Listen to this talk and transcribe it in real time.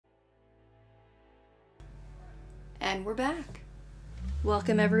And we're back.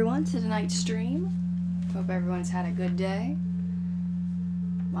 Welcome everyone to tonight's stream. Hope everyone's had a good day.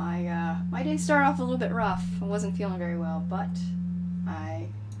 My day started off a little bit rough. I wasn't feeling very well, but I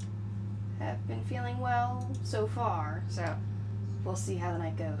have been feeling well so far, so we'll see how the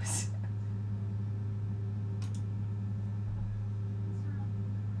night goes.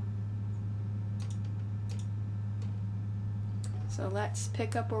 So let's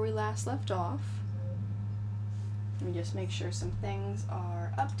pick up where we last left off. Let me just make sure some things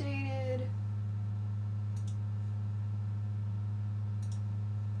are updated.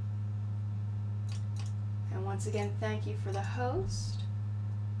 And once again, thank you for the host,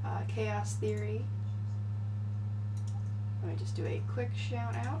 Chaos Theory. Let me just do a quick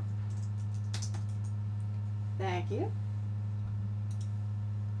shout out. Thank you.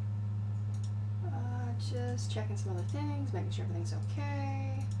 Just checking some other things, making sure everything's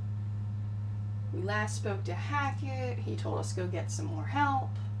okay. We last spoke to Hackett. He told us to go get some more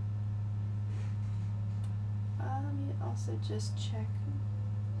help. Let me also just check.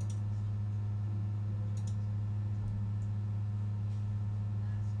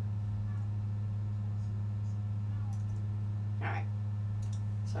 Alright.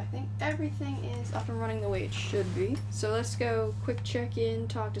 So I think everything is up and running the way it should be. So let's go quick check in,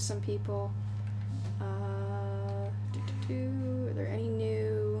 talk to some people. Are there any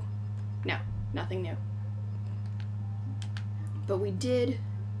new? No, nothing new. But we did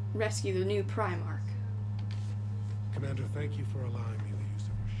rescue the new Primarch. Commander, thank you for allowing me the use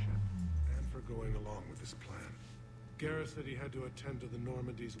of your ship, and for going along with this plan. Garrus said he had to attend to the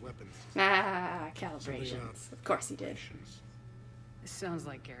Normandy's weapons. Calibrations. Of course he did. This sounds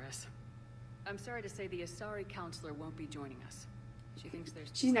like Garrus. I'm sorry to say the Asari Counselor won't be joining us. She thinks there's...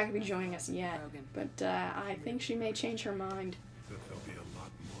 She's not going to be joining us yet, but I think she may change her mind. There'll be a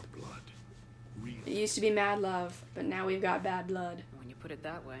lot more blood. Real. It used to be mad love, but now we've got bad blood. When you put it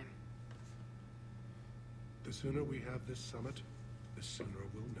that way. The sooner we have this summit, the sooner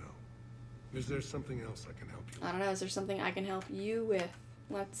we'll know. Is there something else I can help you with? I don't know, is there something I can help you with?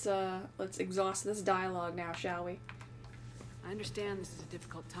 Let's exhaust this dialogue now, shall we? I understand this is a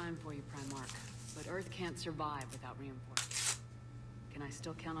difficult time for you, Primarch, but Earth can't survive without reinforcements. Can I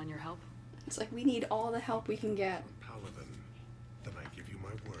still count on your help? It's like we need all the help we can get. Palaven, then I give you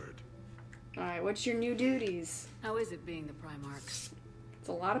my word. Alright, what's your new duties? How is it being the Primarch? It's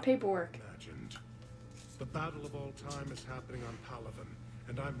a lot of paperwork. Imagined. The battle of all time is happening on Palaven,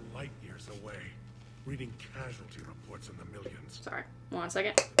 and I'm light years away, reading casualty reports in the millions. Sorry, 1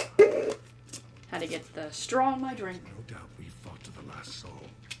 second. Had to get the straw in my drink. No doubt we fought to the last soul.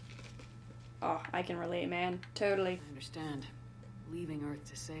 Oh, I can relate, man. Totally. I understand. Leaving Earth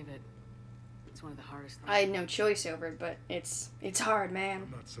to save it. It's one of the hardest things. I had no choice over it, but it's hard, man.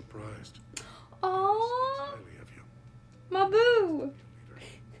 I'm not surprised. Aww, Highly of you. my boo. Leader.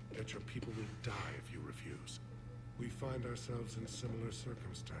 Yet your people will die if you refuse. We find ourselves in similar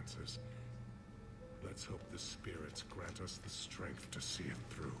circumstances. Let's hope the spirits grant us the strength to see it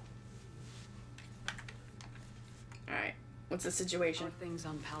through. Alright, what's the How situation? are things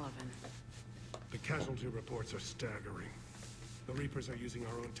on Palaven? The casualty reports are staggering. The Reapers are using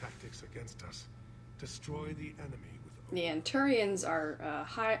our own tactics against us. Destroy the enemy with... The Anturians are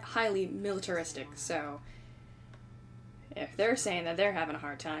highly militaristic, so if they're saying that they're having a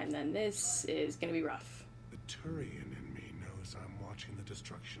hard time, then this is going to be rough. The Turian in me knows I'm watching the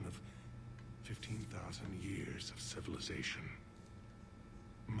destruction of 15,000 years of civilization.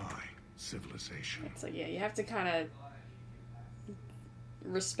 My civilization. It's like, yeah, you have to kind of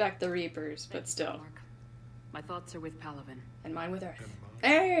respect the Reapers, but still. Primarch. My thoughts are with Palaven. And mine with Earth. And mine.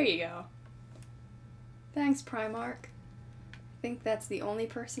 There you go. Thanks, Primarch. I think that's the only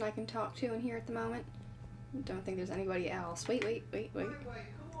person I can talk to in here at the moment. Don't think there's anybody else. Wait.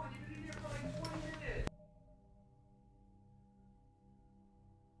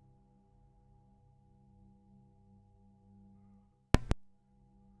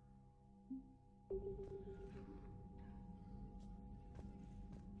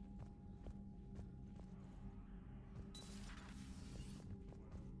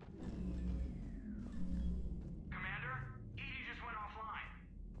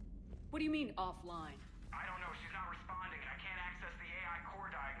 What do you mean, offline? I don't know. She's not responding, and I can't access the AI core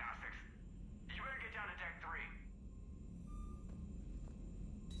diagnostics. You better get down to deck 3.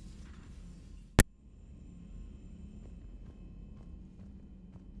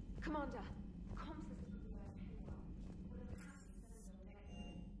 Commander,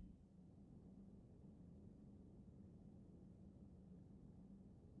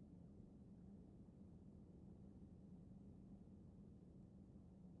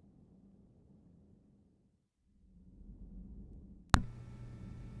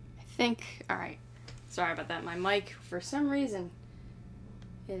 think... Alright. Sorry about that. My mic, for some reason,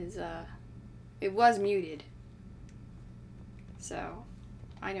 is, it was muted. So,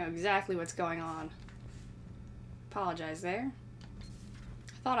 I know exactly what's going on. Apologize there.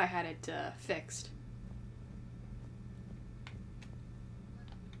 I thought I had it, fixed.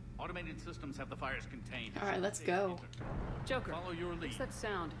 Automated systems have the fires contained. Alright, let's go. Joker, Follow your lead. what's that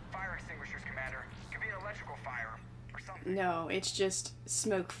sound? Fire extinguishers, Commander. Could be an electrical fire or something. No, it's just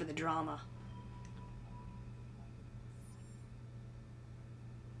smoke for the drama.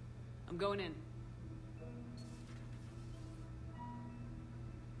 I'm going in.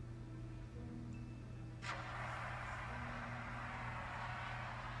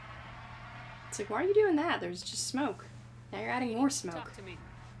 It's like, why are you doing that? There's just smoke. Now you're adding more smoke. Talk to me.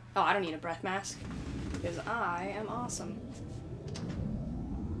 Oh, I don't need a breath mask. Because I am awesome.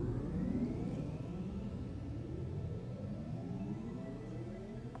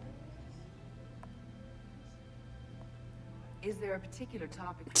 Is there a particular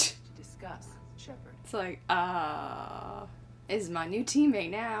topic you wish to discuss, Shepard? It's like, is my new teammate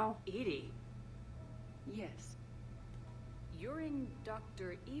now. Edie, Yes. you're in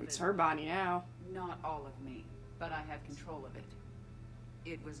Dr. Eva's... It's her body now. Not all of me, but I have control of it.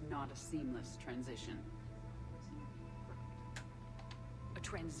 It was not a seamless transition. A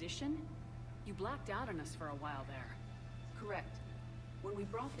transition? You blacked out on us for a while there. Correct. When we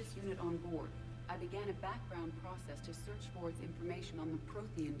brought this unit on board, I began a background process to search for its information on the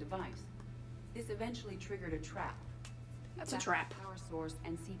Prothean device. This eventually triggered a trap. It's a backup trap. Power source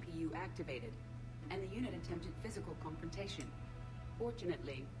and CPU activated, and the unit attempted physical confrontation.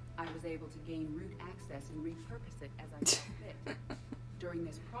 Fortunately, I was able to gain root access and repurpose it as I saw fit. During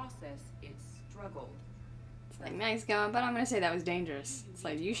this process, it struggled. It's like, nice going, but I'm gonna say that was dangerous. It's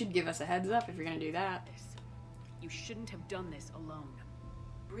like, you should give us a heads up if you're gonna do that. You shouldn't have done this alone.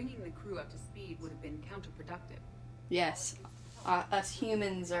 Bringing the crew up to speed would have been counterproductive. Yes, us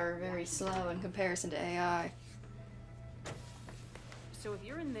humans are very slow in comparison to AI. So if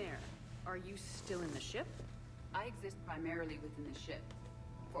you're in there, are you still in the ship? I exist primarily within the ship.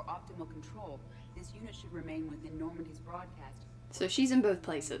 For optimal control, this unit should remain within Normandy's broadcast. So she's in both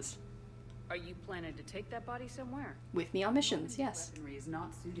places. Are you planning to take that body somewhere? With me on missions, yes. Weaponry is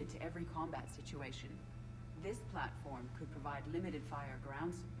not suited to every combat situation. This platform could provide limited fire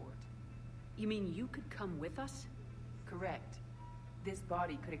ground support. You mean you could come with us? Correct. This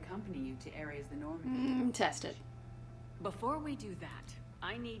body could accompany you to areas the Normandy. Test it. Before we do that,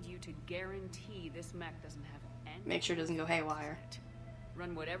 I need you to guarantee this mech doesn't have any... Make sure it doesn't go haywire.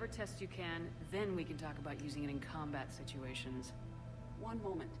 Run whatever tests you can, then we can talk about using it in combat situations. One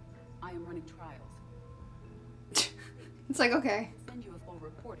moment. I am running trials. It's like, okay. I'll send you a full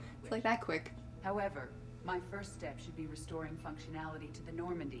report if you It's wish. like that quick. However, my first step should be restoring functionality to the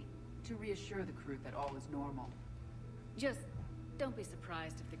Normandy to reassure the crew that all is normal. Just don't be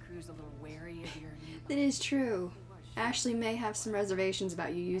surprised if the crew's a little wary of your... That is true. Ashley may have some reservations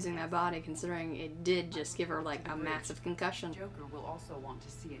about you using that body, considering it did just give her, like, a massive concussion. Joker will also want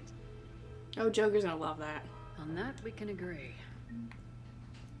to see it. Oh, Joker's gonna love that. On that, we can agree.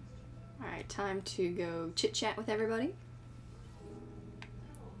 Alright, time to go chit-chat with everybody.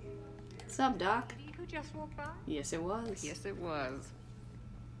 What's up, Doc? Who just walked by? Yes, it was. Yes, it was.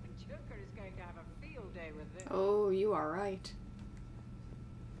 Joker is going to have a field day with this. Oh, you are right.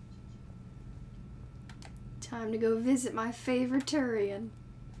 Time to go visit my favorite Turian.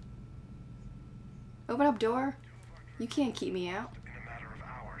 Open up, door. You can't keep me out. In a matter of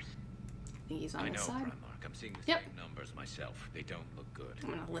hours. I think he's on I know, this side. Primark. I'm seeing the Yep. same numbers myself. They don't look good. I'm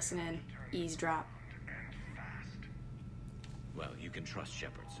gonna listen in. Eavesdrop. And fast. Well, you can trust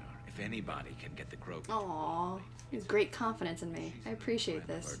Shepard, sir. If anybody can get the Krogan... Aww. You have great confidence in me. I appreciate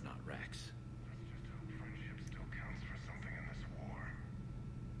this. Bird, not Rex. Let's just hope friendship still counts for something in this war.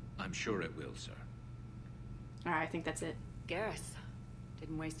 I'm sure it will, sir. Alright, I think that's it. Garrus.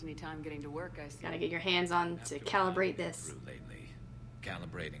 Didn't waste any time getting to work, I see. Gotta get your hands on to After what calibrate I've been this. through lately,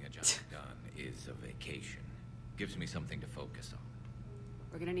 calibrating a giant gun is a vacation. Gives me something to focus on.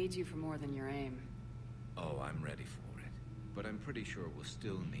 We're gonna need you for more than your aim. Oh, I'm ready for it. But I'm pretty sure we'll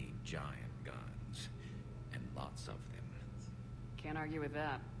still need giant guns. And lots of them. Can't argue with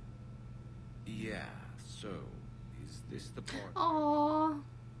that. Yeah, so... is this the part... Aww.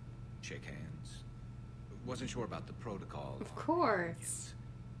 Shake hands? Wasn't sure about the protocol. Of on course. yes.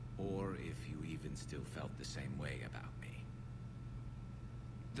 Or if you even still felt the same way about me.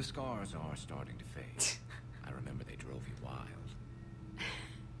 The scars are starting to fade. I remember they drove you wild.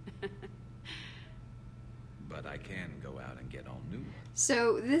 But I can go out and get all new ones.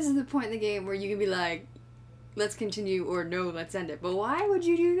 So, this is the point in the game where you can be like, let's continue, or no, let's end it. But why would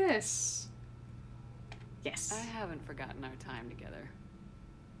you do this? Yes. I haven't forgotten our time together.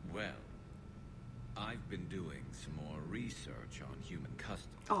 Well, I've been doing some more research on human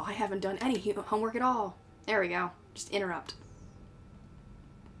customs. Oh, I haven't done any homework at all. There we go. Just interrupt.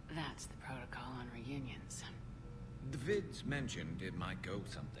 That's the protocol on reunions. The vids mentioned it might go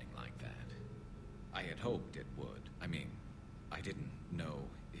something like that. I had hoped it would. I mean, I didn't know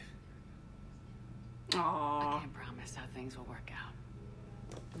if... I Aww. can't promise how things will work out.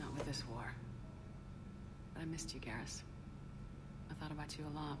 Not with this war. But I missed you, Garrus. I thought about you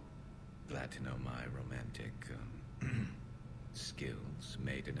a lot. Glad to know my romantic skills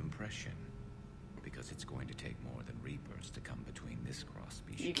made an impression. Because it's going to take more than Reapers to come between this cross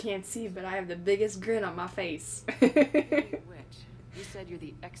species. You can't see, but I have the biggest grin on my face. Which? You said you're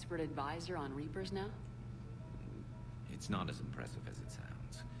the expert advisor on Reapers now? It's not as impressive as it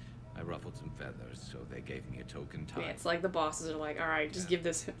sounds. I ruffled some feathers, so they gave me a token title. Yeah, it's like the bosses are like, alright, just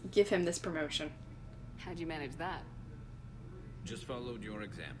give him this promotion. How'd you manage that? Just followed your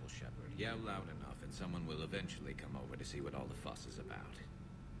example, Shepard. Yell loud enough and someone will eventually come over to see what all the fuss is about.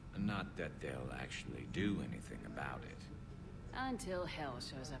 Not that they'll actually do anything about it. Until hell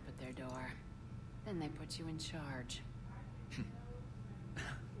shows up at their door. Then they put you in charge.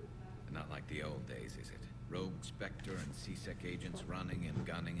 Not like the old days, is it? Rogue Spectre and C-Sec agents running and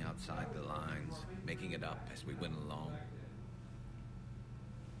gunning outside the lines, making it up as we went along.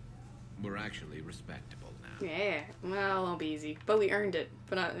 We're actually respectable now. Yeah, well, it won't be easy. But we earned it.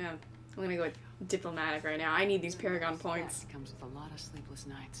 But yeah, I'm gonna go with diplomatic right now. I need these Paragon points. That comes with a lot of sleepless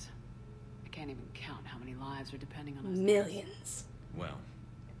nights. I can't even count how many lives are depending on us. Millions. Well,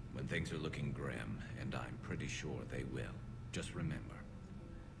 when things are looking grim, and I'm pretty sure they will, just remember,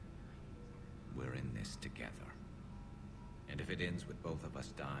 we're in this together. And if it ends with both of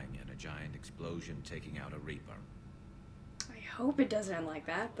us dying in a giant explosion taking out a Reaper... I hope it doesn't end like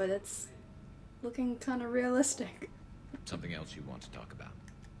that, but it's looking kind of realistic. Something else you want to talk about?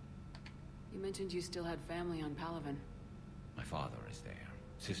 You mentioned you still had family on Palaven. My father is there.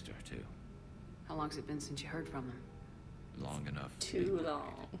 Sister, too. How long's it been since you heard from them? Long enough to Too be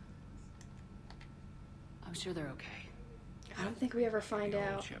long. I'm sure they're okay. I don't think we ever find Pretty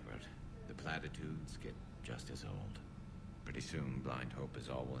old, out. Shepard. The platitudes get just as old. Pretty soon, blind hope is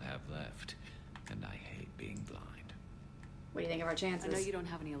all we'll have left. And I hate being blind. What do you think of our chances? I know you don't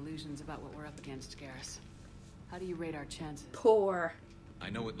have any illusions about what we're up against, Garrus. How do you rate our chances? Poor. I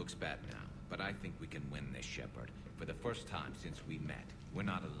know it looks bad now, but I think we can win this, Shepard. For the first time since we met, we're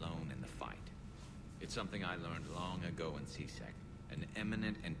not alone in the fight. It's something I learned long ago in C-Sec. An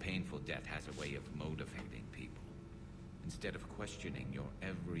imminent and painful death has a way of motivating people. Instead of questioning your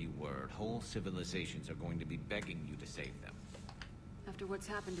every word, whole civilizations are going to be begging you to save them. After what's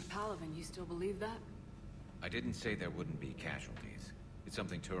happened to Palaven, you still believe that? I didn't say there wouldn't be casualties. It's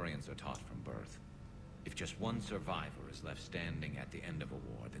something Turians are taught from birth. If just one survivor is left standing at the end of a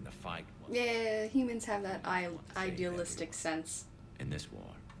war, then the fight will... Yeah, humans have that idealistic sense. In this war,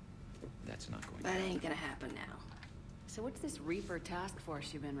 that's not going to That happen. ain't gonna happen now. So what's this Reaper task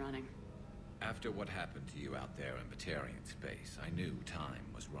force you've been running? After what happened to you out there in Batarian space, I knew time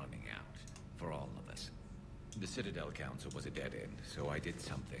was running out. For all of us. The Citadel Council was a dead end, so I did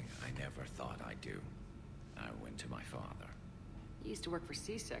something I never thought I'd do. I went to my father. He used to work for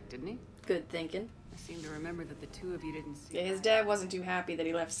C-Sec, didn't he? Good thinking. I seem to remember that the two of you didn't see... Yeah, his dad wasn't too happy that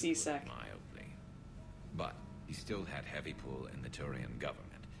he left C-Sec. Mildly. But he still had heavy pull in the Turian government.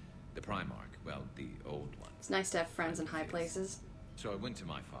 The Primarch, well, the old one. It's nice to have friends in high places. So I went to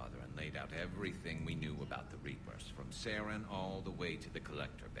my father and laid out everything we knew about the Reapers, from Saren all the way to the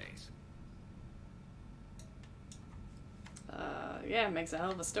Collector base. Yeah, it makes a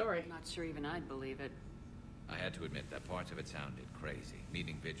hell of a story. I'm not sure even I'd believe it. I had to admit that parts of it sounded crazy,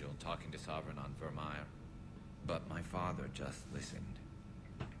 meeting Vigil, talking to Sovereign on Vermeer. But my father just listened.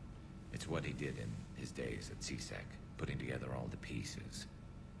 It's what he did in his days at C-Sec, putting together all the pieces.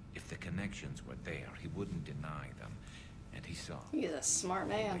 If the connections were there, he wouldn't deny them. And he saw. He's a smart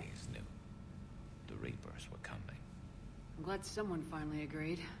man. Always knew. The Reapers were coming. I'm glad someone finally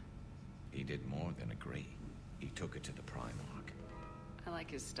agreed. He did more than agree. He took it to the Primarch. I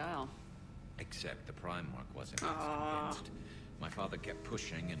like his style. Except the Primarch wasn't as Aww. convinced. My father kept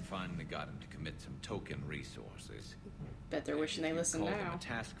pushing and finally got him to commit some token resources. Bet they're wishing they listened Call them now. a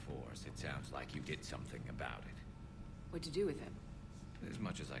task force. It sounds like you did something about it. What'd you do with him? As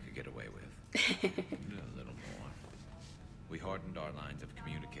much as I could get away with. A little more. We hardened our lines of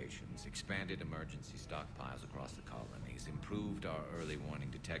communications, expanded emergency stockpiles across the colonies, improved our early warning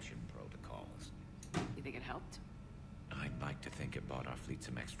detection protocols. You think it helped? I'd like to think it bought our fleet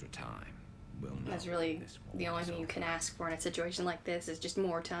some extra time. we'll know. That's really this the war only is thing you over. can ask for in a situation like this, is just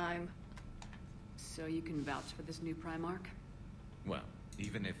more time. So you can vouch for this new Primarch? Well,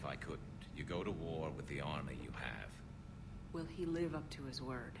 even if I couldn't, you go to war with the army you have. Will he live up to his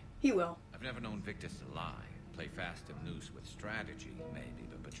word? He will. I've never known Victus to lie. Play fast and loose with strategy, maybe,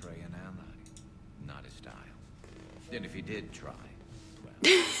 but betray an ally. Not his style. And if he did try,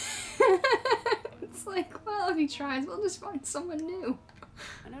 well... It's like, well, if he tries, we'll just find someone new.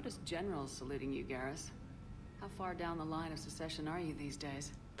 I noticed generals saluting you, Garrus. How far down the line of succession are you these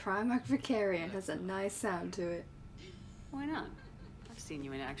days? Primarch Vicarian has a nice sound to it. Why not? I've seen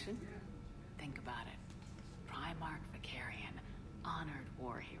you in action. Think about it. Primarch Vicarian, honored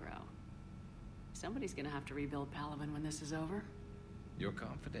war hero. Somebody's gonna have to rebuild Palaven when this is over. Your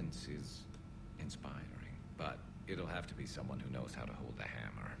confidence is inspiring, but it'll have to be someone who knows how to hold the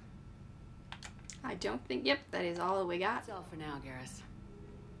hammer. I don't think, yep, that is all we got. That's all for now, Garrus.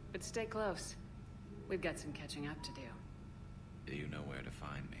 But stay close. We've got some catching up to do. You know where to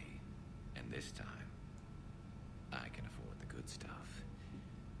find me. And this time, I can afford the good stuff.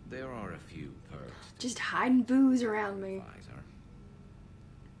 There are a few perks to Just hiding booze around me. advisor.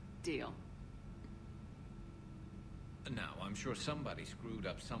 Deal. Now, I'm sure somebody screwed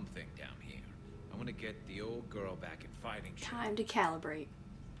up something down here. I want to get the old girl back in fighting shape. Time to calibrate.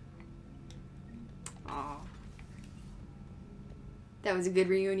 Aw. That was a good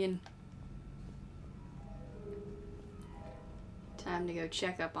reunion. Time to go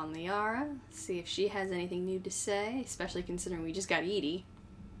check up on Liara, see if she has anything new to say, especially considering we just got EDI.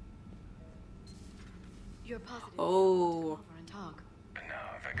 You're positive. Oh. Over and talk. No,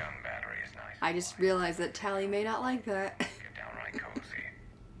 the gun battery is nice. I just realized that Tally may not like that. Get downright cozy.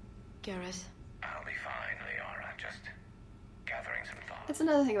 Garrus, I'll be fine, Liara. Just gathering some thoughts. That's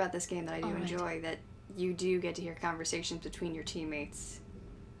another thing about this game that I do All right. enjoy, that you do get to hear conversations between your teammates.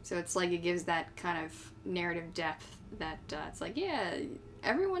 So it's like it gives that kind of narrative depth that it's like, yeah,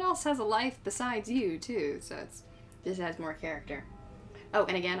 everyone else has a life besides you too, so it's just adds more character. Oh,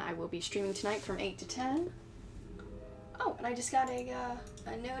 and again, I will be streaming tonight from 8 to 10. Oh, and I just got a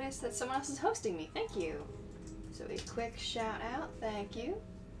notice that someone else is hosting me. Thank you. So a quick shout out. Thank you.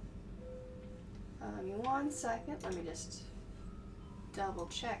 Give me 1 second. Let me just double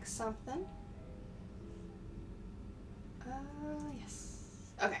check something. Yes.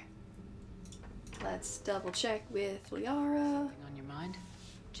 Okay. Let's double check with Liara. Something on your mind?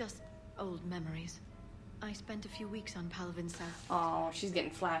 just old memories. I spent a few weeks on Palaven South. Oh, she's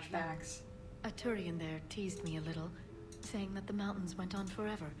getting flashbacks. A Turian there teased me a little, saying that the mountains went on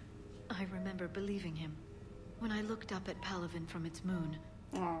forever. I remember believing him. When I looked up at Palaven from its moon,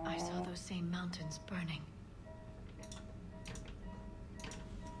 I saw Aww. those same mountains burning.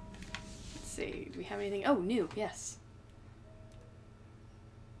 Let's see, do we have anything? Oh, new, yes.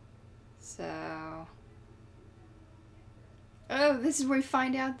 So... Oh, this is where we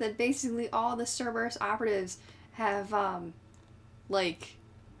find out that basically all the Cerberus operatives have, like,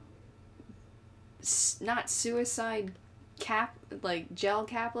 not suicide like, gel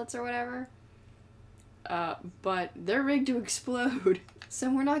caplets or whatever. But they're rigged to explode.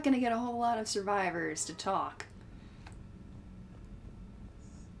 So we're not gonna get a whole lot of survivors to talk.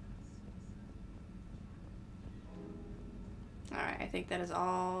 Alright, I think that is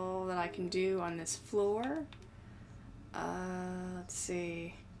all that I can do on this floor. Let's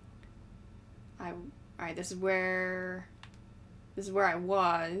see. Alright, this is where I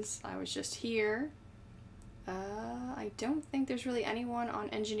was. I was just here. I don't think there's really anyone on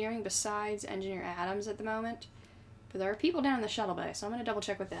engineering besides Engineer Adams at the moment. But there are people down in the shuttle bay, so I'm gonna double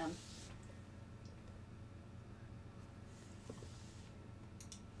check with them.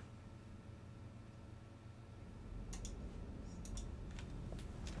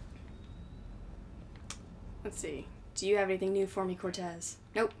 Let's see. Do you have anything new for me, Cortez?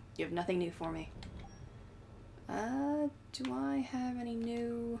 Nope, you have nothing new for me. Do I have any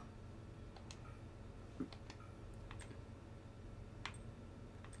new... I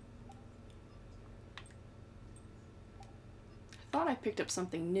thought I picked up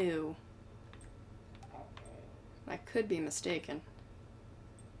something new. I could be mistaken.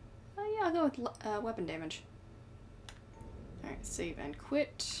 Yeah, I'll go with weapon damage. Alright, save and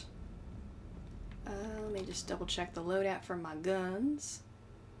quit. Let me just double check the loadout for my guns.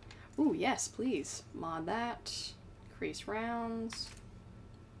 Ooh, yes, please. Mod that. Increase rounds.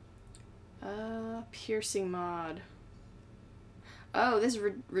 Piercing mod. Oh, this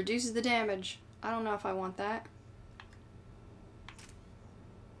reduces the damage. I don't know if I want that.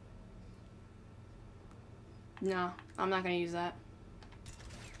 No, I'm not gonna use that.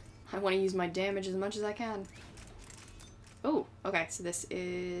 I want to use my damage as much as I can. Oh, okay, so this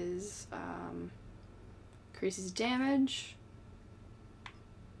is, increases damage.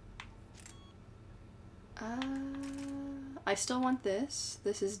 I still want this.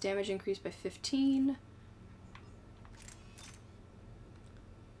 This is damage increased by 15.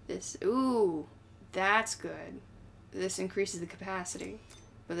 This, ooh, that's good. This increases the capacity,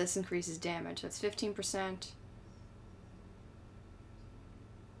 but this increases damage. That's 15%.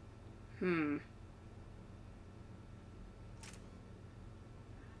 I'm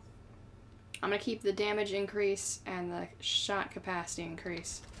gonna keep the damage increase and the shot capacity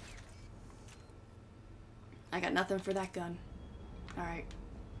increase. I got nothing for that gun. Alright.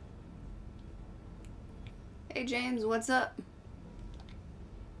 Hey James, what's up?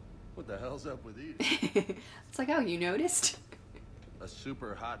 What the hell's up with Edie? It's like, oh, you noticed? A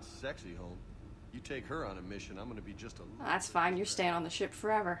super hot, sexy home. You take her on a mission, I'm gonna be just a... That's fine, you're staying on the ship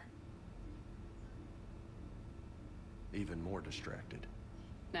forever. Even more distracted.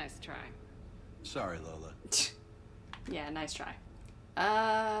 Nice try. Sorry, Lola. Yeah, nice try.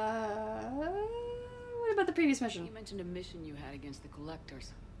 What about the previous mission? You mentioned a mission you had against the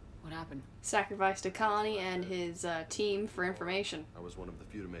Collectors. What happened? Sacrificed a colony and his team for information. I was one of the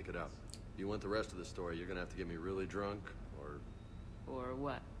few to make it out. You want the rest of the story, you're gonna have to get me really drunk, or... Or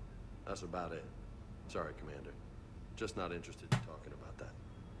what? That's about it. Sorry, Commander. Just not interested in talking about that.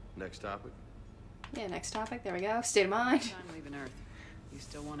 Next topic? Yeah, next topic. There we go. State of mind. I'm leaving Earth. You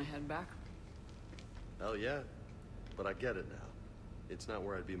still want to head back? Hell yeah. But I get it now. It's not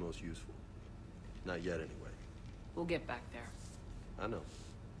where I'd be most useful. Not yet, anyway. We'll get back there. I know.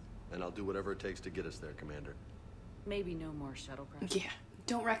 And I'll do whatever it takes to get us there, Commander. Maybe no more shuttlecraft. Yeah,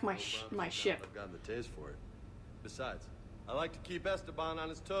 don't wreck my my ship. I've gotten the taste for it. Besides, I like to keep Esteban on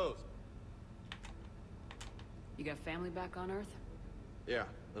his toes. You got family back on Earth? Yeah,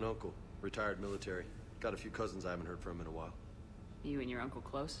 an uncle. Retired military. Got a few cousins I haven't heard from in a while. You and your uncle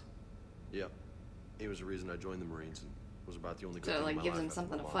close? Yep. He was the reason I joined the Marines and was about the only good So thing it in like my gives life him after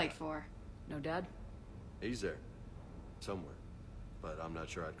something the to war. fight for. No dad? He's there. Somewhere. But I'm not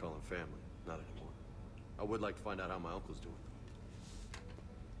sure I'd call him family. Not anymore. I would like to find out how my uncle's doing.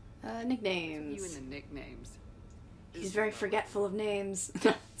 Nicknames. You and the nicknames. He's very forgetful of names.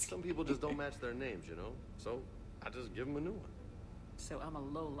 Some people just don't match their names, you know? So, I just give them a new one. So I'm a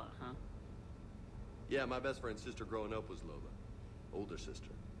Lola, huh? Yeah, my best friend's sister growing up was Lola. Older sister.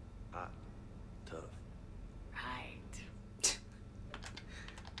 Hot. Tough. Right.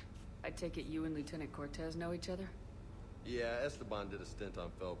 I take it you and Lieutenant Cortez know each other? Yeah, Esteban did a stint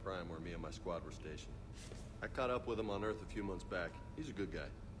on Fel Prime where me and my squad were stationed. I caught up with him on Earth a few months back. He's a good guy.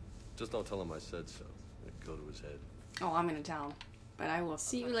 Just don't tell him I said so. It'd go to his head. Oh, I'm gonna tell him. But I will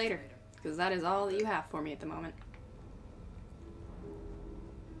see you later. Because that is all that you have for me at the moment.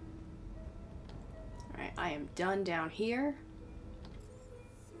 Alright, I am done down here.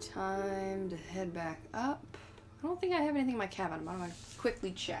 Time to head back up. I don't think I have anything in my cabin, but I'm gonna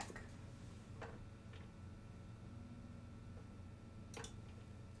quickly check.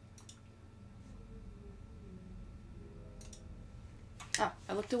 Oh,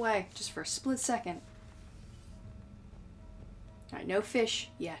 I looked away just for a split second. Alright, no fish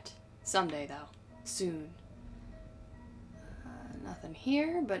yet. Someday, though. Soon. Nothing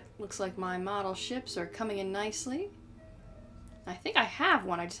here, but looks like my model ships are coming in nicely. I think I have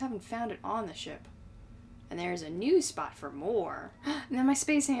one, I just haven't found it on the ship. And there's a new spot for more. And then my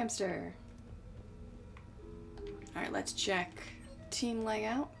space hamster. Alright, let's check team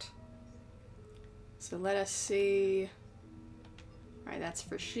layout. So let us see. Alright, that's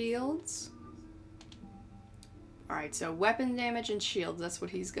for shields. Alright, so weapon damage and shields, that's what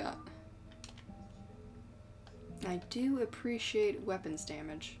he's got. I do appreciate weapons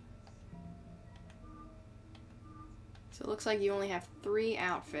damage. So it looks like you only have 3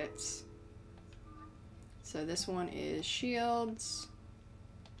 outfits. So this one is shields,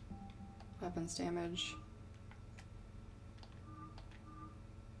 weapons damage.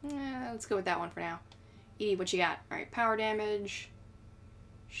 Let's go with that one for now. Edie, what you got? Alright, power damage.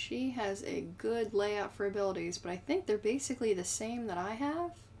 She has a good layout for abilities, but I think they're basically the same that I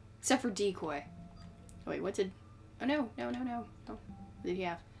have. Except for decoy. Oh, wait, what did... Oh, no. What did he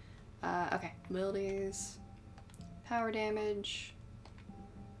have? Okay. Abilities. Power damage.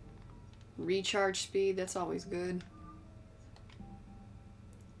 Recharge speed, that's always good.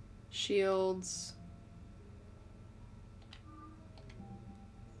 Shields.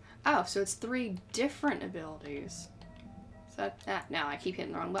 Oh, so it's 3 different abilities. So that, now I keep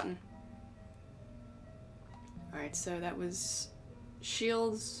hitting the wrong button. Alright, so that was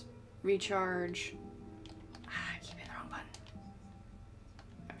shields, recharge. I keep hitting the wrong button.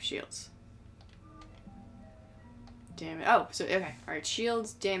 Oh, shields. damage. Oh, so, okay. Alright,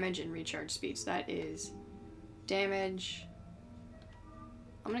 shields, damage, and recharge speed. So that is damage.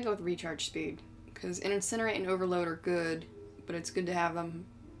 I'm gonna go with recharge speed. Because Incinerate and Overload are good, but it's good to have them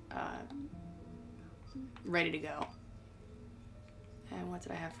ready to go. And what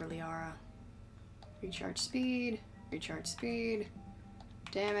did I have for Liara? Recharge speed,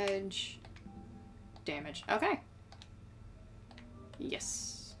 damage, damage. Okay.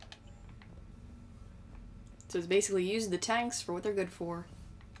 Yes. So it's basically use the tanks for what they're good for.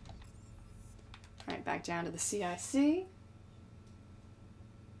 Alright, back down to the CIC.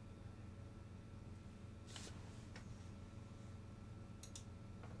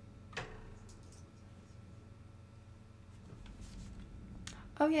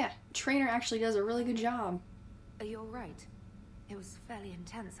 Oh yeah, Trainer actually does a really good job. You're right. It was fairly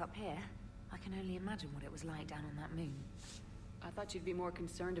intense up here. I can only imagine what it was like down on that moon. I thought you'd be more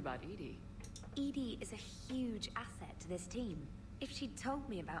concerned about Edie. Edie is a huge asset to this team. If she'd told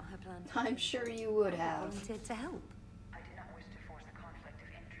me about her plan, I'm sure you would have. Volunteered to help. I did not wish to force a conflict of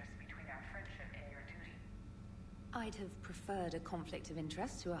interest between our friendship and your duty. I'd have preferred a conflict of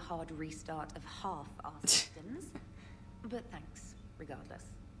interest to a hard restart of half our systems. But thanks, regardless.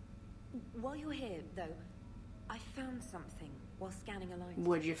 While you're here, though, I found something while scanning Alliance.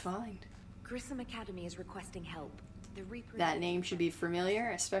 What'd you find? Grissom Academy is requesting help. The Reaper. That name should be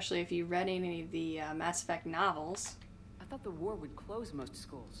familiar, especially if you read any of the Mass Effect novels. I thought the war would close most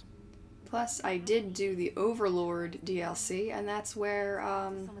schools. Plus, I did do the Overlord DLC, and that's where,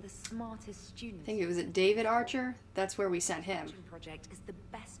 some of the smartest students. I think it was at David Archer. That's where we sent him. Project is the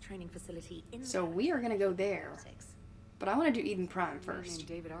best training facility in So we are gonna go there. But I want to do Eden Prime first.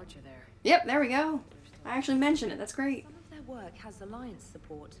 David Archer there. Yep, there we go. I actually mentioned it. That's great. Some of their work has Alliance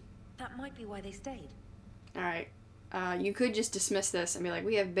support. That might be why they stayed. Alright. You could just dismiss this and be like,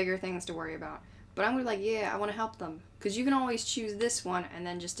 we have bigger things to worry about. But I'm gonna be like, yeah, I want to help them. Because you can always choose this one and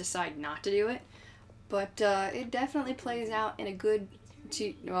then just decide not to do it. But it definitely plays out in a good...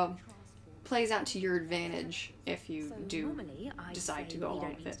 plays out to your advantage if you do decide to go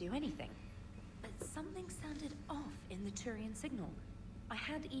along with it. Do anything. But something sounded off in the Turian signal. I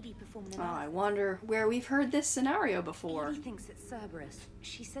had Edie perform an analysis. I wonder where we've heard this scenario before. Edie thinks it's Cerberus.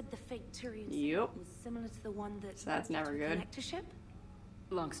 She said the fake Turian signal was similar to the one that... So that's never good. Connector ship?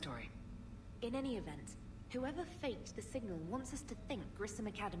 Long story. In any event, whoever faked the signal wants us to think Grissom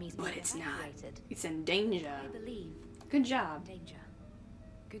Academy's But it's not. evacuated. It's in danger. I believe. Good job. Danger.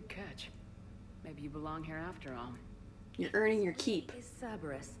 Good catch. Maybe you belong here after all. You're earning your keep. Is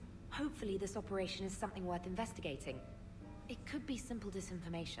Cerberus. Hopefully this operation is something worth investigating. It could be simple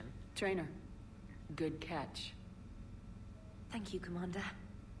disinformation. Trainer. Good catch. Thank you, Commander.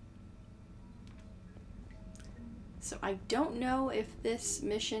 So I don't know if this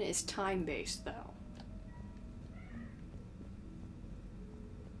mission is time-based, though.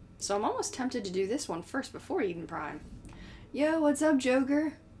 So I'm almost tempted to do this one first before Eden Prime. Yo, what's up,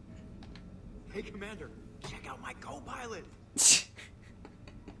 Joker? Hey, Commander. Check out my co-pilot.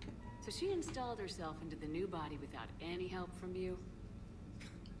 So she installed herself into the new body without any help from you?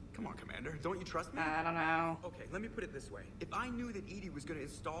 Come on, Commander. Don't you trust me? I don't know. Okay, let me put it this way. If I knew that Edie was going to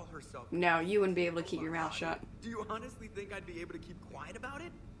install herself... No, you wouldn't be able to keep your mouth shut. Do you honestly think I'd be able to keep quiet about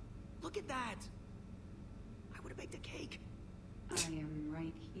it? Look at that. I would have baked a cake. I am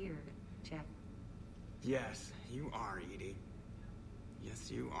right here, Jeff. Yes, you are, Edie.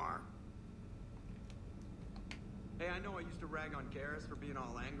 Yes, you are. Hey, I know I used to rag on Garrus for being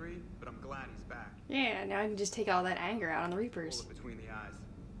all angry, but I'm glad he's back. Yeah, now you can just take all that anger out on the Reapers. Bullet between the eyes.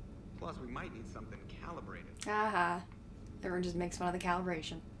 Plus, we might need something calibrated. Aha. Everyone just makes fun of the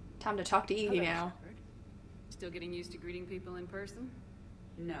calibration. Time to talk to Edie now. Still getting used to greeting people in person?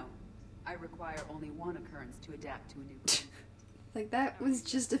 No. I require only one occurrence to adapt to a new place. Like, that was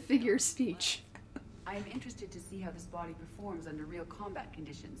just a figure of speech. I am interested to see how this body performs under real combat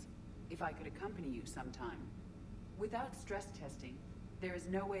conditions. If I could accompany you sometime. Without stress testing, there is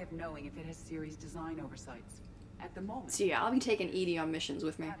no way of knowing if it has serious design oversights. At the moment... So yeah, I'll be taking Edie on missions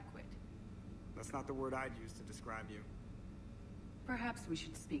with me. Adequate. That's not the word I'd use to describe you. Perhaps we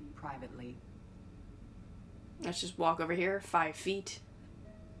should speak privately. Let's just walk over here, 5 feet.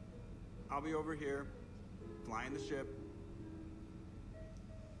 I'll be over here, flying the ship.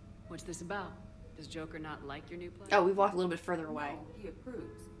 What's this about? Does Joker not like your new plan? Oh, we walked a little bit further away. No, he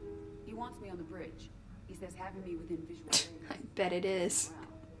approves. He wants me on the bridge. He says having me within visual range. I bet it is.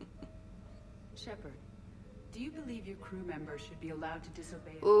 Shepard, do you believe your crew members should be allowed to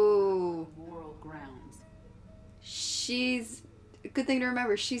disobey Ooh. on moral grounds? She's... Good thing to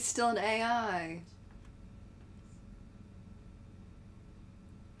remember, she's still an AI.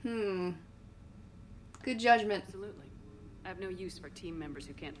 Good judgment. Absolutely. I have no use for team members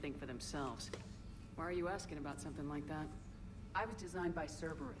who can't think for themselves. Why are you asking about something like that? I was designed by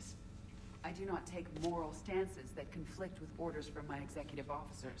Cerberus. I do not take moral stances that conflict with orders from my executive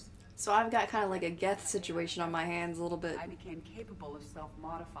officers. So I've got kind of like a Geth situation on my hands a little bit. I became capable of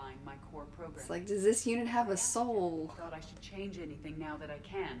self-modifying my core program. It's like, does this unit have a soul? Thought I should change anything now that I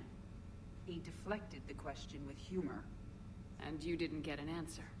can. He deflected the question with humor. And you didn't get an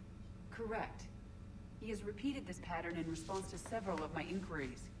answer? Correct. He has repeated this pattern in response to several of my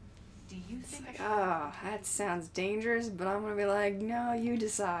inquiries. Do you think I should... Oh, that sounds dangerous, but I'm gonna be like, no, you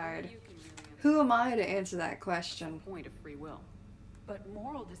decide. Who am I to answer that question? Point of free will. But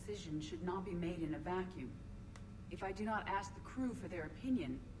moral decisions should not be made in a vacuum. If I do not ask the crew for their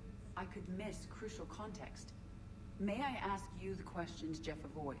opinion, I could miss crucial context. May I ask you the questions Jeff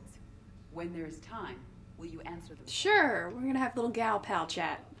avoids? When there is time, will you answer them? Sure, we're gonna have a little gal pal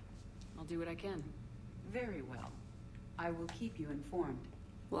chat. I'll do what I can. Very well. I will keep you informed.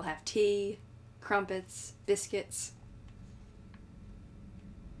 We'll have tea, crumpets, biscuits.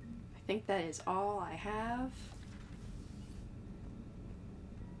 I think that is all I have.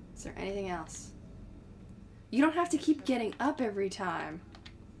 Is there anything else? You don't have to keep getting up every time.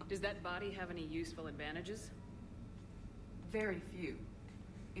 Does that body have any useful advantages? Very few.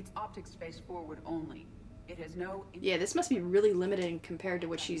 Its optics face forward only. It has no... Yeah, this must be really limited compared to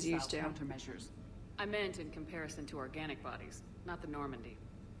what she's used to. Countermeasures. I meant in comparison to organic bodies, not the Normandy.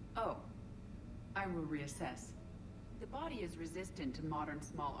 Oh. I will reassess. The body is resistant to modern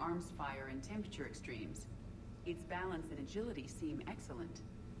small arms fire and temperature extremes. Its balance and agility seem excellent.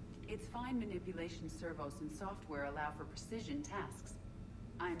 Its fine manipulation servos and software allow for precision tasks.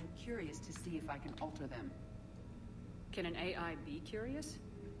 I'm curious to see if I can alter them. Can an AI be curious?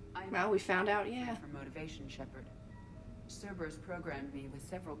 Well, we found out, yeah. For motivation, Shepard. Cerberus programmed me with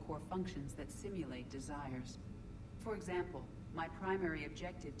several core functions that simulate desires. For example, my primary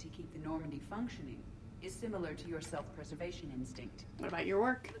objective to keep the Normandy functioning is similar to your self-preservation instinct. What about your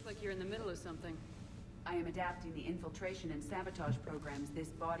work? Looks like you're in the middle of something. I am adapting the infiltration and sabotage programs this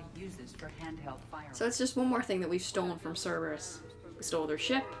body uses for handheld firearms. So it's just one more thing that we've stolen from Cerberus. We stole their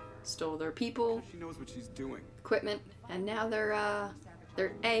ship, stole their people, She knows what she's doing. equipment, and now they're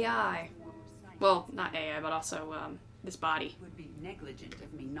AI. Well, not AI, but also, this body. It would be negligent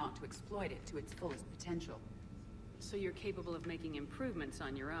of me not to exploit it to its fullest potential. So you're capable of making improvements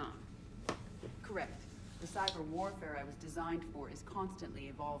on your own? Correct. The cyber warfare I was designed for is constantly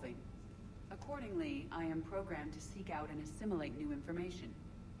evolving. Accordingly, I am programmed to seek out and assimilate new information.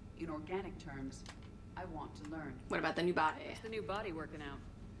 In organic terms, I want to learn. What about the new body? What's the new body working out?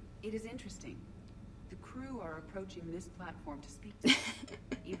 It is interesting. The crew are approaching this platform to speak to me,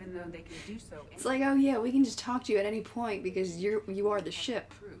 even though they can do so. It's like, oh yeah, we can just talk to you at any point because you are the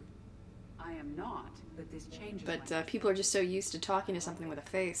ship. Crew. I am not, but this changes. But people are just so used to talking to something with a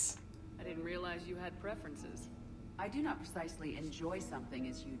face. I didn't realize you had preferences. I do not precisely enjoy something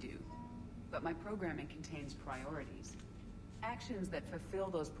as you do, but my programming contains priorities. Actions that fulfill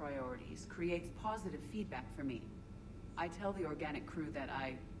those priorities creates positive feedback for me. I tell the organic crew that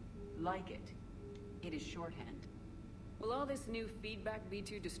I like it. It is shorthand. Will all this new feedback be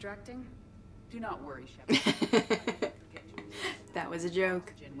too distracting? Do not worry, Shepard. That was a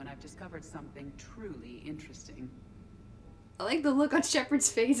joke. When I've discovered something truly interesting. I like the look on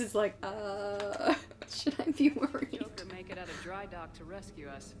Shepard's face. It's like, should I be worried? Joker make it out of dry dock to rescue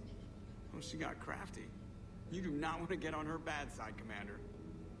us. Oh, she got crafty. You do not want to get on her bad side, Commander.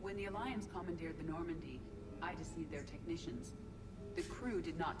 When the Alliance commandeered the Normandy, I deceived their technicians. The crew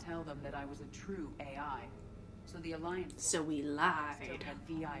did not tell them that I was a true AI, so the Alliance So we lied. still had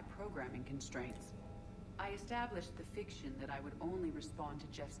VI programming constraints. I established the fiction that I would only respond to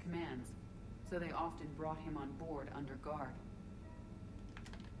Jeff's commands, so they often brought him on board under guard.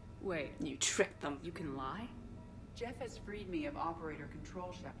 Wait, You tricked them. you can lie? Jeff has freed me of operator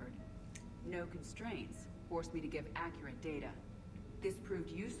control, Shepard. No constraints forced me to give accurate data. This proved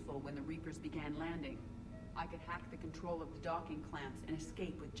useful when the Reapers began landing. I could hack the control of the docking clamps and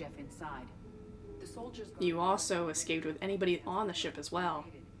escape with Jeff inside. The soldiers... You also escaped with anybody on the ship as well.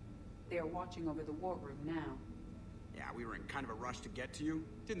 They are watching over the war room now. Yeah, we were in kind of a rush to get to you.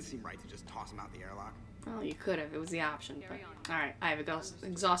 Didn't seem right to just toss him out the airlock. Well, you could have. It was the option. But alright, I have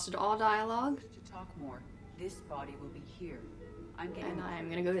exhausted all dialogue. To talk more, this body will be here. I'm getting... And I'm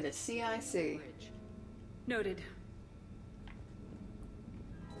gonna go to the CIC. Noted.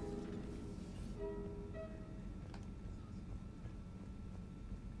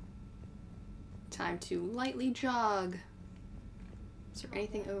 Time to lightly jog. Is there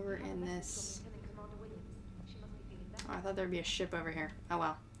anything over in this? Oh, I thought there'd be a ship over here. Oh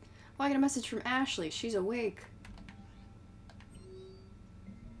well. Oh, I got a message from Ashley. She's awake.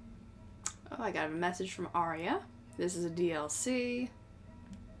 Oh, I got a message from Arya. This is a DLC.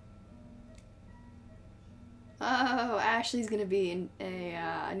 Oh, Ashley's gonna be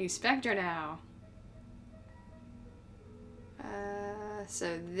a new Spectre now.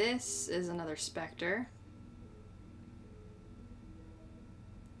 So this is another Spectre.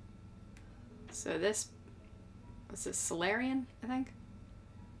 So this Solarian, I think.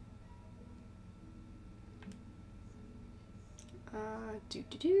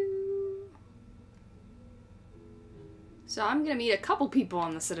 So I'm gonna meet a couple people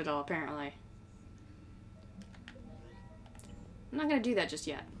on the Citadel, apparently. I'm not gonna do that just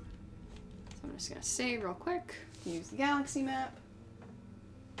yet. So I'm just gonna save real quick, use the galaxy map.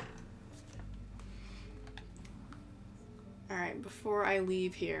 Alright, before I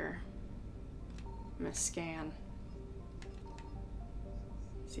leave here, I'm gonna scan.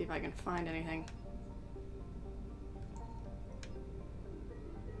 See if I can find anything.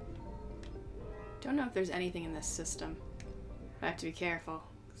 Don't know if there's anything in this system. I have to be careful.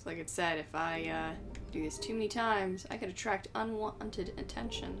 Because like it said, if I do this too many times, I could attract unwanted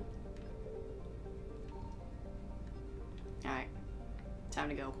attention. Alright. Time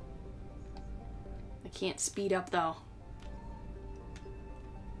to go. I can't speed up though.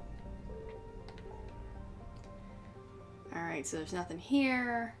 Alright, so there's nothing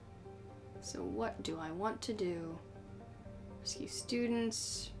here. So what do I want to do? Rescue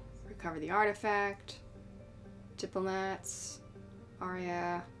students. Recover the artifact. Diplomats.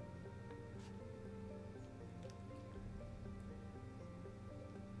 Arya.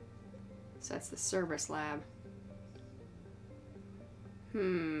 So that's the Cerberus lab.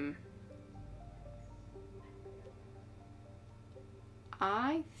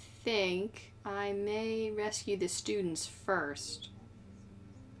 I think I may rescue the students first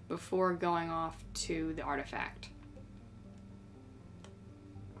before going off to the artifact.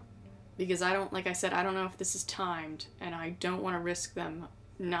 Because I don't, like I said, I don't know if this is timed, and I don't want to risk them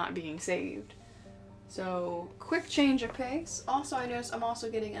not being saved. So, quick change of pace. Also, I noticed I'm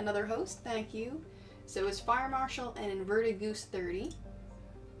also getting another host. Thank you. So it's Fire Marshal and Inverted Goose 30.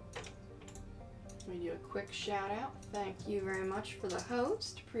 Let me do a quick shout out. Thank you very much for the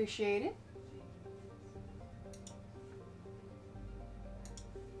host. Appreciate it.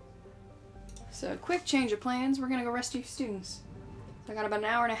 So, quick change of plans. We're gonna go rescue students. I got about an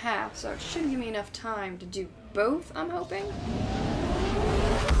hour and a half, so it should give me enough time to do both, I'm hoping.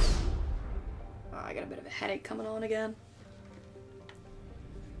 Oh, I got a bit of a headache coming on again.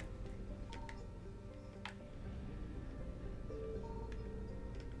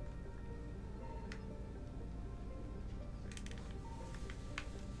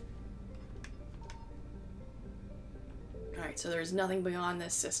 Alright, so there's nothing beyond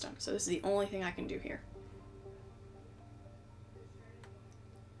this system, so this is the only thing I can do here.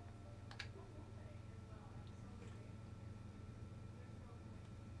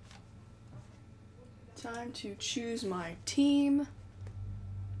 Time to choose my team.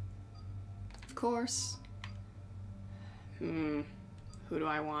 Of course. Who do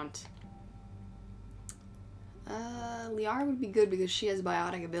I want? Liara would be good because she has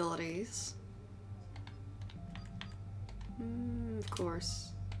biotic abilities. Of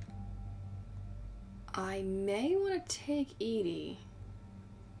course. I may want to take Edie.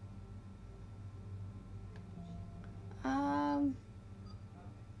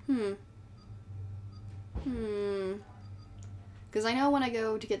 Because I know when I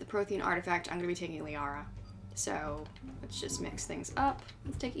go to get the Prothean artifact, I'm going to be taking Liara. So, let's just mix things up.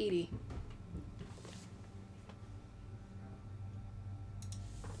 Let's take Edie.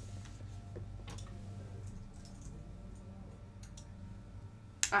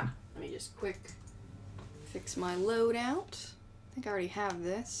 Let me just quick fix my loadout. I think I already have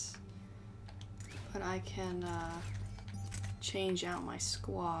this. But I can change out my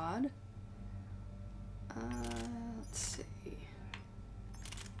squad. Let's see.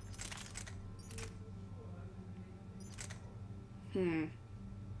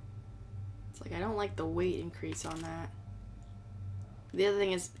 It's like I don't like the weight increase on that. The other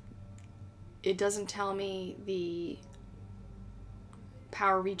thing is, it doesn't tell me the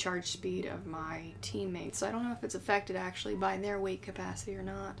power recharge speed of my teammates, so I don't know if it's affected actually by their weight capacity or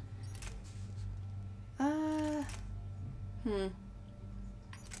not.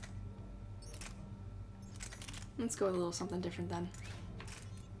 Let's go with a little something different then.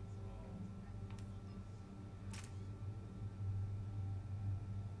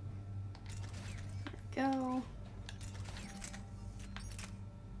 There we go.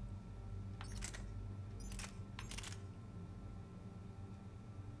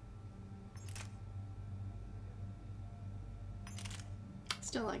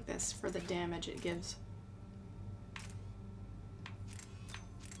 Still like this for the damage it gives.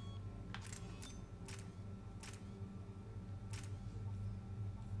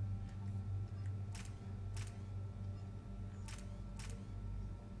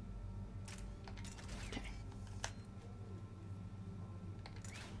 Okay.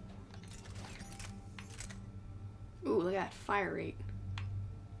 Ooh, look at that fire rate.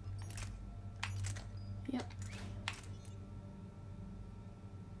 Yep.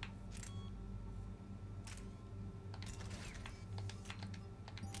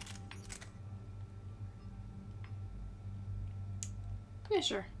 Yeah,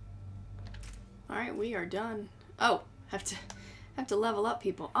 sure. Alright, we are done. Oh, have to level up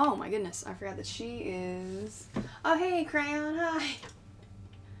people. Oh my goodness, I forgot that she is... Oh hey, Crayon, hi!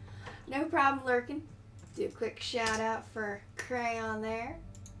 No problem, Lurkin. Do a quick shout out for Crayon there.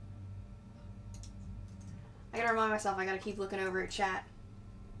 I gotta remind myself, I gotta keep looking over at chat.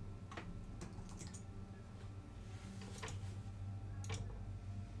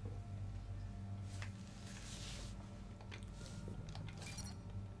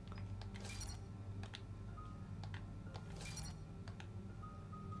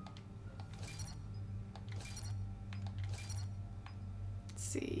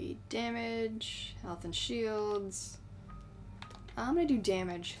 See, damage, health and shields. I'm gonna do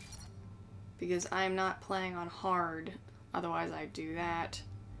damage because I'm not playing on hard, otherwise I'd do that.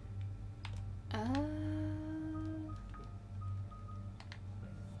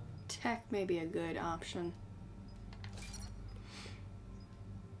 Tech may be a good option.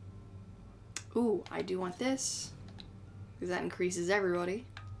 Ooh, I do want this because that increases everybody.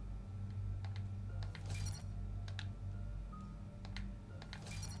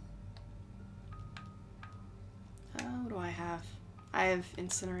 What do I have? I have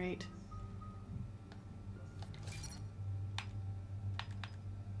Incinerate.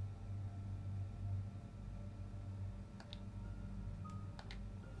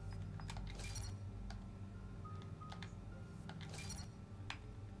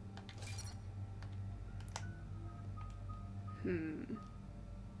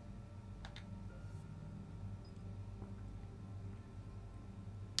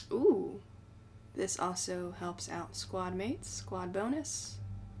 Ooh. This also helps out squad mates, squad bonus.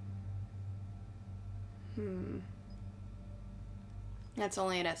 That's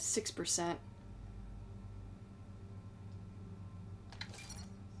only at a 6%.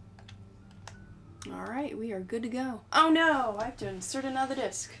 Alright, we are good to go. Oh no! I have to insert another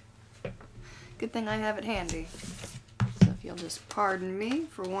disc. Good thing I have it handy. So if you'll just pardon me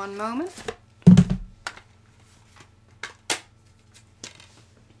for one moment.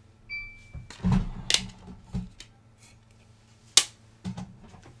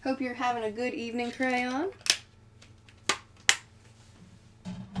 Hope you're having a good evening, Crayon.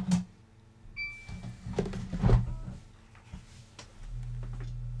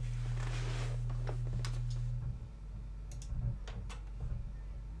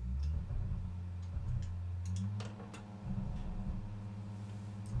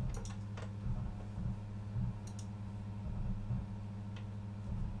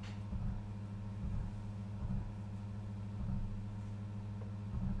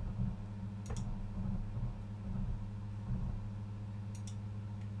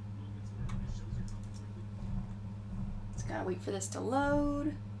 Gotta wait for this to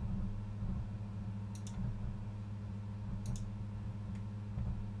load.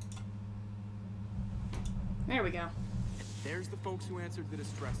 There we go. There's the folks who answered the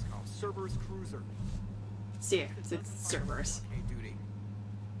distress call. Cerberus Cruiser. See, it's Cerberus. Hey, duty.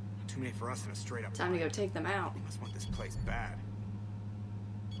 Too many for us in a straight-up. Time to go take them out. They must want this place bad.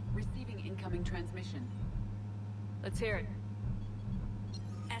 Receiving incoming transmission. Let's hear it.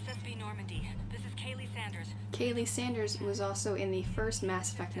 SSB Normandy. This is Kaylee Sanders. Kaylee Sanders was also in the first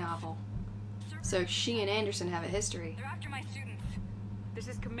Mass Effect novel. So she and Anderson have a history. They're after my students. This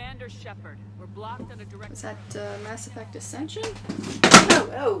is Commander Shepard. We're blocked under direct... Was that Mass Effect Ascension?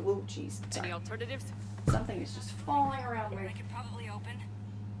 Oh, jeez. Any alternatives? Something is just falling around me. I could probably open.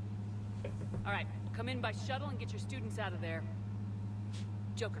 Alright, come in by shuttle and get your students out of there.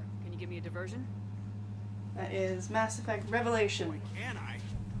 Joker, can you give me a diversion? That is Mass Effect Revelation. Can I?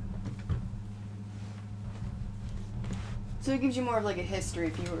 So it gives you more of like a history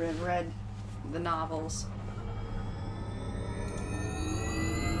if you have read the novels.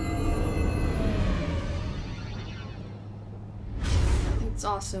 I think it's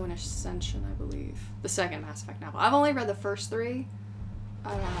also an Ascension, I believe. The second Mass Effect novel. I've only read the first 3.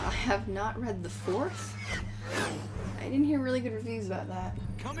 I have not read the 4th. I didn't hear really good reviews about that.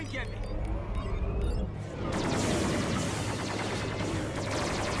 Come and get me.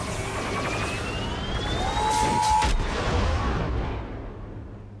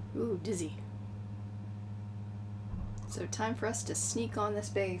 dizzy. So time for us to sneak on this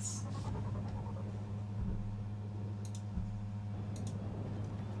base.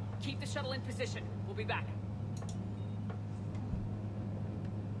 Keep the shuttle in position. We'll be back.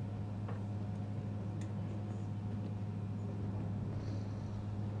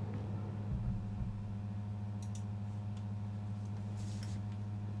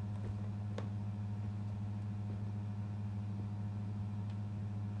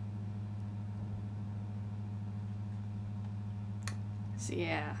 So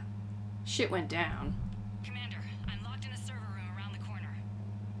yeah, shit went down. Commander, I'm locked in a server room around the corner.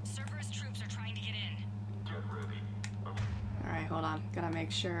 Cerberus troops are trying to get in. Get ready. Alright, hold on. Gotta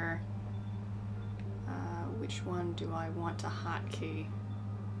make sure. Which one do I want to hotkey?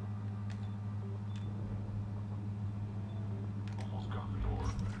 Almost got the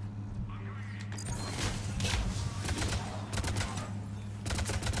door.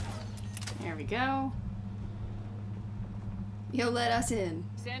 There we go. Yo, let us in.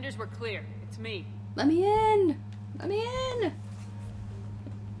 Sanders, we're clear. It's me. Let me in! Let me in!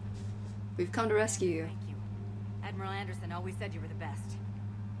 We've come to rescue you. Thank you. Admiral Anderson always said you were the best.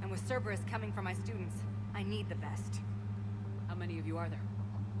 And with Cerberus coming for my students, I need the best. How many of you are there?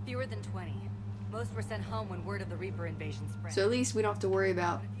 Fewer than 20. Most were sent home when word of the Reaper invasion spread. So at least we don't have to worry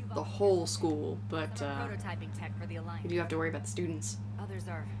about the whole school, but prototyping tech for the Alliance. we do have to worry about the students. Others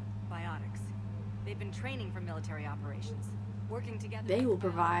are biotics. They've been training for military operations, working together. They will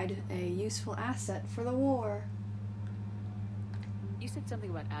provide a useful asset for the war. You said something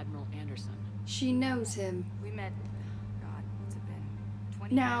about Admiral Anderson. She knows him. We met, God, what's it been?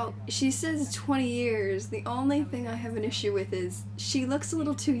 20 Now, years ago. she says 20 years. The only thing I have an issue with is she looks a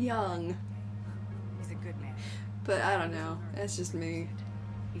little too young. He's a good man. But I don't know. That's just me.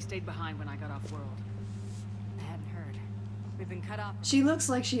 He stayed behind when I got off world. I hadn't heard. We've been cut off. She looks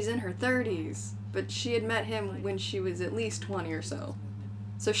like she's in her 30s, but she had met him when she was at least 20 or so.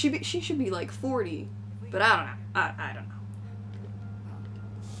 So she should be like 40, but I don't know. I don't know.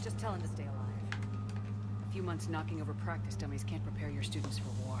 Just tell him to stay alive. A few months knocking over practice dummies can't prepare your students for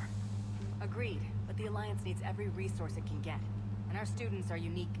war. Agreed, but the Alliance needs every resource it can get. And our students are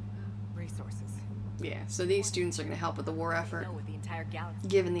unique resources. Yeah, so these students are going to help with the war effort, With the entire galaxy.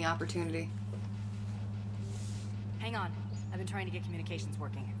 given the opportunity. Hang on. I've been trying to get communications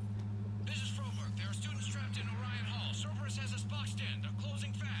working. This is Froberg. There are students trapped in Orion Hall. Cerberus has us boxed in. They're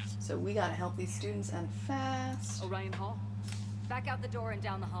closing fast. So we got to help these students and fast. Orion Hall? Back out the door and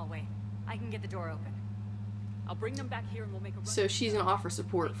down the hallway. I can get the door open. I'll bring them back here and we'll make a run. So she's going to offer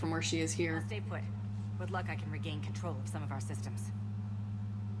support from where she is I'll here. stay put. With luck, I can regain control of some of our systems.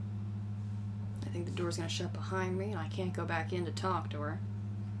 I think the door's going to shut behind me and I can't go back in to talk to her.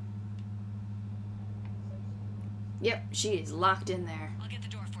 Yep, she is locked in there. I'll get the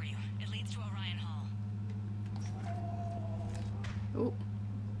door for you. It leads to Orion Hall. Oh.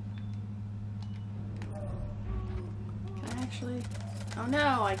 Can I actually? Oh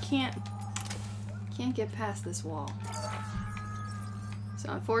no, I can't get past this wall. So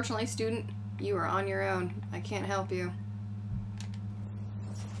unfortunately, student, you are on your own. I can't help you.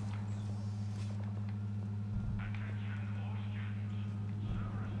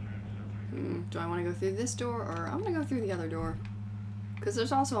 Do I want to go through this door, or I'm gonna go through the other door? Because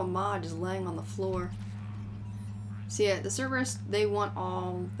there's also a mod just laying on the floor. So yeah, the Cerberus, they want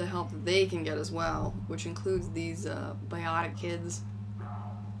all the help that they can get as well, which includes these biotic kids.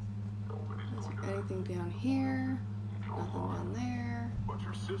 Is there anything down here? Nothing down there. But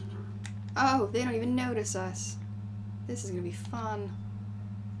your sister. Oh, they don't even notice us. This is gonna be fun.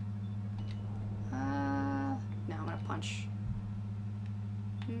 No, I'm gonna punch.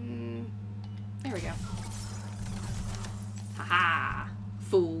 There we go. Haha!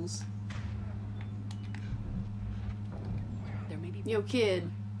 Fools. There may be. Yo, kid.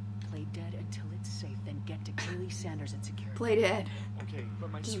 Play dead until it's safe, then get to Kaylee Sanders at security. Play dead. Okay,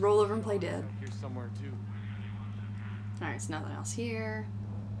 but my Just roll over and play dead. around here somewhere too. Alright, it's nothing else here.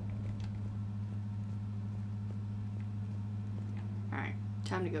 Alright,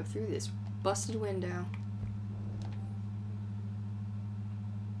 time to go through this busted window.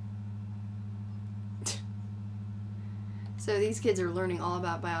 So these kids are learning all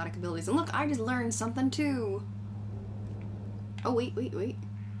about biotic abilities. And look, I just learned something too. Oh, wait.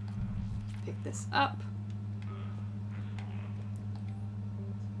 Pick this up.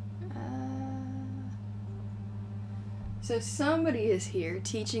 So somebody is here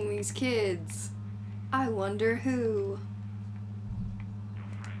teaching these kids. I wonder who.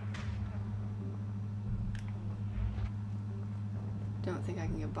 Don't think I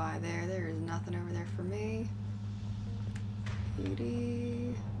can get by there. There is nothing over there for me.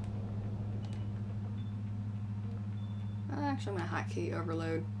 Beauty. Actually, I'm gonna hotkey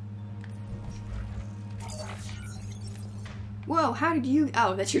overload. Whoa, how did you...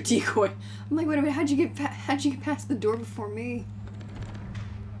 Oh, that's your decoy. I'm like, wait a minute, how'd you get past the door before me?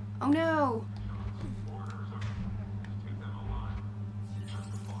 Oh no!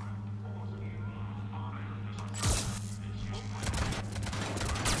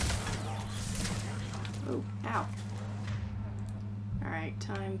 Oh, ow. Alright,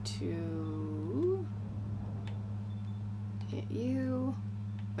 time to hit you.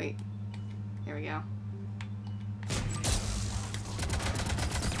 Wait. There we go.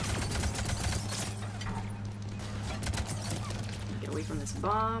 Get away from this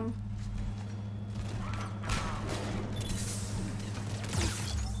bomb.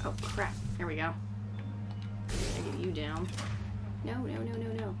 Oh crap. There we go. I get you down. No, no, no,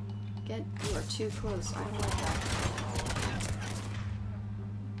 no, no. You are too close. I don't like that.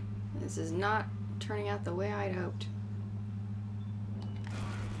 This is not turning out the way I'd hoped.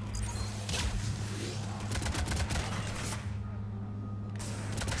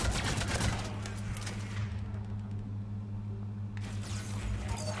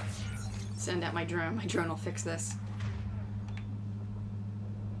 Send out my drone. My drone will fix this.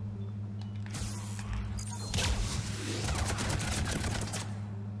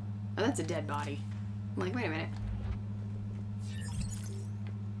 Oh, that's a dead body. I'm like, wait a minute.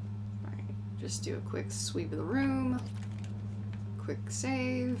 Alright, just do a quick sweep of the room. Quick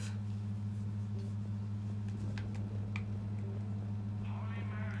save.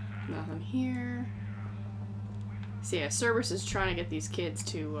 Nothing here. So yeah, Cerberus is trying to get these kids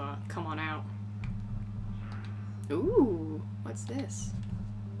to come on out. Ooh, what's this?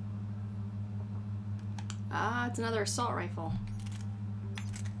 Ah, it's another assault rifle.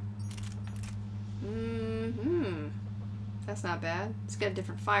 Mm-hmm. That's not bad. It's got a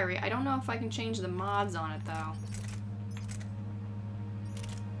different fire rate. I don't know if I can change the mods on it, though.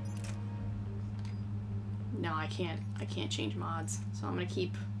 No, I can't. I can't change mods. So I'm gonna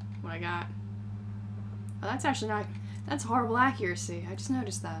keep what I got. Oh, that's actually not... That's horrible accuracy. I just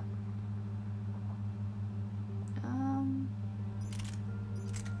noticed that.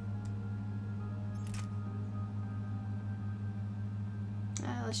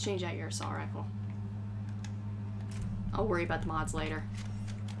 Let's change out your assault rifle. I'll worry about the mods later.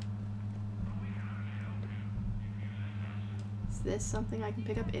 Is this something I can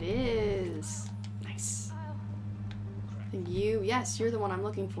pick up? It is. Nice. And you, yes, you're the one I'm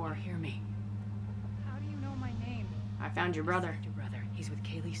looking for. Hear me. How do you know my name? I found your brother. Your brother. He's with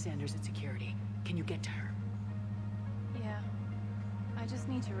Kaylee Sanders at security. Can you get to her? Yeah. I just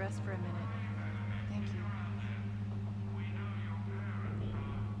need to rest for a minute. Thank you.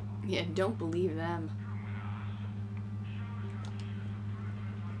 Yeah, don't believe them.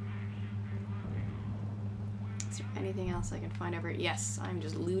 Is there anything else I can find over here? Yes, I'm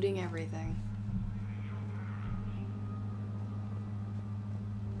just looting everything.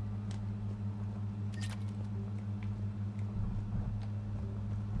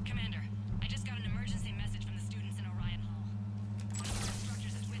 Commander, I just got an emergency message from the students in Orion Hall. One of the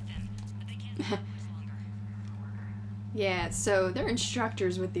instructors is with them, but they can't stay much longer. Yeah, so they're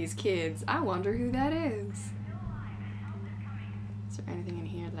instructors with these kids. I wonder who that is. Is there anything in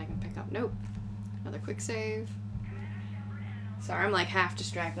here that I can pick up? Nope. Another quick save. Sorry, I'm like half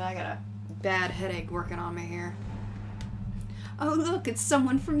distracted. I got a bad headache working on me here. Oh, look, it's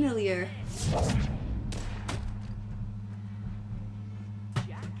someone familiar.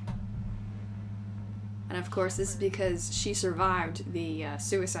 And of course, this is because she survived the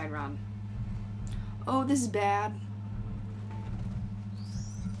suicide run. Oh, this is bad.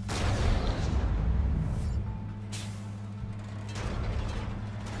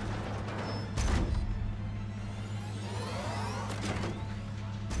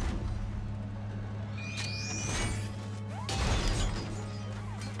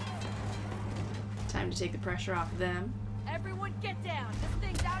 Time to take the pressure off of them. Everyone get down. This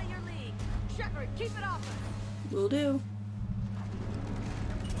thing's out of your league. Shepard, keep it off us. Will do.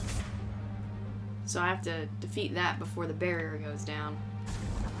 So I have to defeat that before the barrier goes down.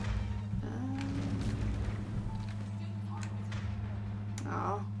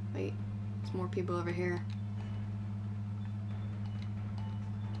 Oh, wait. There's more people over here.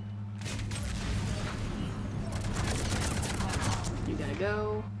 You gotta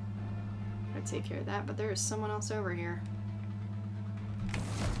go. Gotta take care of that, but there is someone else over here.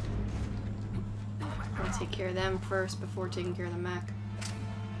 Gotta take care of them first before taking care of the mech.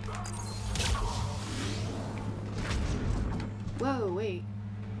 Whoa, wait.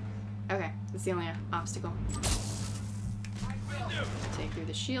 Okay, that's the only obstacle. Take through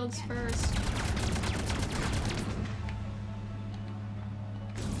the shields first.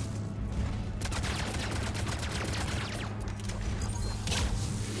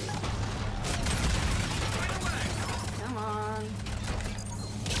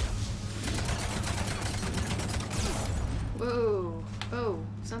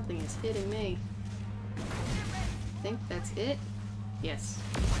 kidding me. I think that's it. Yes,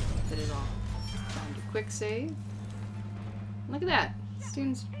 that is all. Time to quick save. Look at that.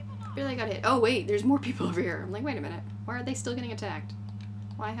 Students barely got hit. Oh wait, there's more people over here. I'm like, wait a minute. Why are they still getting attacked?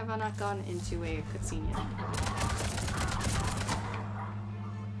 Why have I not gone into a cutscene yet?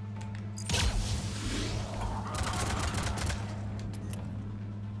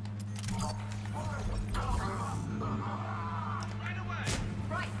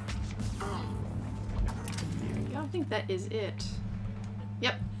 There we go. I think that is it.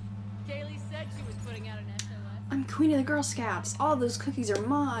 Yep. Kaylee said she was putting out an SOS. I'm queen of the Girl Scouts. All those cookies are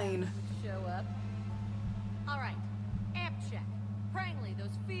mine. Show up. All right. Amp check. Prangley,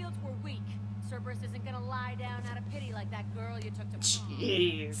 those fields were weak. Cerberus isn't gonna lie down out of pity like that girl you took to prom.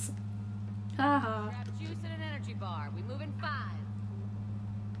 Jeez. Haha. Grab juice and an energy bar. We move in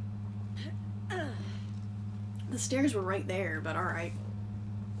 5. The stairs were right there, but alright.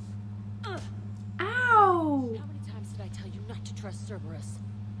 Ow! How many times did I tell you not to trust Cerberus?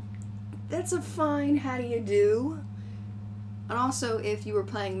 That's a fine how do you do. And also, if you were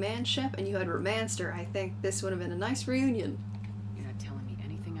playing Manship and you had Romancer, I think this would have been a nice reunion. You're not telling me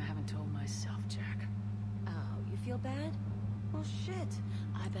anything I haven't told myself, Jack. Oh, you feel bad? Well, shit.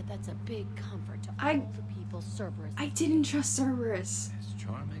 I bet that's a big comfort to I- all the people Cerberus. I didn't trust Cerberus. As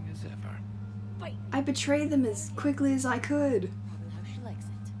charming as ever. Wait. I betrayed them as quickly as I could. Probably how she likes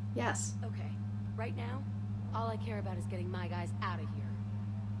it. Yes. Okay. Right now, all I care about is getting my guys out of here.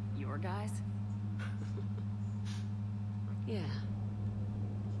 Your guys? Yeah.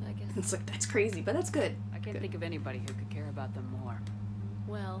 I guess. It's like, that's crazy, but that's good. I can't think of anybody who could care about them more.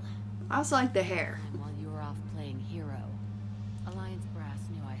 Well, I also like the hair. while you were off playing hero, Alliance Brass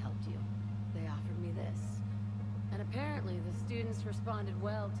knew I helped you. They offered me this. And apparently the students responded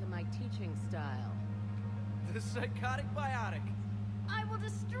well to my teaching style. The psychotic biotic. I will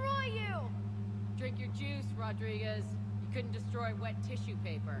destroy you! Drink your juice, Rodriguez. You couldn't destroy wet tissue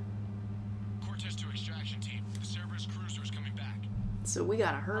paper. Cortez to extraction team. The Cerberus cruiser is coming back. So we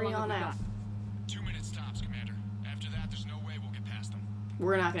gotta hurry How long on have we out. got? 2 minutes tops, Commander. After that, there's no way we'll get past them.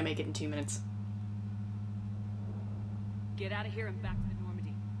 We're not gonna make it in 2 minutes. Get out of here and back to the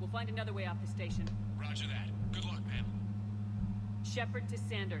Normandy. We'll find another way off the station. Roger that. Good luck, ma'am. Shepard to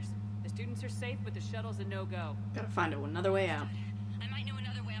Sanders. The students are safe, but the shuttle's a no-go. Gotta find another way out. I might know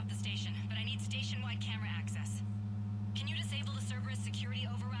another way off the station, but I need station-wide camera access. Can you disable the Cerberus security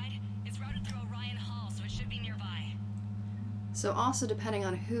override? It's routed through Orion Hall, so it should be nearby. So also depending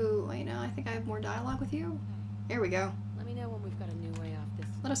on who, wait, no, I think I have more dialogue with you. There we go. Let me know when we've got a new way off this.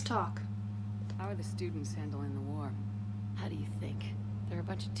 Let us talk. How are the students handling the war? How do you think? They're a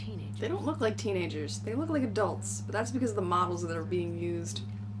bunch of teenagers. They don't look like teenagers. They look like adults, but that's because of the models that are being used.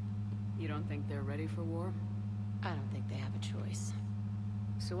 You don't think they're ready for war? I don't think they have a choice.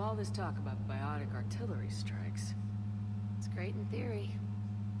 So all this talk about biotic artillery strikes. It's great in theory.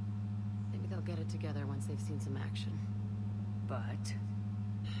 Maybe they'll get it together once they've seen some action. But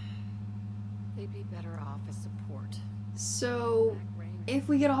They'd be better off as support. So, if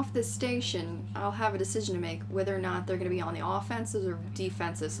we get off this station, I'll have a decision to make whether or not they're going to be on the offensive or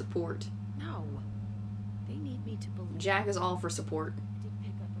defensive support. No. They need me to believe. Jack is all for support,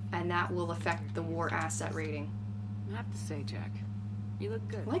 and that will affect the war asset rating. I have to say, Jack, you look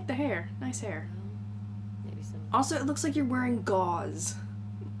good. I like the hair. Nice hair. Maybe some. Also, it looks like you're wearing gauze.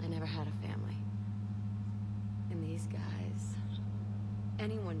 I never had a family. And these guys.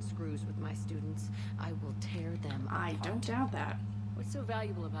 Anyone screws with my students, I will tear them apart. I don't doubt that. What's so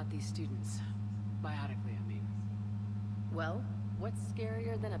valuable about these students? Biotically, I mean. Well, what's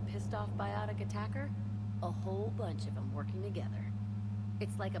scarier than a pissed-off biotic attacker? A whole bunch of them working together.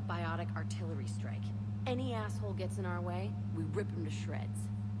 It's like a biotic artillery strike. Any asshole gets in our way, we rip him to shreds.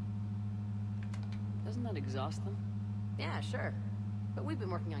 Doesn't that exhaust them? Yeah, sure. But we've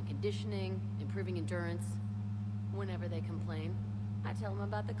been working on conditioning, improving endurance. Whenever they complain, I tell them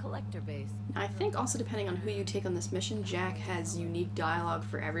about the collector base. I think also depending on who you take on this mission, Jack has unique dialogue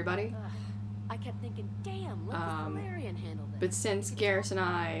for everybody. I kept thinking, damn, let the Solarian handle this. But since Garrus and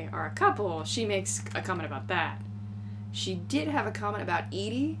I are a couple, she makes a comment about that. She did have a comment about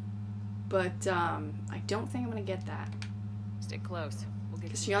Edie, but I don't think I'm gonna get that. Stick close. We'll get.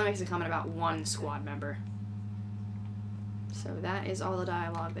 Because she only makes a comment about one squad member. So that is all the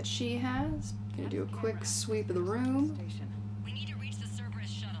dialogue that she has. Gonna do a quick sweep of the room. We need to reach the Cerberus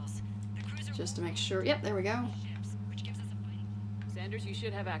shuttles. The cruiser Just to make sure. Yep, there we go. ships, which gives us a fighting. Sanders, you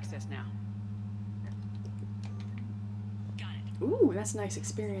should have access now. Got it. Ooh, that's a nice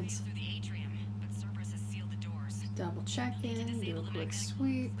experience. Through the atrium, but Cerberus has sealed the doors. Double check in, do a quick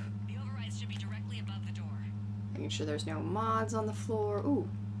sweep. The overrides should be directly above the door. Making sure there's no mods on the floor. Ooh,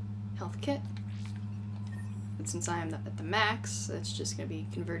 health kit. But since I am at the max, that's just going to be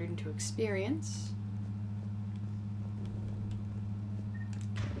converted into experience.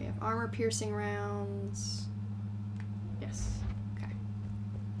 Okay, we have armor-piercing rounds. Yes. Okay.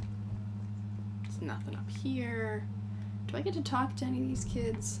 There's nothing up here. Do I get to talk to any of these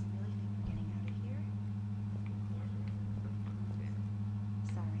kids?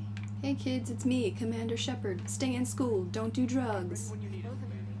 Hey kids, it's me, Commander Shepard. Stay in school, don't do drugs.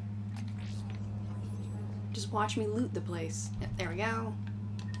 Just watch me loot the place. Yep, there we go.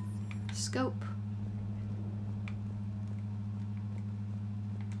 Scope.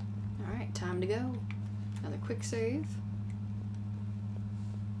 Alright, time to go. Another quick save.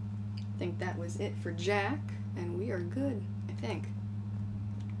 I think that was it for Jack, and we are good, I think.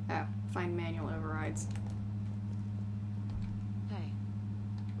 Oh, find manual overrides. Hey,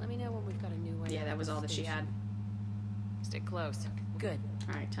 let me know when we've got a new way. Yeah, that was all that she had. Stick close. Good.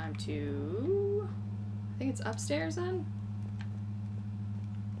 Alright, time to... I think it's upstairs then?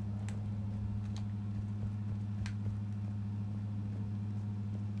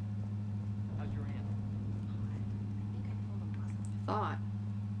 How's your hand? Thought.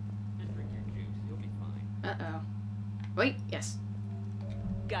 Just drink your juice. You'll be fine. Uh-oh. Wait, yes.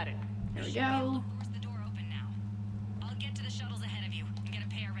 Got it. There we go. Force the door open now. I'll get to the shuttles ahead of you and get a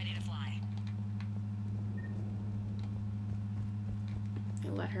pair ready to fly.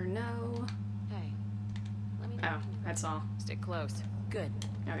 You'll let her know. Hey, let me know. Oh, that's all. Stick close. Good.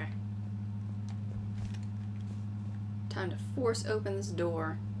 Okay. Time to force open this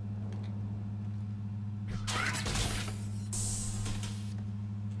door.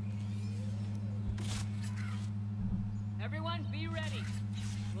 Everyone, be ready.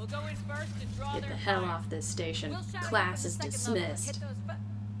 We'll go in first and draw Get their the hell fire. off this station. We'll shout Class out is from the second level. dismissed. Hit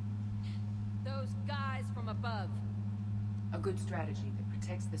those guys from above. A good strategy that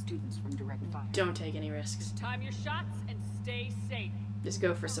protects the students from direct fire. Don't take any risks. Time your shots and stay safe. Just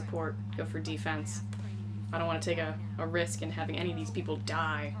go for support. Go for defense. I don't want to take a risk in having any of these people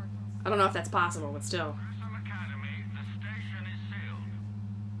die. I don't know if that's possible, but still.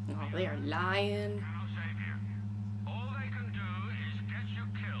 Oh, they are lying. All they can do is get you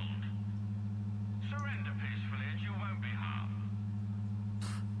killed. Surrender peacefully and you won't be harmed.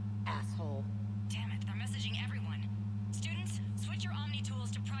 Asshole. Damn it, they're messaging everyone. Students, switch your Omni tools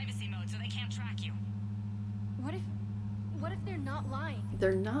to privacy mode so they can't track you. What if they're not lying?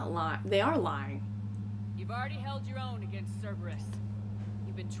 They're not lying. They are lying. You've already held your own against Cerberus.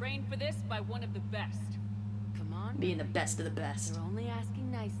 You've been trained for this by one of the best. Come on. Being the best of the best. You're only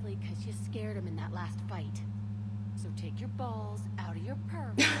asking nicely because you scared him in that last fight. So take your balls out of your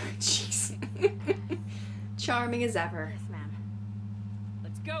purse. Jeez. Charming as ever. Yes, ma'am.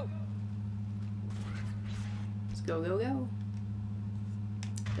 Let's go. Let's go, go, go.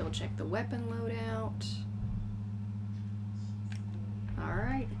 Double check the weapon loadout.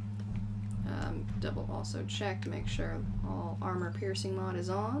 Alright. Double also check to make sure all armor piercing mod is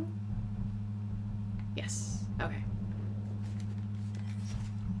on. Yes. Okay.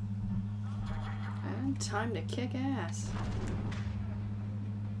 And time to kick ass.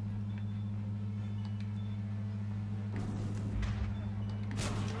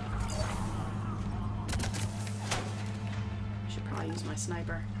 Should probably use my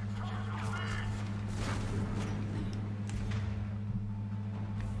sniper.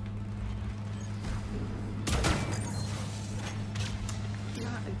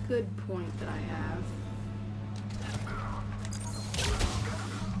 Not a good point that I have.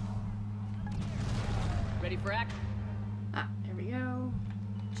 Ready for action? Ah, there we go.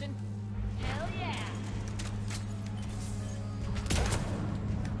 Hell yeah.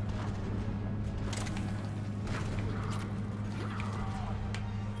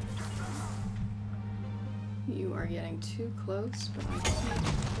 You are getting too close, but I can't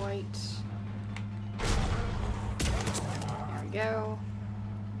quite. There we go.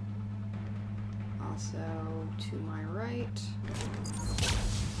 Also to my right.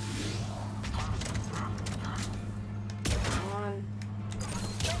 Come on.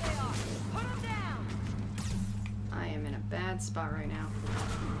 There they are. Put them down. I am in a bad spot right now.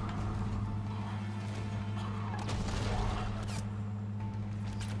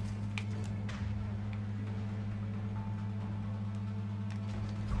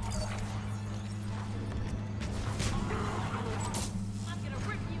 I'm gonna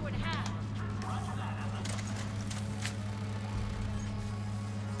rip you in half.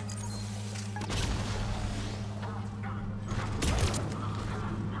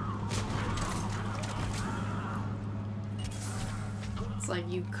 It's like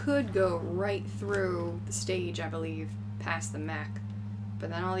you could go right through the stage, I believe, past the mech, But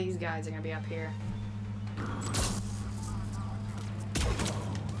then all these guys are gonna be up here.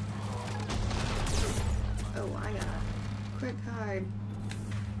 Oh, I got a quick hide.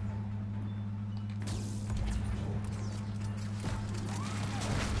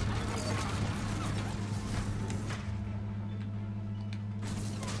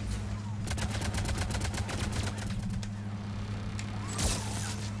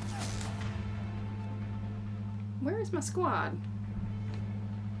 Where is my squad?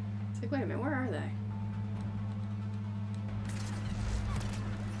 It's like, wait a minute, where are they?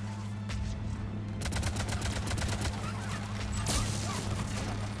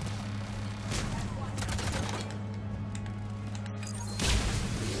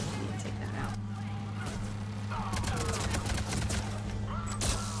 Take that out.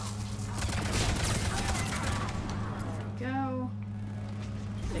 There we go.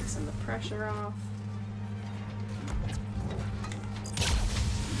 Take some of the pressure off.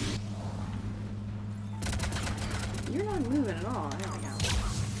 You're not moving at all. There we go.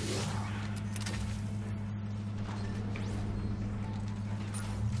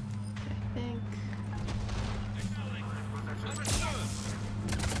 I think.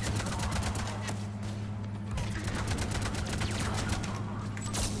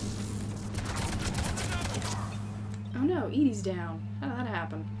 Oh no, Edie's down. How did that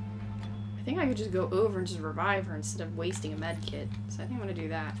happen? I think I could just go over and just revive her instead of wasting a med kit. So I think I'm gonna do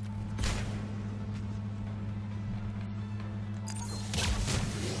that.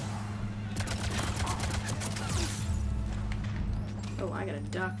 Oh, I got a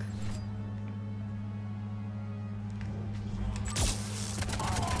duck.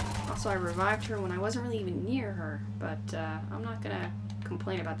 Also, I revived her when I wasn't really even near her, but I'm not gonna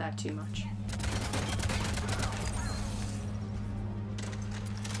complain about that too much.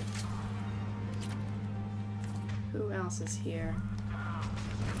 Who else is here?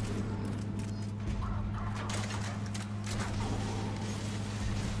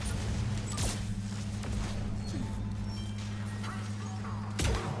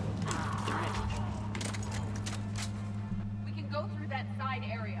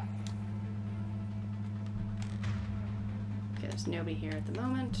 There's nobody here at the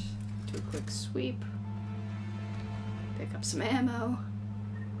moment. Do a quick sweep. Pick up some ammo.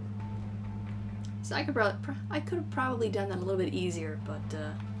 So I could have probably done that a little bit easier, but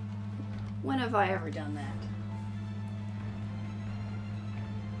when have I ever done that?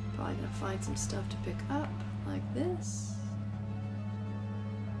 Probably gonna find some stuff to pick up, like this.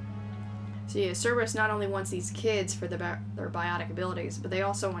 So yeah, Cerberus not only wants these kids for their biotic abilities, but they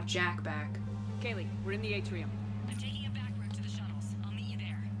also want Jack back. Kaylee, we're in the atrium. I'm taking a back route to the shuttles. I'll meet you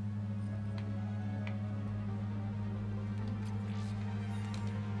there.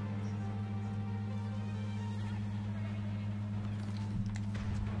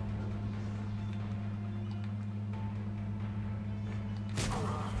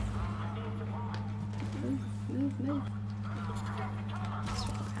 Move.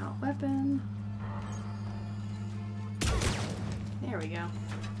 Swap out weapon. There we go.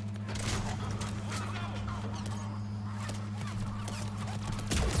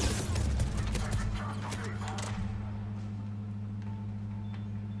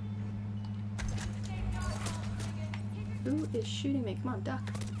 Who is shooting me? Come on, duck.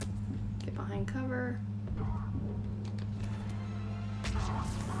 Get behind cover.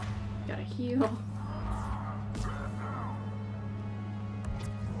 Gotta heal.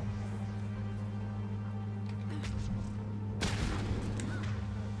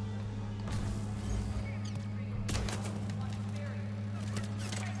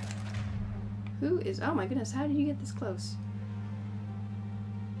 Who is... Oh my goodness, how did you get this close?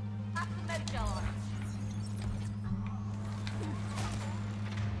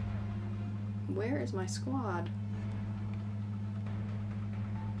 Where is my squad?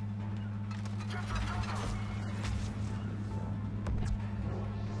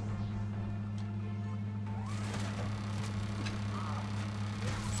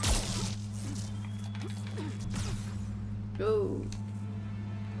 Go.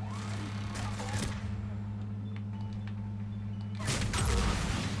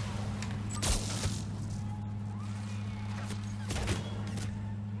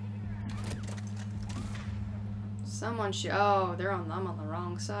 Someone should. Oh, I'm on the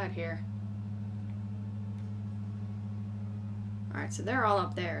wrong side here. Alright, so they're all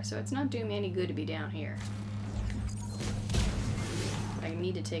up there, so it's not doing me any good to be down here. But I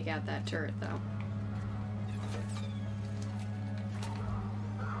need to take out that turret, though.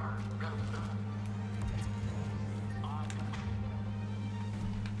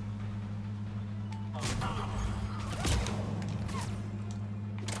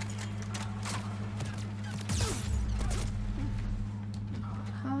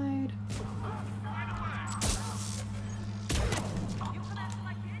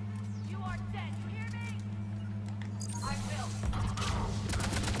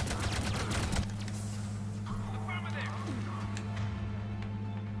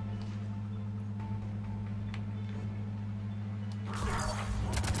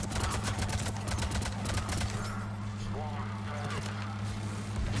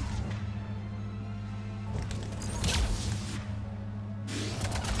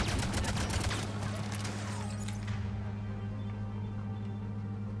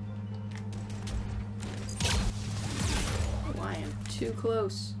 Too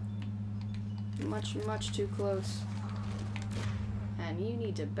close. Much, much too close. And you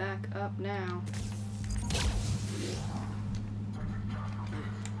need to back up now.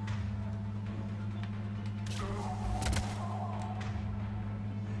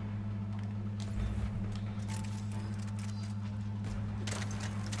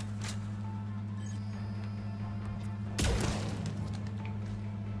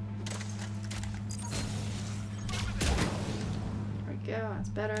 There we go, that's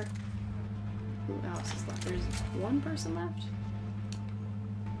better. Who else is left? There's one person left?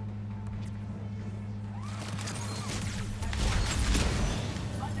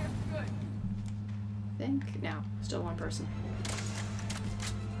 I think? No, still one person.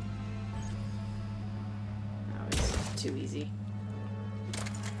 Oh, it's too easy.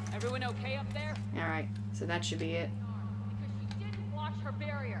 Everyone okay up there? Alright, so that should be it. Because she didn't watch her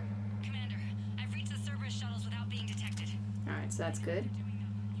barrier. Commander, I've reached the Cerberus shuttles without being detected. Alright, so that's good.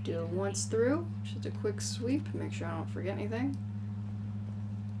 Do it once through. Just a quick sweep. Make sure I don't forget anything.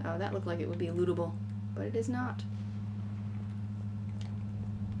 Oh, that looked like it would be lootable, but it is not.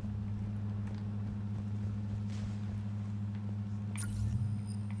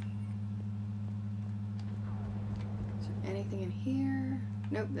 Is there anything in here?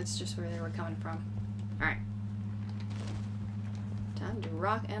 Nope, that's just where they were coming from. Alright. Time to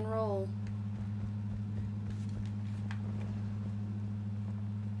rock and roll.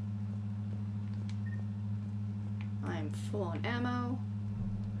 I'm full on ammo.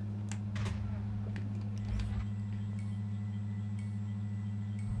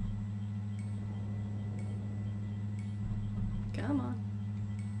 Come on.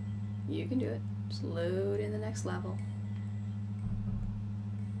 You can do it. Just load in the next level.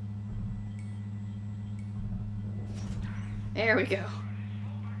 There we go.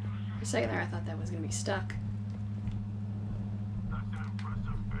 For a second there I thought that was gonna be stuck.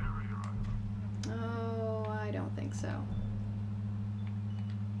 Oh, I don't think so.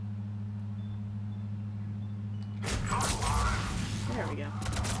 There we go.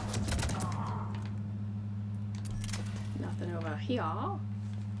 Nothing over here.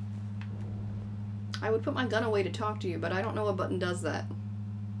 I would put my gun away to talk to you, but I don't know what button does that.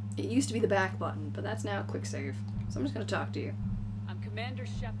 It used to be the back button, but that's now a quick save. So I'm just gonna talk to you. I'm Commander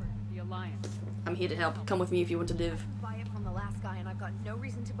Shepard of the Alliance. I'm here to help. Come with me if you want to live. Buy it from the last guy, and I've got no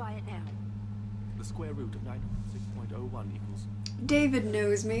reason to buy it now. The square root of 906.01 equals... David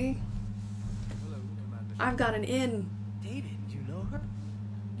knows me. Hello, Commander. I've got an in. David, you know her?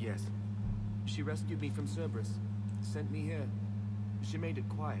 Yes. She rescued me from Cerberus. Sent me here. She made it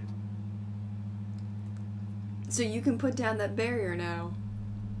quiet. So you can put down that barrier now.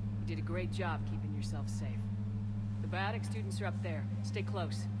 You did a great job keeping yourself safe. The biotic students are up there. Stay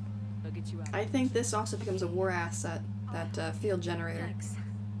close. They'll get you out. I think this also becomes a war asset, that field generator. Thanks.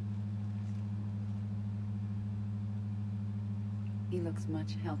 He looks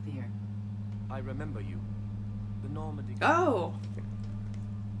much healthier. I remember you. The Normandy... Oh!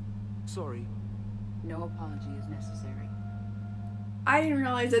 Sorry. No apology is necessary. I didn't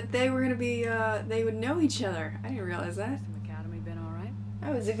realize that they were gonna be, they would know each other. I didn't realize that. Has the Academy been alright?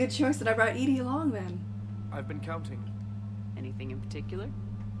 That was a good choice that I brought Edie along then. I've been counting. Anything in particular?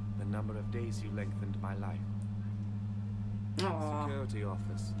 The number of days you lengthened my life. Aww. Security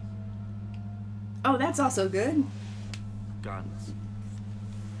office. Oh, that's also good. Guns.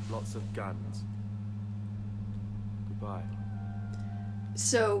 Lots of guns. Goodbye.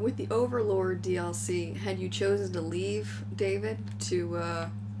 So, with the Overlord DLC, had you chosen to leave David to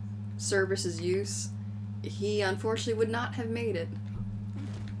Cerberus's use, he unfortunately would not have made it.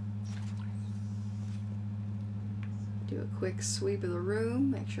 Do a quick sweep of the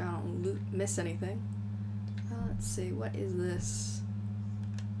room, make sure I don't miss anything. Let's see, what is this?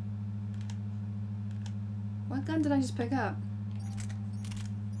 What gun did I just pick up?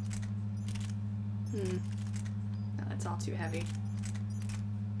 No, that's all too heavy.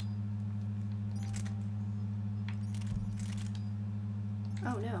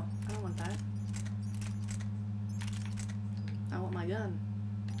 Oh no, I don't want that. I want my gun.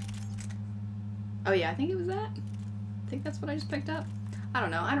 Oh yeah, I think it was that. I think that's what I just picked up. I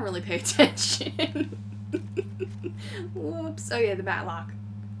don't know, I don't really pay attention. Whoops. Oh yeah, the Matlock.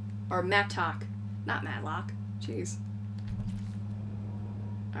 Or Mattock. Not Matlock. Jeez.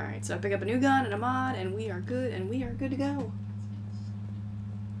 Alright, so I pick up a new gun and a mod, and we are good to go.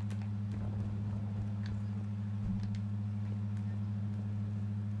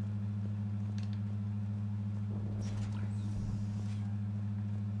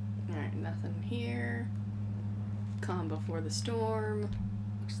 Alright, nothing here. Calm before the storm.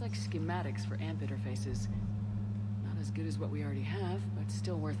 Looks like schematics for AMP interfaces. Not as good as what we already have, but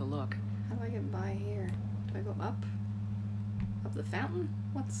still worth a look. How do I get by here? Do I go up? Up the fountain?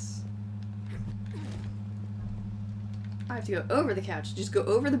 What's... I have to go over the couch. Just go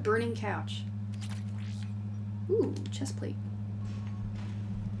over the burning couch. Ooh, chest plate.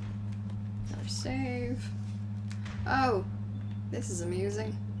 Another save. Oh, this is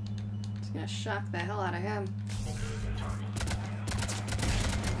amusing. It's gonna shock the hell out of him.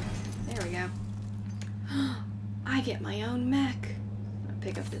 There we go. I get my own mech. I'm gonna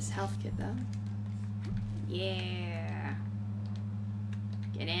pick up this health kit though. Yeah.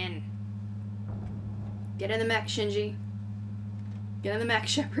 Get in. Get in the mech, Shinji. Get in the mech,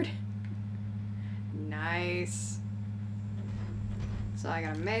 Shepard. Nice. So I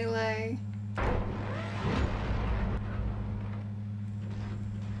got a melee.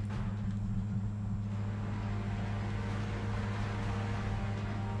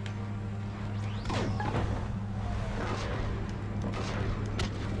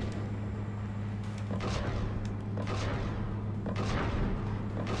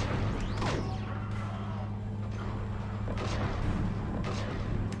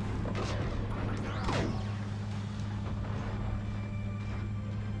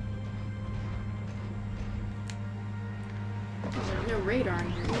 No radar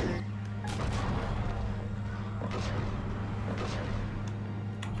in here either.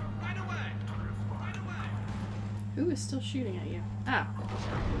 Who is still shooting at you? Ah.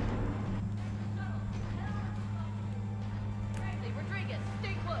 Hey, Rodriguez,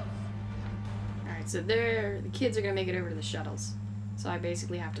 stay close. Alright, so the kids are gonna make it over to the shuttles. So I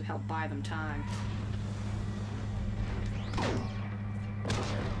basically have to help buy them time.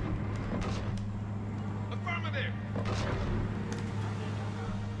 Affirmative.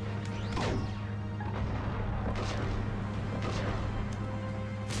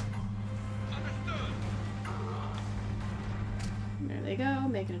 There they go,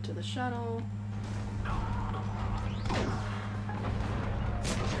 making it to the shuttle.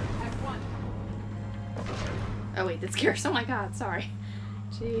 Oh wait, that's Garrus. Oh my god, sorry.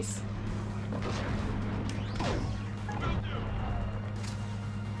 Jeez.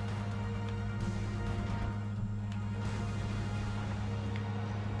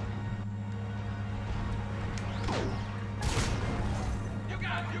 You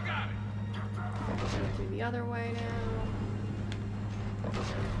got it. Go the other way now.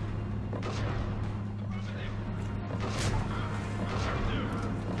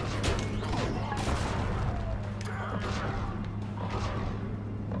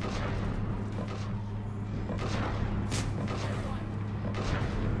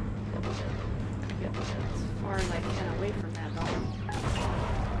 Get as far as I can away from that bomb.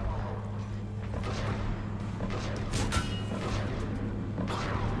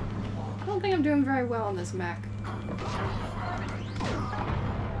 I don't think I'm doing very well on this mech.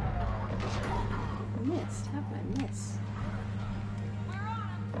 Missed. How did I miss?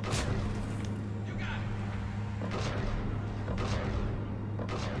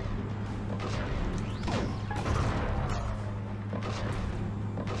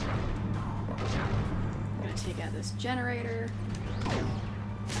 I'm gonna take out this generator.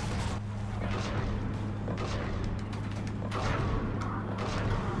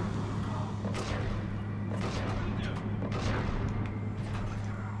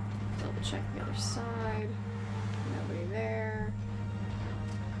 Double check the other side. Nobody there.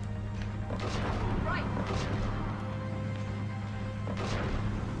 Right.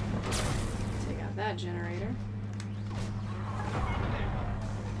 Take out that generator.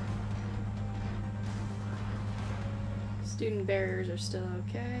 Student barriers are still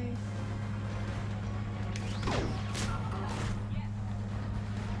okay.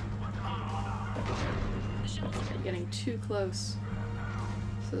 They're getting too close.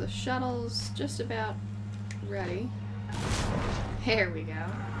 So the shuttle's just about ready. There we go.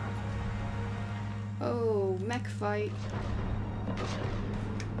 Oh, mech fight.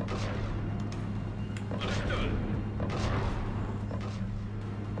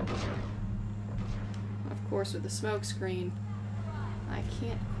 Of course, with the smoke screen, I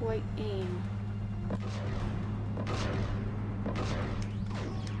can't quite aim.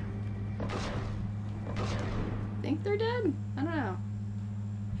 Think they're dead? I don't know.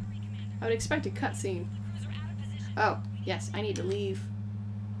 I would expect a cutscene. Oh, yes, I need to leave.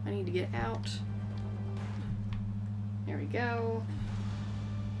 I need to get out. There we go.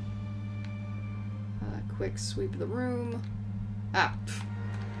 Quick sweep of the room. Ah.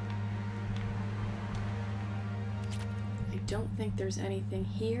 I don't think there's anything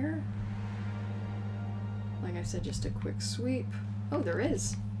here. Like I said, just a quick sweep. Oh, there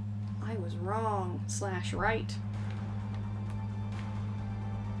is. I was wrong. /right.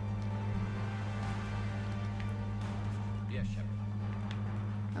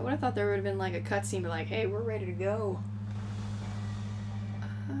 I would have thought there would have been like a cutscene, but like, hey, we're ready to go.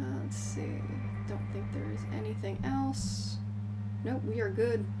 Let's see. Don't think there is anything else. Nope, we are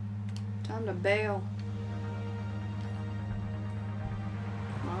good. Time to bail.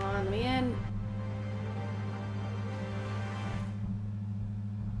 Come on, let me in.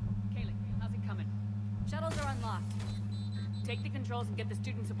 Kaylee, how's it coming? Shuttles are unlocked. Take the controls and get the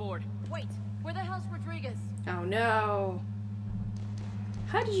students aboard. Wait, where the hell's Rodriguez? Oh no.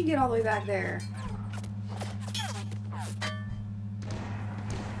 How did you get all the way back there?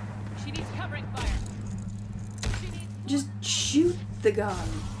 She needs covering fire. Just shoot the gun.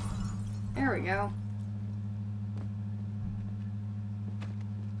 There we go.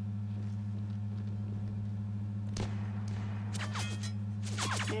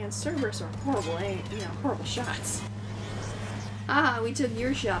 Man, Cerberus are horrible, horrible shots. Ah, we took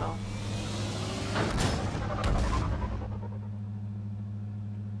your shuttle.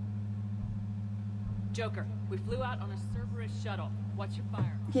 Joker, we flew out on a Cerberus shuttle. What's your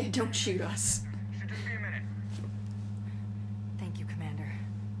fire? Yeah, don't shoot us. Should just be a minute. Thank you, Commander.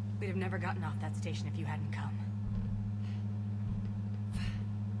 We'd have never gotten off that station if you hadn't come.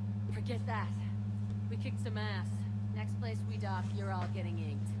 Forget that. We kicked some ass. Next place we dock, you're all getting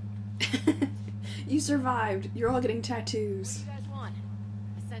inked. You survived. You're all getting tattoos. What do you guys want?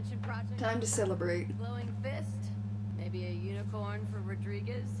 Ascension Project? Time to celebrate. Glowing fist? Maybe a unicorn for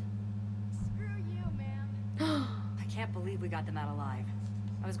Rodriguez? Screw you, man. I can't believe we got them out alive.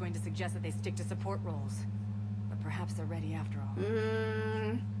 I was going to suggest that they stick to support roles. But perhaps they're ready after all.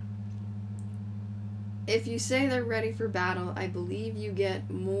 If you say they're ready for battle, I believe you get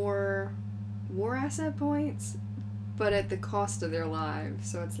more war asset points, but at the cost of their lives.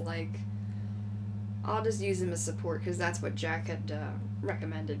 So it's like, I'll just use them as support because that's what Jack had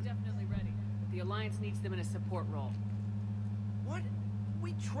recommended. Definitely ready. The Alliance needs them in a support role. What?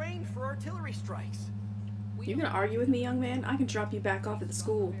 We trained for artillery strikes. You gonna argue with me, young man? I can drop you back off at the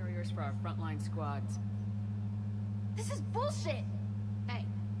school. Barriers for our frontline squads. This is bullshit! Hey,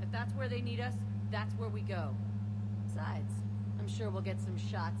 if that's where they need us, that's where we go. Besides, I'm sure we'll get some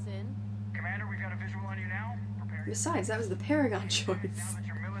shots in. Commander, we've got a visual on you now. Prepare. Besides, that was the Paragon choice. Now that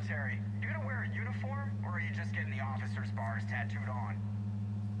you're military, you gonna wear a uniform, or are you just getting the officer's bars tattooed on?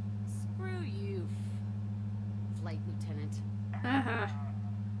 Screw you, Flight Lieutenant. Haha.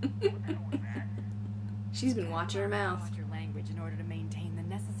 She's been watching her mouth. Watch your language in order to maintain the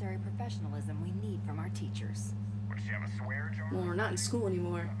necessary professionalism we need from our teachers. What, does she have a swear jar? Well, we're not in school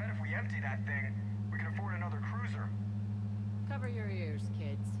anymore. I bet if we empty that thing, we can afford another cruiser. Cover your ears,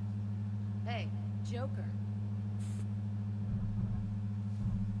 kids. Hey, Joker.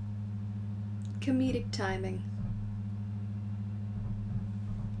 Comedic timing.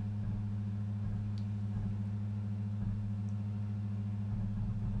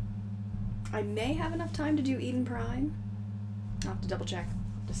 I may have enough time to do Eden Prime. I'll have to double check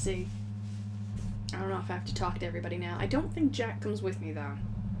to see. I don't know if I have to talk to everybody now. I don't think Jack comes with me, though.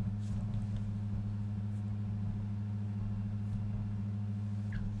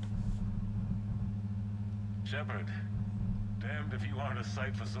 Shepard, damned if you aren't a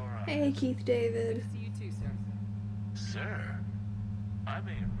sight for sore eyes. Hey, Keith David. See you too, sir. Sir, I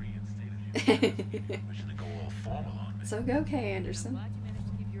may have reinstated you. Wishing to go all formal on me. It's okay, Anderson. I'm glad you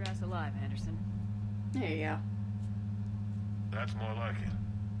managed to keep your ass alive, Anderson. There you go. That's more like it.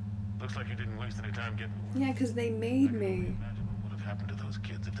 Looks like you didn't waste any time getting to work. Yeah, because they made me. Imagine what would have happened to those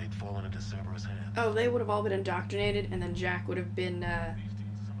kids if they'd fallen into Cerberus' hands. Oh, they would have all been indoctrinated, and then Jack would have been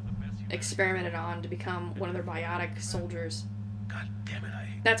experimented on to become one of their biotic soldiers. God damn it,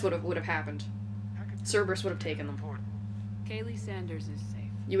 That's what would have happened. Cerberus would have taken them. Kaylee Sanders is safe.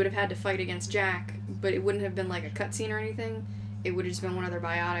 You would have had to fight against Jack, but it wouldn't have been like a cutscene or anything. It would have just been one of their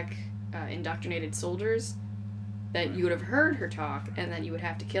biotic, indoctrinated soldiers that you would have heard her talk, and then you would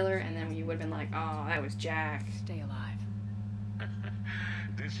have to kill her, and then you would have been like, oh, that was Jack. Stay alive.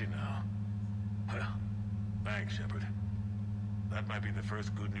 Did she now? Well, thanks, Shepard. That might be the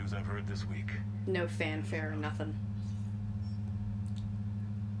first good news I've heard this week. No fanfare or nothing.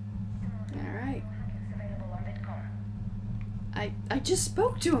 Alright. I just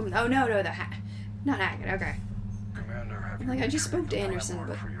spoke to him. Oh, no, not Hackett, okay. Commander, Like, I just spoke to Anderson,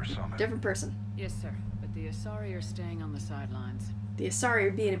 but different person. Yes, sir. But the Asari are staying on the sidelines. The Asari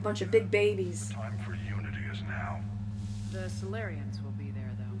are being a bunch of big babies. Time for unity is now. The Solarians will be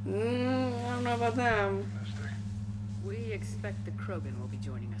there, though. I don't know about them. We expect the Krogan will be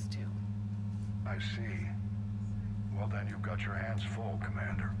joining us, too. I see. Well, then you've got your hands full,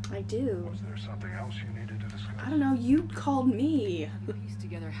 Commander. I do. Was there something else you needed to discuss? I don't know, you called me. You pieced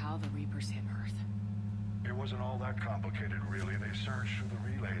together how the Reapers hit Earth. It wasn't all that complicated, really. They surged through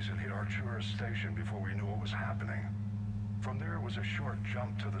the relay enemies had hit Arcturus Station before we knew what was happening. From there was a short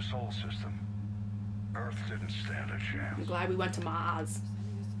jump to the Sol system. Earth didn't stand a chance. I'm glad we went to Mars.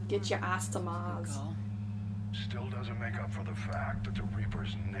 Get your ass to Mars. Still doesn't make up for the fact that the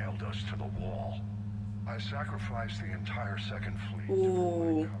Reapers nailed us to the wall. I sacrificed the entire second fleet to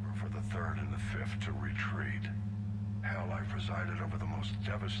provide cover for the third and the fifth to retreat. Hell, I presided over the most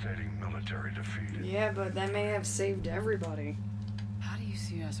devastating military defeat. Yeah, but that may have saved everybody. How do you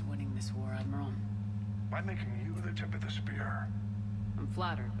see us winning this war, Admiral? By making you the tip of the spear. I'm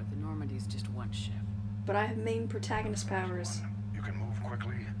flattered, but the Normandy's just one ship. But I have main protagonist powers. You can move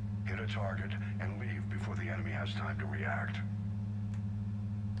quickly, hit a target, and leave before the enemy has time to react.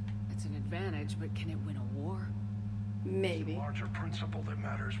 It's an advantage, but can it win a war? Maybe. It's the larger principle that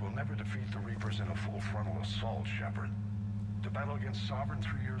matters. We'll never defeat the Reapers in a full frontal assault, Shepard. The battle against Sovereign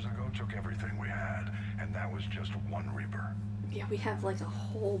 3 years ago took everything we had, and that was just one Reaper. Yeah, we have like a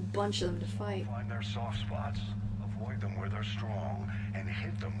whole bunch of them to fight. Find their soft spots, avoid them where they're strong, and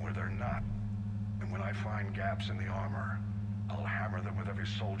hit them where they're not. And when I find gaps in the armor, I'll hammer them with every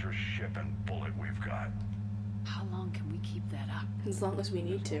soldier, ship, and bullet we've got. How long can we keep that up? As long as we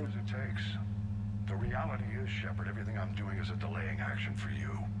need to. As long as it takes. The reality is, Shepard, everything I'm doing is a delaying action for you.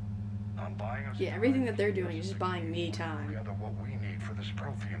 I'm buying us. Yeah, everything that they're doing is just buying me time. Together what we need for this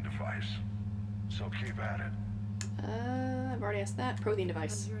Prothean device. So keep at it. I've already asked that. Prothean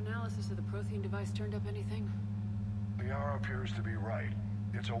device. Has your analysis of the Prothean device turned up anything? The hour appears to be right.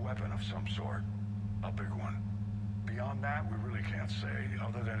 It's a weapon of some sort. A big one. Beyond that, we really can't say,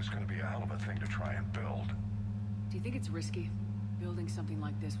 other than it's going to be a hell of a thing to try and build. Do you think it's risky, building something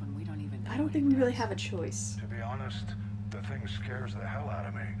like this when we don't even know? I don't think we really have a choice. To be honest, the thing scares the hell out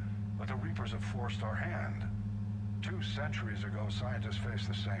of me, but the Reapers have forced our hand. 2 centuries ago, scientists faced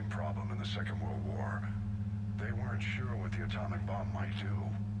the same problem in the Second World War. They weren't sure what the atomic bomb might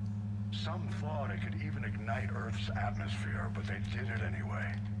do. Some thought it could even ignite Earth's atmosphere, but they did it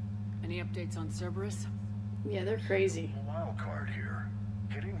anyway. Any updates on Cerberus? Yeah, they're crazy. A wild card here.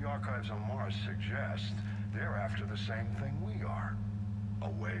 Hitting the archives on Mars suggests they're after the same thing we are. A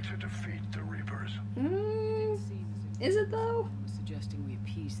way to defeat the Reapers. Is it though? Was suggesting we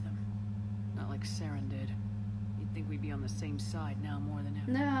appease them. Not like Saren did. You'd think we'd be on the same side now more than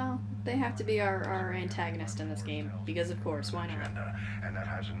ever. No, they have to be our antagonist in this game. Because of course, why not? And that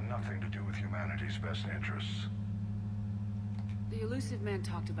has nothing to do with humanity's best interests. The Elusive Man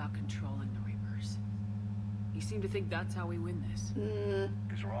talked about controlling the Reapers. He seemed to think that's how we win this.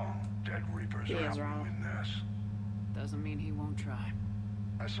 He's wrong. Dead Reapers He are is how wrong. we win this. Doesn't mean he won't try.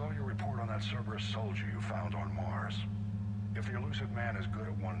 I saw your report on that Cerberus soldier you found on Mars. If the Elusive Man is good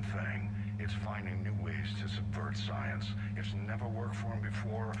at one thing, it's finding new ways to subvert science. It's never worked for him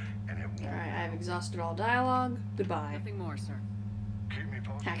before, and it won't. Alright, I have exhausted all dialogue. Goodbye. Nothing more, sir. Keep me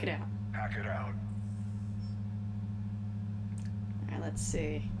posted. Hack it out. Hack it out. Alright, let's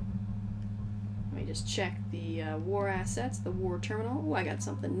see. Let me just check the war assets, the war terminal. Oh, I got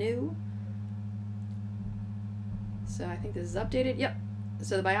something new. So I think this is updated. Yep.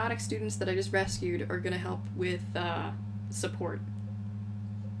 So the biotic students that I just rescued are going to help with support.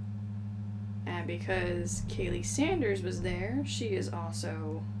 And because Kaylee Sanders was there, she is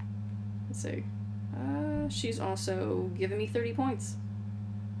also, let's see, she's also giving me 30 points.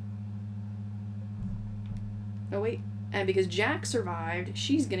 Oh wait, and because Jack survived,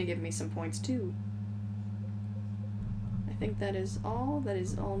 she's gonna give me some points too. I think that is all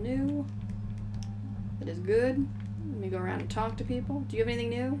new. That is good. Let me go around and talk to people. Do you have anything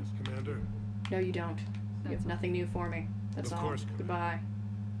new? Yes, Commander. No, you don't. You have nothing new for me. That's Of all. course, Commander. Goodbye.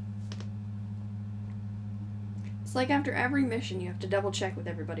 It's like after every mission, you have to double check with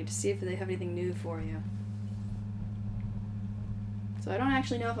everybody to see if they have anything new for you. So I don't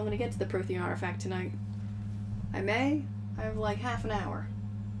actually know if I'm going to get to the Prothean artifact tonight. I may. I have like half an hour.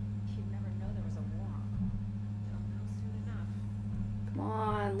 You'd never know there was a war. You'll know soon enough. Come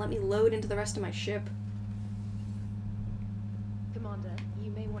on, let me load into the rest of my ship. Commander,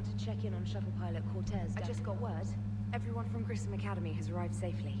 you may want to check in on shuttle pilot Cortez. I just got word. Everyone from Grissom Academy has arrived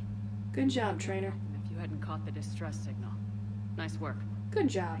safely. Good job, trainer. If you hadn't caught the distress signal. Nice work. Good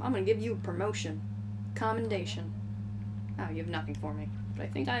job. I'm going to give you a promotion. Commendation. Oh, you have nothing for me. But I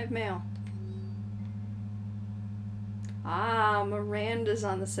think I have mail. Ah, Miranda's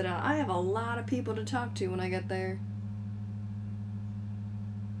on the Citadel. I have a lot of people to talk to when I get there.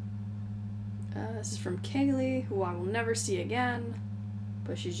 This is from Kaylee, who I will never see again.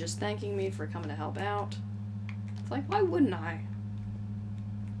 But she's just thanking me for coming to help out. It's like, why wouldn't I?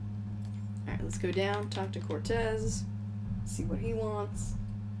 Alright, let's go down, talk to Cortez, see what he wants.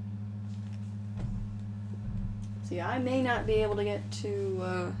 So yeah, I may not be able to get to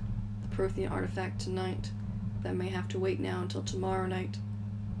the Prothean artifact tonight. That may have to wait now until tomorrow night.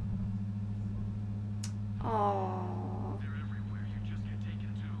 Aww.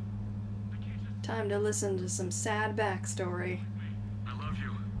 Time to listen to some sad backstory. I love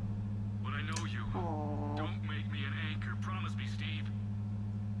you, but I know you. Aww. Don't make me an anchor. Promise me, Steve.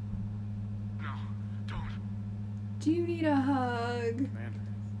 No, don't. Do you need a hug? Commander.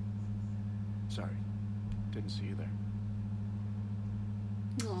 Sorry. Didn't see you there.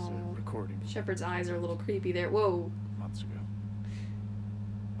 Aww. Recording. Shepard's eyes are a little creepy there. Whoa. Months ago.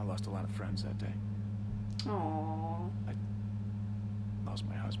 I lost a lot of friends that day. Aww. I lost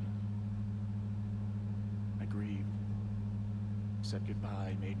my husband. I grieved. Said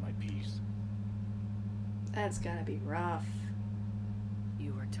goodbye, made my peace. That's gotta be rough.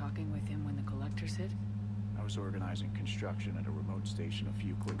 You were talking with him when the collectors hit? I was organizing construction at a remote station a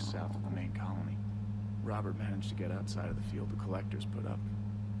few clicks south of the main colony. Robert managed to get outside of the field the collectors put up.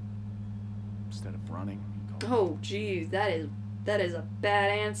 Instead of running, he called. Oh, geez, that is a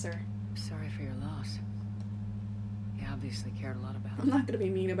bad answer. Sorry for your loss. You obviously cared a lot about I'm not gonna be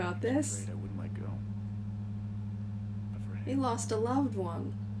mean about this. I wouldn't let go. But for him, He lost a loved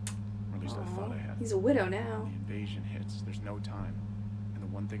one. or at least I thought I had. He's a widow now. The invasion hits. There's no time. And the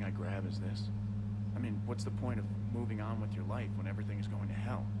one thing I grab is this. I mean, what's the point of moving on with your life when everything is going to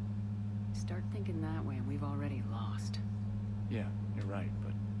hell? Start thinking that way and we've already lost. Yeah, you're right,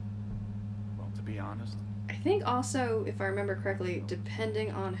 but... Well, to be honest... I think also, if I remember correctly,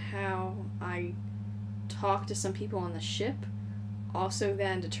 depending on how I talk to some people on the ship, also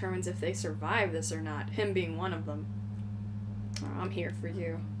then determines if they survive this or not, him being one of them. I'm here for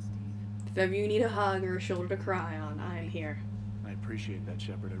you. If ever you need a hug or a shoulder to cry on, I am here. I appreciate that,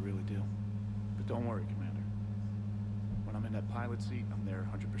 Shepard, I really do. But don't worry, Commander. When I'm in that pilot seat, I'm there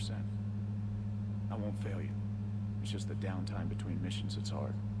 100%. I won't fail you. It's just the downtime between missions that's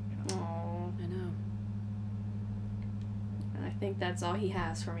hard, you know? Aww. I know. And I think that's all he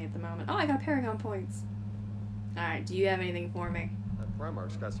has for me at the moment. Oh, I got Paragon points. Alright, do you have anything for me? That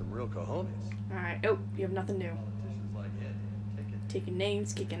Primarch's got some real cojones. Alright, oh, you have nothing new. Politicians like it. Take it. Taking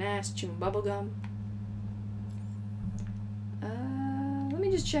names, kicking ass, chewing bubblegum. Let me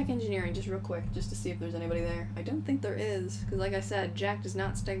just check engineering just real quick, just to see if there's anybody there. I don't think there is, because like I said, Jack does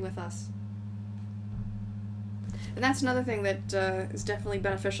not stay with us. And that's another thing that is definitely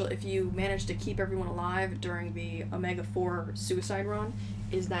beneficial if you manage to keep everyone alive during the Omega-4 suicide run,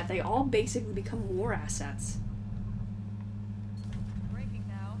 is that they all basically become war assets. Breaking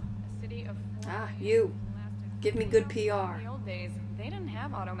now, a city of You. Give me good In PR. the old days, they didn't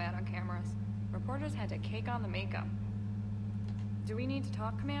have automatic cameras. Reporters had to cake on the makeup. Do we need to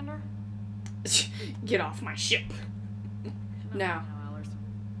talk, Commander? Get off my ship. No.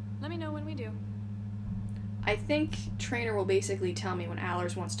 Let me know when we do. I think Trainer will basically tell me when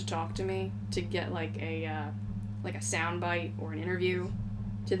Allers wants to talk to me to get like a soundbite or an interview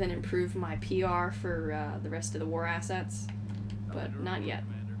to then improve my PR for the rest of the war assets. But not yet.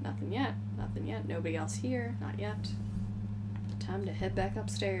 Nothing yet. Nothing yet. Nobody else here. Not yet. Time to head back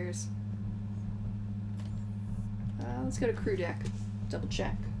upstairs. Let's go to crew deck. Double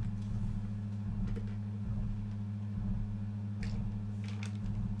check.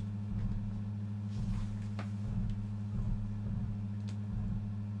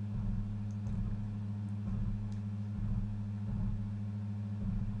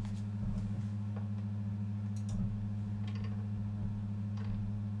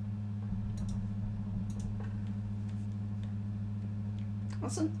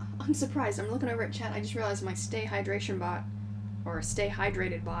 Also, I'm surprised. I'm looking over at chat. I just realized my Stay Hydration bot, or Stay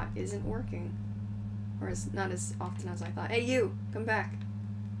Hydrated bot, isn't working. Or is not as often as I thought. Hey, you! Come back.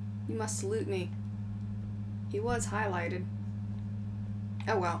 You must salute me. He was highlighted.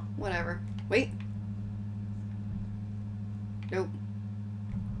 Oh well, whatever. Wait. Nope.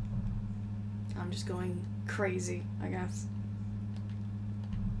 I'm just going crazy, I guess.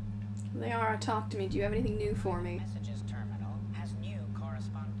 Liara, talk to me. Do you have anything new for me? Messages terminal has new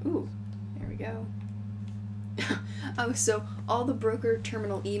correspondence. Ooh, there we go. Oh, so all the broker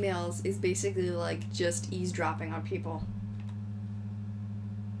terminal emails is basically like just eavesdropping on people.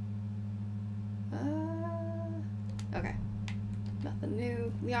 Okay. Nothing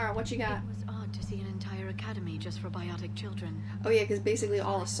new. Liara, what you got? It was odd to see an entire academy just for biotic children. Oh yeah, because basically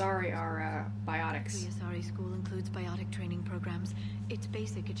all Asari are biotics. The Asari school includes biotic training programs. It's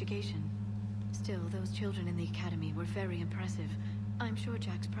basic education. Still, those children in the academy were very impressive. I'm sure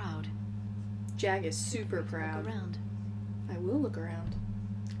Jack's proud. Jack is super proud. Look around. I will look around.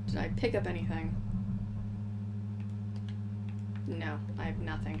 Did I pick up anything? No, I have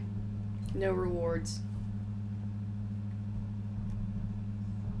nothing. No rewards.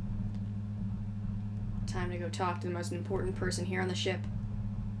 Time to go talk to the most important person here on the ship.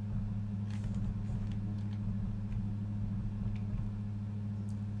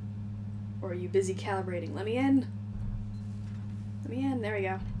 Or are you busy calibrating? Let me in. Let me in. There we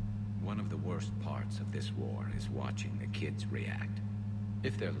go. One of the worst parts of this war is watching the kids react.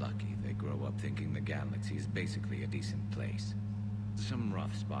 If they're lucky, they grow up thinking the galaxy is basically a decent place. Some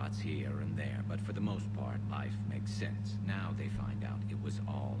rough spots here and there, but for the most part, life makes sense. Now they find out it was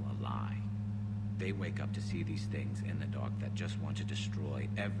all a lie. They wake up to see these things in the dark that just want to destroy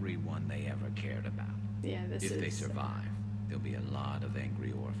everyone they ever cared about. Yeah, this is... If they survive, there'll be a lot of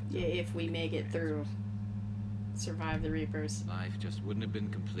angry orphans. Yeah, if we make it through. Survive the Reapers. Life just wouldn't have been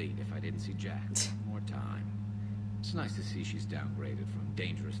complete if I didn't see Jack one more time. It's nice to see she's downgraded from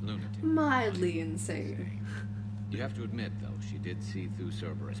dangerous lunatic. Mildly insane. You have to admit, though, she did see through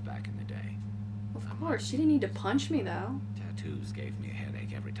Cerberus back in the day. Of course, she didn't need to punch me, though. Tattoos gave me a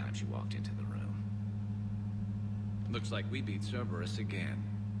headache every time she walked into the room. Looks like we beat Cerberus again.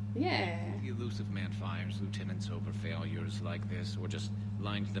 Yeah. The Elusive Man fires lieutenants over failures like this, or just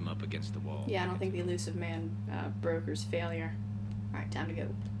lines them up against the wall. Yeah, I don't think the Elusive Man brokers failure. Alright, time to go.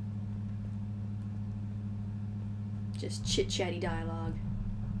 Just chit-chatty dialogue.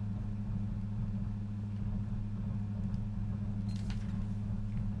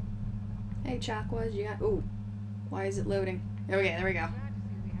 Hey, Chakwas, you got... Ooh. Why is it loading? Okay, there we go.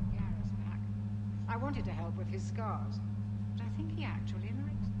 I wanted to help with his scars, but I think he actually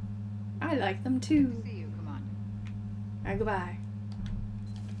likes them. I like them too. See you, Commander. Alright, goodbye.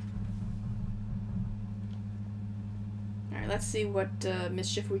 Alright, let's see what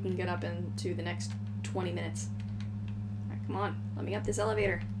mischief we can get up into the next 20 minutes. Alright, come on. Let me up this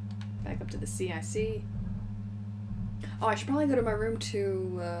elevator. Back up to the CIC. Oh, I should probably go to my room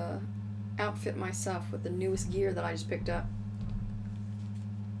to outfit myself with the newest gear that I just picked up.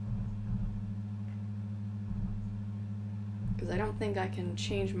 Because I don't think I can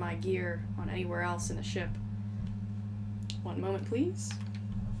change my gear on anywhere else in the ship. One moment, please.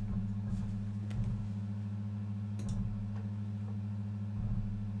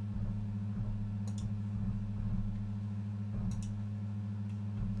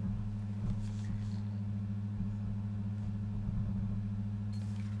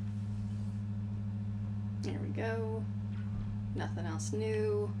 There we go. Nothing else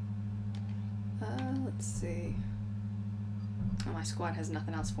new. Let's see. Oh, my squad has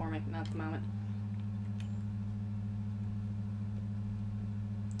nothing else for me, not at the moment.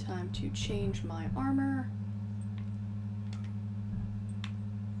 Time to change my armor.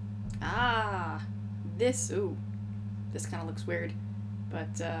 Ah! This, ooh. This kind of looks weird.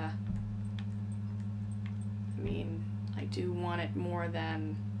 But, I mean, I do want it more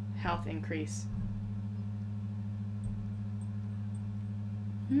than health increase.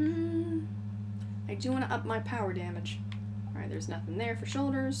 I do want to up my power damage. Alright, there's nothing there for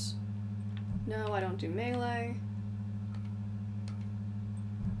shoulders. No, I don't do melee.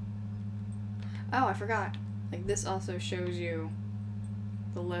 Oh, I forgot. Like, this also shows you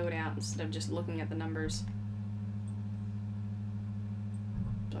the loadout instead of just looking at the numbers.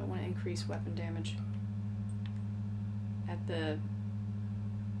 Do I want to increase weapon damage? At the...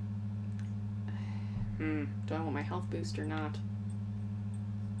 do I want my health boost or not?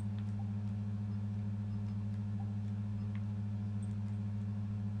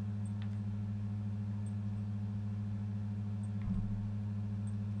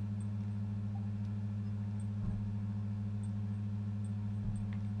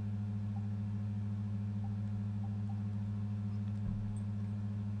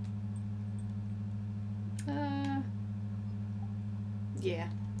 Yeah,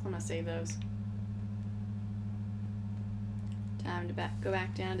 I'm gonna save those. Time to go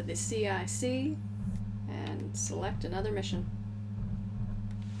back down to the CIC and select another mission.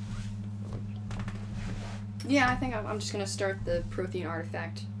 Yeah, I think I'm just gonna start the Prothean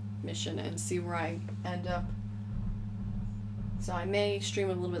Artifact mission and see where I end up. So I may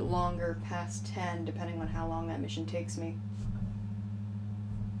stream a little bit longer past 10, depending on how long that mission takes me.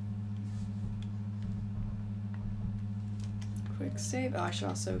 Quick save. Oh, I should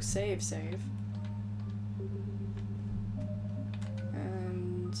also save.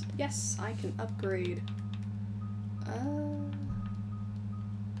 And yes, I can upgrade.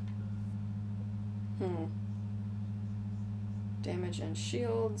 Damage and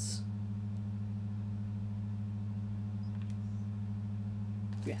shields.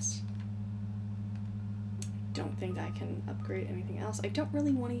 Yes. Don't think I can upgrade anything else. I don't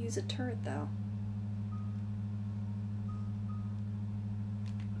really want to use a turret though.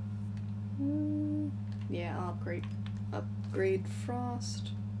 Yeah, I'll upgrade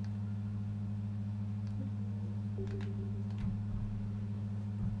Frost.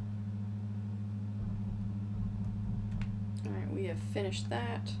 Alright, we have finished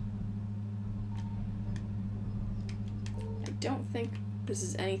that. I don't think this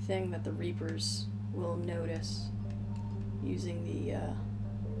is anything that the Reapers will notice using the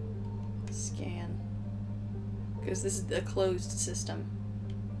scan, because this is a closed system.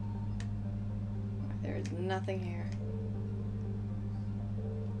 There is nothing here.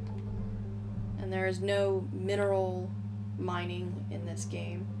 And there is no mineral mining in this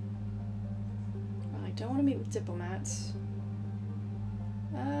game. Well, I don't want to meet with diplomats.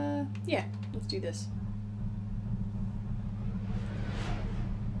 Yeah, let's do this.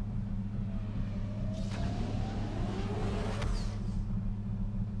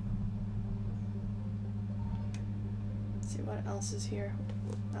 Let's see what else is here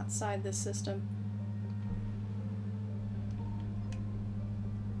outside this system.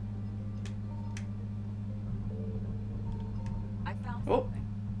 Oh,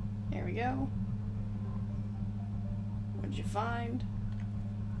 there we go. What'd you find?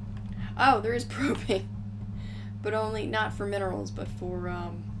 Oh, there is probing, but only not for minerals, but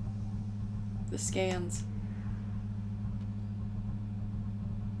for the scans.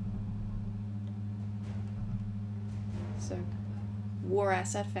 So, war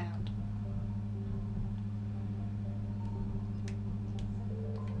asset found.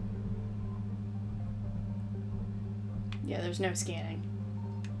 Yeah, there's no scanning.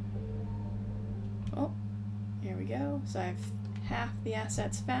 Oh, here we go. So I have half the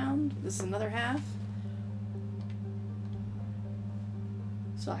assets found. This is another half.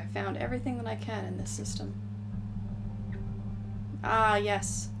 So I found everything that I can in this system. Ah,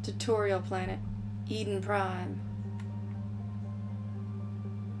 yes. Tutorial planet. Eden Prime.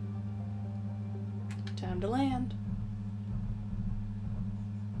 Time to land.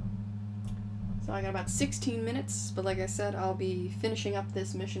 So I got about 16 minutes, but like I said, I'll be finishing up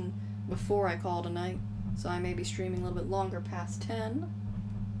this mission before I call it a night. So I may be streaming a little bit longer past 10.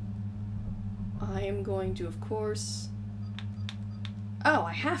 I am going to, of course... Oh,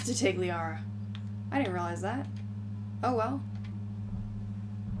 I have to take Liara. I didn't realize that. Oh well.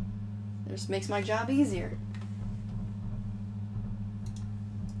 This makes my job easier.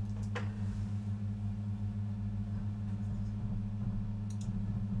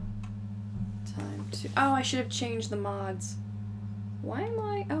 Time to... Oh, I should have changed the mods. Why am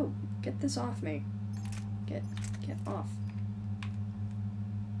I... Oh, get this off me. Get off.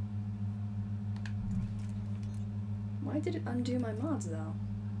 Why did it undo my mods, though?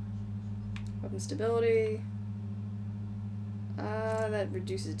 Weapon stability. That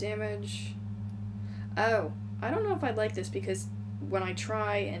reduces damage. Oh, I don't know if I'd like this because when I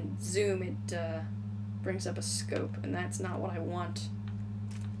try and zoom, it brings up a scope, and that's not what I want.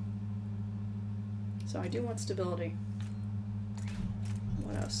 So I do want stability.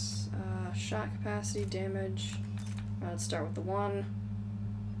 What else? Shot capacity, damage. Let's start with the 1.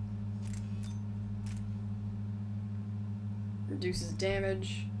 Reduces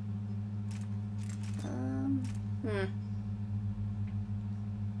damage.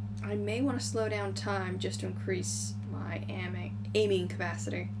 I may want to slow down time just to increase my aiming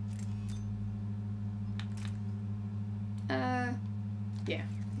capacity. Yeah,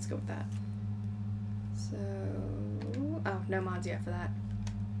 let's go with that. So, oh, no mods yet for that.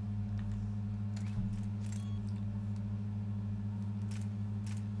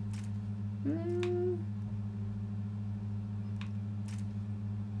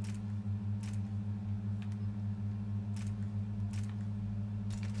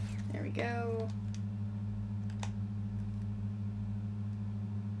 There we go.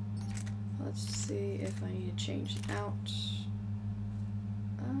 Let's see if I need to change it out.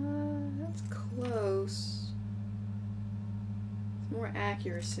 That's close. It's more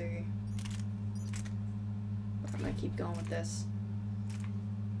accuracy. But I might keep going with this.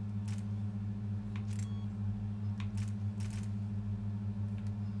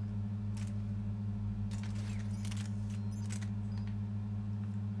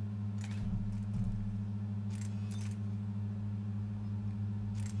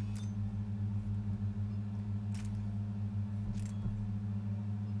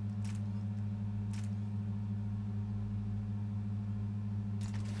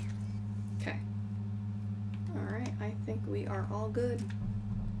 Okay. Alright, I think we are all good.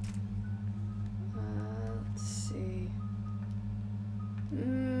 Let's see.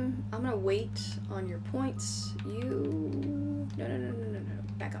 I'm gonna wait on your points. You... No.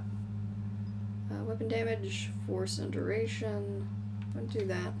 Back up. Weapon damage, force and duration. I'm gonna do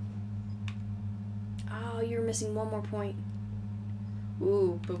that. Oh, you're missing one more point. Ooh.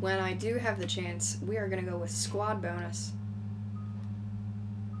 Ooh, but when I do have the chance, we are gonna go with squad bonus.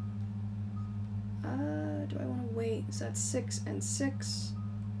 Do I want to wait? So that's 6 and 6.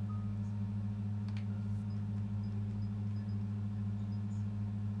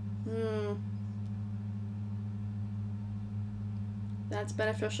 That's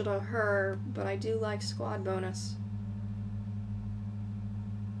beneficial to her, but I do like squad bonus.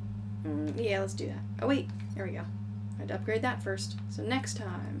 Yeah, let's do that. Oh wait, there we go. I had to upgrade that first. So next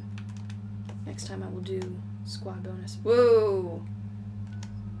time I will do squad bonus. Whoa!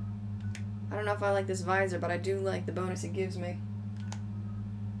 I don't know if I like this visor, but I do like the bonus it gives me.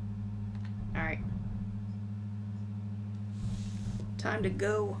 Alright. Time to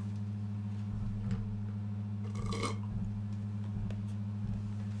go.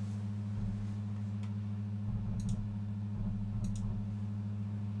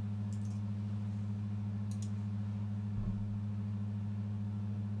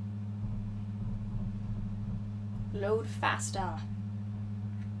 Load faster.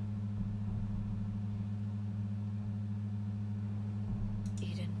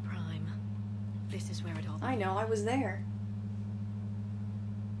 Eden Prime. This is where it all I know, I was there.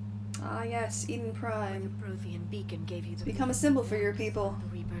 Ah yes, Eden Prime. The Prothean beacon gave you the Become a symbol for your people.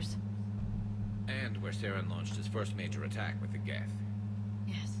 The Reapers. And where Saren launched his first major attack with the Geth.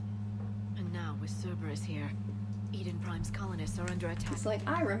 Yes. And now with Cerberus here, Eden Prime's colonists are under attack. It's like,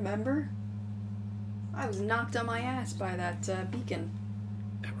 I remember. I was knocked on my ass by that beacon.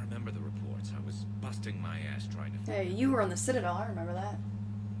 I remember the reports. I was busting my ass trying to... Hey, you were on the Citadel, I remember that.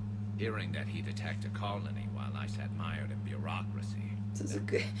 Hearing that he'd attacked a colony while I sat mired in bureaucracy. This is a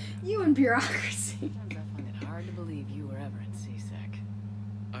good... You and bureaucracy. Sometimes I find it hard to believe you were ever in CSEC.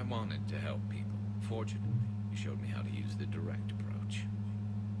 I wanted to help people. Fortunately, you showed me how to use the direct approach.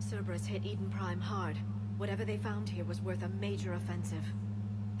 Cerberus hit Eden Prime hard. Whatever they found here was worth a major offensive.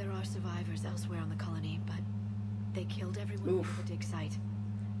 There are survivors elsewhere on the colony, but they killed everyone at the dig site.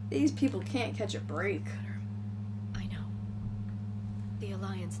 These people can't catch a break. I know. The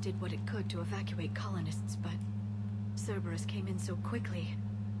Alliance did what it could to evacuate colonists, but Cerberus came in so quickly.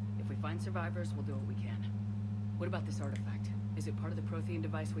 If we find survivors, we'll do what we can. What about this artifact? Is it part of the Prothean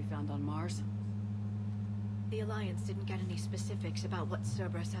device we found on Mars? The Alliance didn't get any specifics about what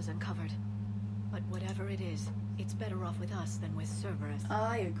Cerberus has uncovered. But whatever it is, it's better off with us than with Cerberus.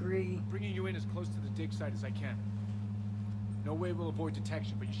 I agree. Bringing you in as close to the dig site as I can. No way we'll avoid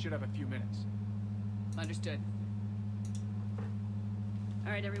detection, but you should have a few minutes. Understood.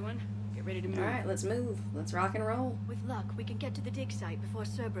 Alright, everyone. Get ready to move. Alright, let's move. Let's rock and roll. With luck, we can get to the dig site before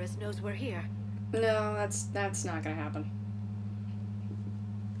Cerberus knows we're here. No, that's not gonna happen.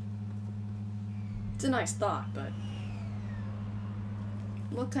 It's a nice thought, but...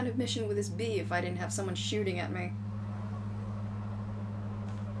 What kind of mission would this be if I didn't have someone shooting at me?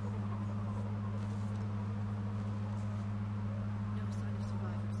 No sign of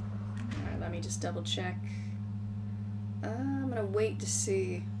survivors. Alright, let me just double check. I'm gonna wait to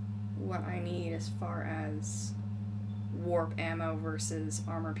see what I need as far as warp ammo versus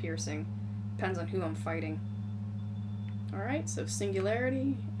armor piercing. Depends on who I'm fighting. Alright, so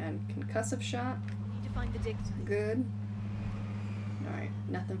singularity and concussive shot. Need to find the dig site. Good. Alright,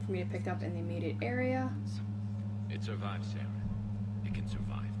 nothing for me to pick up in the immediate area. It survived, Sarah. It can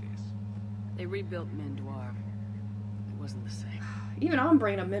survive this. They rebuilt Mendoir. It wasn't the same. Even I'm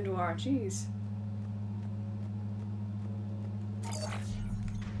bringing up Mendoir, jeez.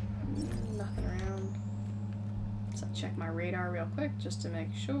 Nothing around. So I'll check my radar real quick just to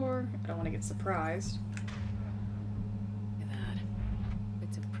make sure. I don't want to get surprised. Look at that.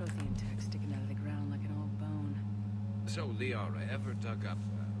 Bits of Prothean tech sticking out of the ground like an old bone. So, Liara ever dug up...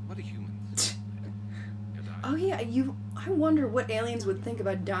 what do humans... Oh yeah, I wonder what aliens would think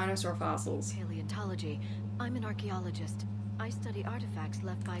about dinosaur fossils. Paleontology. I'm an archaeologist. I study artifacts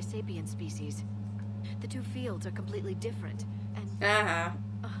left by sapient species. The two fields are completely different, and...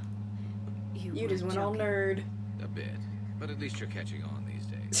 You just went all nerd. A bit. But at least you're catching on these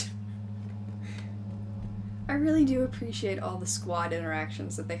days. I really do appreciate all the squad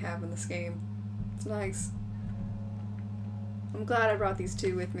interactions that they have in this game. It's nice. I'm glad I brought these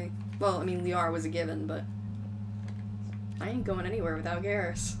two with me. Well, I mean, Liara was a given, but... I ain't going anywhere without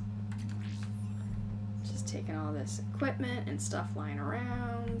Garrus. Just taking all this equipment and stuff lying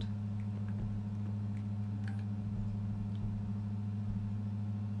around.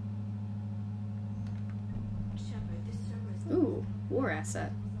 Ooh, war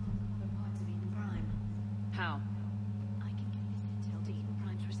asset. How? I can give this intel to Eden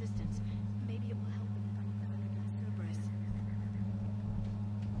Prime's resistance. Maybe it will help with Cerberus.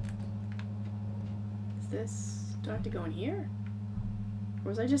 Is this... Do I have to go in here? Or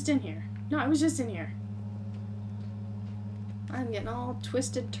was I just in here? No, I was just in here. I'm getting all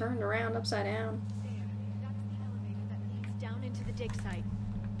twisted, turned around, upside down. There. That's the elevator that leads down into the dig site.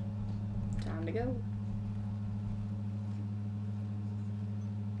 Time to go.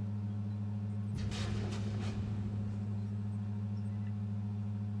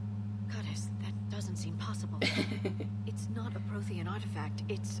 Goddess, that doesn't seem possible. It's not a Prothean artifact,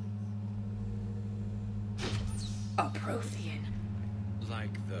 it's... a Prothean.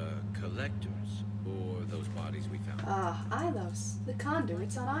 Like the collectors, or those bodies we found. Ilos. The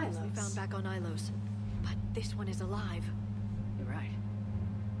conduits on Ilos. We found back on Ilos. But this one is alive. You're right.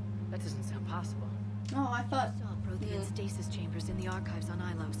 That doesn't sound possible. Oh, I thought... I saw Prothean stasis chambers in the archives on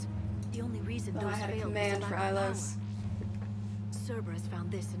Ilos. The only reason I those had a failed command was for lack of Ilos. power. Cerberus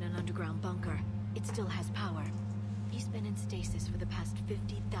found this in an underground bunker. It still has power. He's been in stasis for the past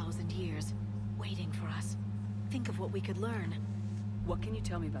 50,000 years, waiting for us. Think of what we could learn. What can you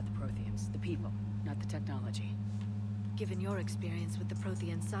tell me about the Protheans? The people, not the technology. Given your experience with the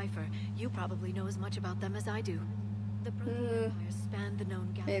Prothean cipher, you probably know as much about them as I do. The Prothean empires spanned the known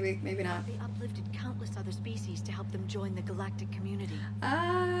galaxy. Maybe not. They uplifted countless other species to help them join the galactic community.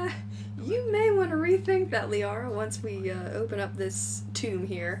 You may want to rethink that, Liara, once we open up this tomb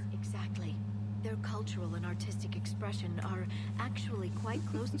here. Exactly. Their cultural and artistic expression are actually quite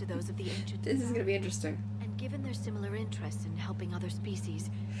close to those of the ancient. This is going to be interesting. And given their similar interests in helping other species,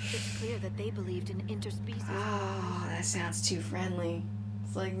 it's clear that they believed in interspecies. Oh, that sounds too friendly.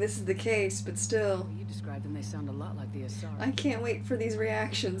 It's like, this is the case, but still. Well, you described them, they sound a lot like the Asari. I can't wait for these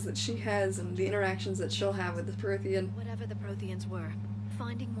reactions that she has and the interactions that she'll have with the Prothean. Whatever the Protheans were,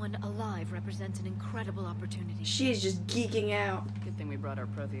 finding one alive represents an incredible opportunity. She is just geeking out. Good thing we brought our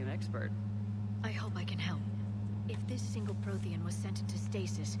Prothean expert. I hope I can help. If this single Prothean was sent into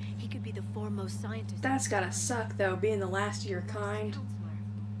stasis, he could be the foremost scientist. That's gotta suck, though, being the last of your kind.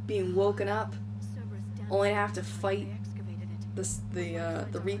 Being woken up. Only to have to fight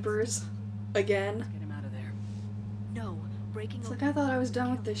the Reapers again. Get him out of there. No, breaking. It's like, I thought I was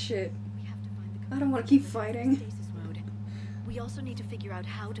done with this shit. I don't want to keep fighting. Stasis mode. We also need to figure out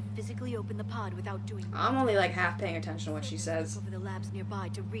how to physically open the pod without doing. I'm only like half paying attention to what she says. Over the labs nearby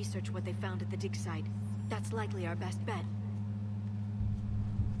to research what they found at the dig site. That's likely our best bet.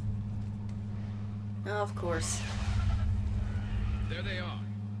 Of course. There they are.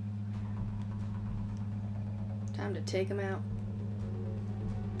 Time to take them out.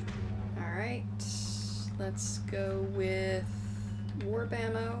 Alright. Let's go with warp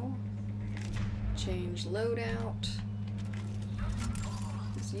ammo. Change loadout.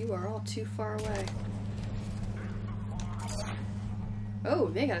 Because you are all too far away. Oh,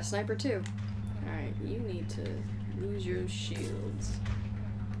 they got a sniper too. Alright, you need to lose your shields.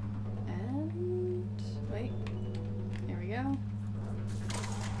 And... wait. There we go.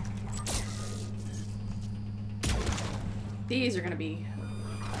 These are gonna be...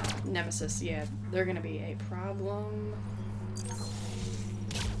 Nemesis, yeah. They're gonna be a problem.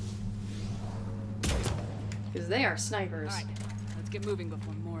 Because they are snipers. Alright, let's get moving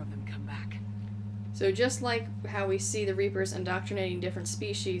before more of them come back. So just like how we see the Reapers indoctrinating different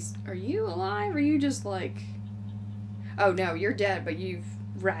species, are you alive or are you just like... Oh no, you're dead, but you've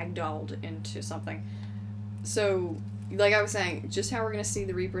ragdolled into something. So, like I was saying, just how we're going to see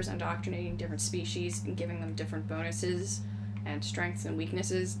the Reapers indoctrinating different species and giving them different bonuses and strengths and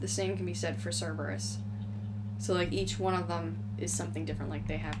weaknesses, the same can be said for Cerberus. So like each one of them is something different. Like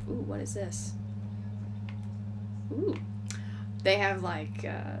they have... Ooh, what is this? Ooh. They have like...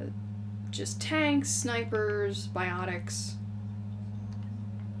 just tanks, snipers, biotics.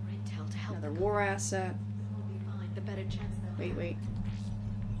 Intel to help. Another war asset. We'll be fine. The better chance they'll Wait.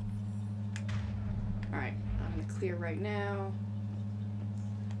 Alright, I'm gonna clear right now.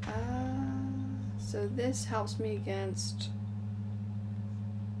 So this helps me against...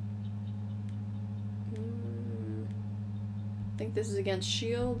 I think this is against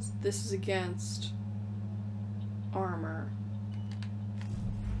shields. This is against armor.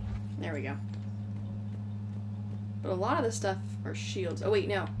 There we go. But a lot of this stuff are shields. Oh wait,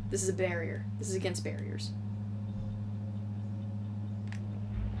 no. This is a barrier. This is against barriers.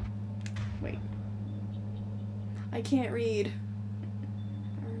 Wait. I can't read.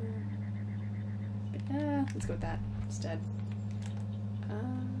 Let's go with that instead.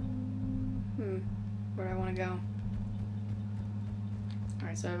 Where do I want to go?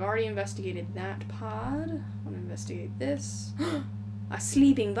 Alright, so I've already investigated that pod. I want to investigate this. A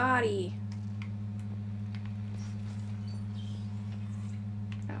sleeping body!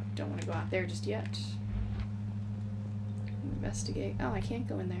 Oh, don't want to go out there just yet. Investigate. Oh, I can't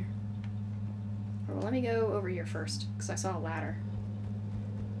go in there. Well, let me go over here first, because I saw a ladder.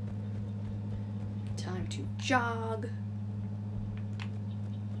 Time to jog.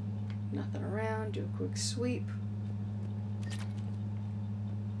 Nothing around. Do a quick sweep.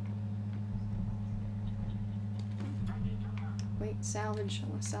 Wait, salvage. I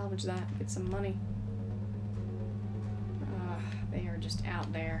want to salvage that. Get some money. They are just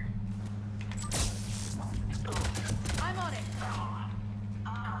out there. I'm on it.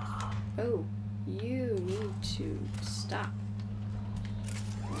 Oh, you need to stop.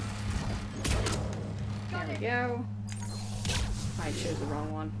 There we go. I chose the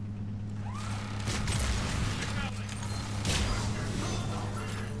wrong one.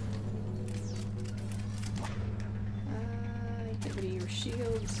 Get rid of your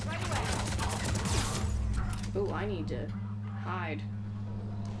shields. Oh, I need to hide.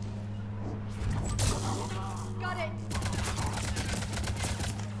 Got it.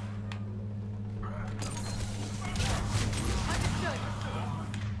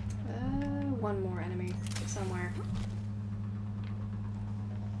 One more enemy somewhere.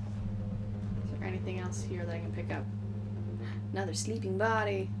 Is there anything else here that I can pick up? Another sleeping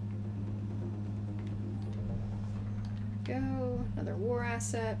body. Go. Another war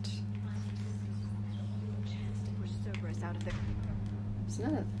asset. Chance to push Cerberus out of there. There's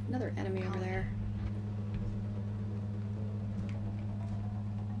another enemy over there.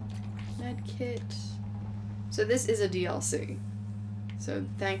 Med kit. So this is a DLC. So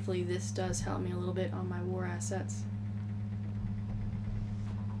thankfully this does help me a little bit on my war assets.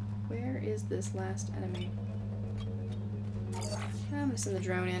 Where is this last enemy? I'm gonna send the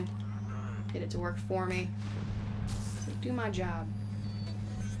drone in. Get it to work for me. So do my job.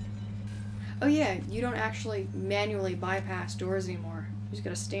 Oh yeah, you don't actually manually bypass doors anymore. You just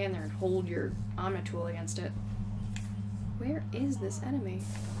gotta stand there and hold your Omnitool against it. Where is this enemy?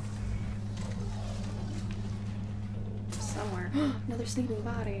 Somewhere. Another sleeping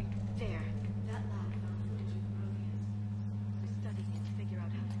body. There. That lab found digital Protheans. We're studying it to figure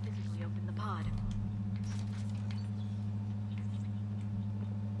out how to physically open the pod.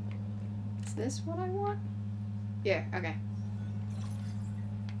 Is this what I want? Yeah, okay.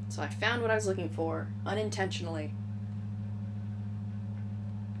 So I found what I was looking for, unintentionally.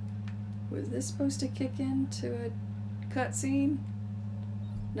 Was this supposed to kick into a cutscene?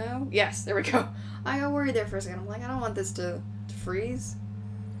 No? Yes, there we go. I got worried there for a second. I'm like, I don't want this to freeze.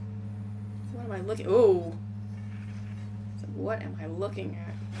 What am I looking? Oh. So what am I looking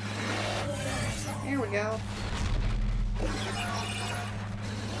at? There we go.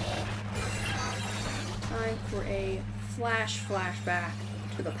 Time for a flashback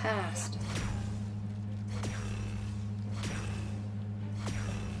to the past.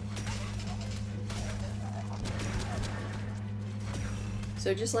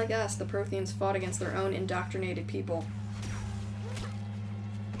 So just like us, the Protheans fought against their own indoctrinated people.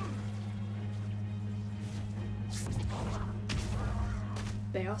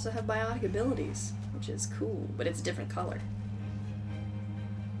 They also have biotic abilities, which is cool, but it's a different color.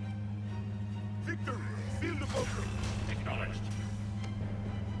 Victory! Seal the bunker! Acknowledged.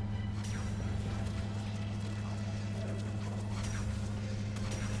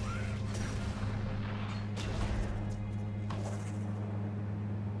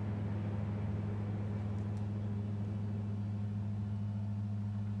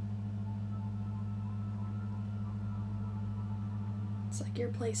 It's like your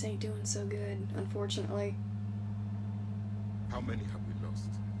place ain't doing so good, unfortunately. How many have we lost?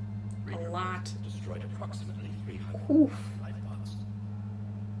 A lot. Destroyed approximately 300 Oof. life pods.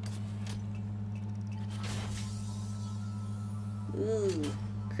 Ooh,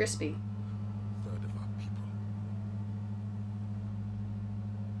 crispy. Third of our people.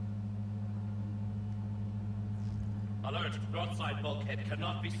 Alert! Broadside bulkhead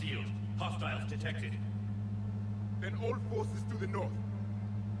cannot be sealed. Hostiles detected. Then all forces to the north.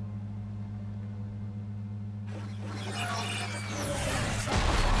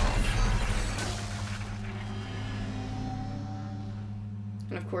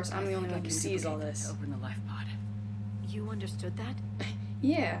 And of course, I'm the only one who sees all this. Open the life pod. You understood that?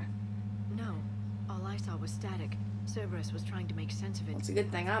 Yeah. No. All I saw was static. Cerberus was trying to make sense of it. Well, it's a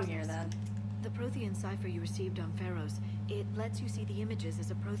good thing I'm here then. The Prothean cipher you received on Pharos, it lets you see the images as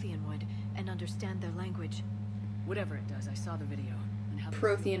a Prothean would, and understand their language. Whatever it does, I saw the video. And how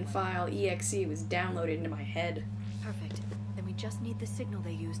Prothean file exe was downloaded into my head. Perfect. Then we just need the signal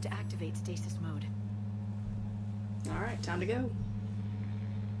they use to activate stasis mode. Alright, time to go.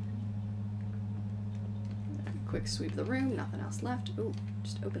 Quick sweep of the room, nothing else left. Ooh,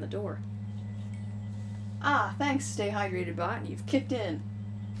 just open the door. Ah, thanks, Stay Hydrated Bot, you've kicked in.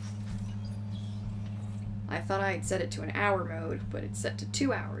 I thought I had set it to an hour mode, but it's set to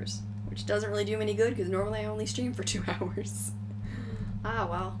 2 hours. which doesn't really do me any good because normally I only stream for 2 hours. Ah,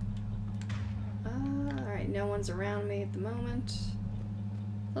 well. Alright, no one's around me at the moment.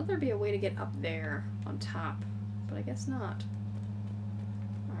 Thought there'd be a way to get up there on top, but I guess not.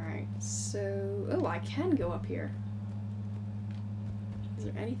 Alright, so... Oh, I can go up here. Is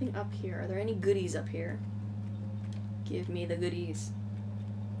there anything up here? Are there any goodies up here? Give me the goodies.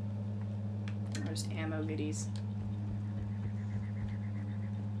 Or just ammo goodies.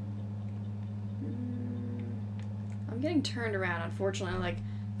 I'm getting turned around, unfortunately. Like,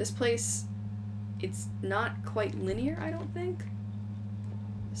 this place, it's not quite linear, I don't think.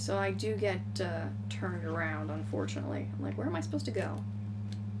 So I do get turned around, unfortunately. I'm like, where am I supposed to go?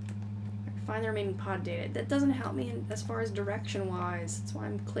 Find the remaining pod data. That doesn't help me as far as direction-wise. That's why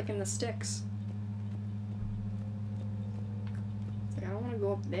I'm clicking the sticks. It's like, I don't want to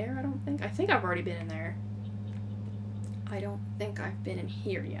go up there, I don't think. I think I've already been in there. I don't think I've been in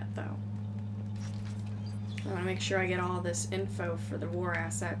here yet, though. I want to make sure I get all this info for the war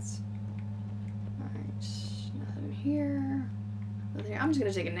assets. Alright, nothing in here. Nothing here. I'm just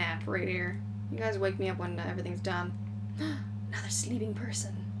gonna take a nap right here. You guys wake me up when everything's done. Another sleeping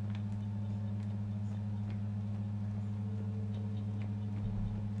person.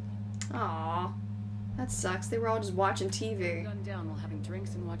 Aww. That sucks. They were all just watching TV. Gunned down while having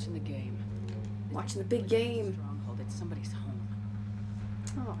drinks and watching the game. Watching the big game. Stronghold at somebody's home.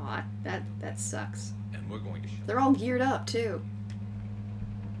 Aw, that sucks. And we're going to show. They're all geared up too.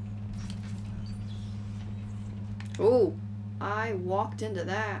 Oh, I walked into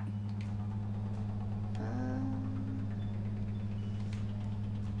that.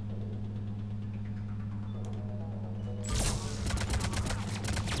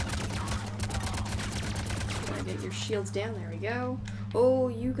 Gotta get your shields down. There we go. Oh,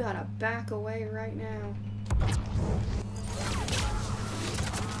 you gotta back away right now.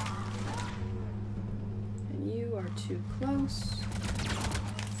 You are too close.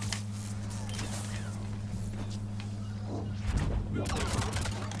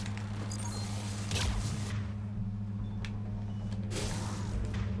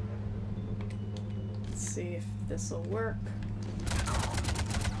 Let's see if this will work.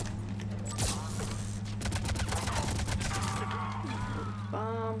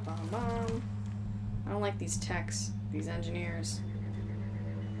 Bomb, bomb, bomb. I don't like these techs, these engineers.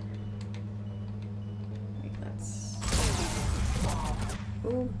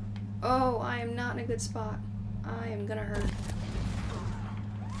 Ooh. Oh, I am not in a good spot. I am gonna hurt.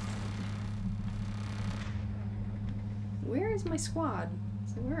 Where is my squad?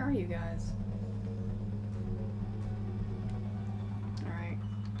 So where are you guys? Alright.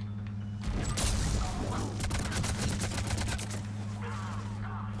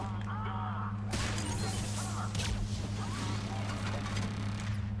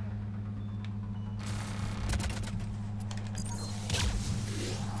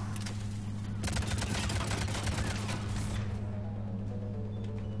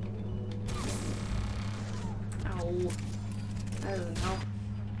 That doesn't help.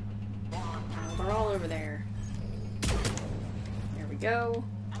 Oh, they're all over there. There we go.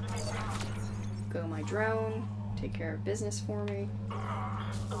 Go my drone. Take care of business for me.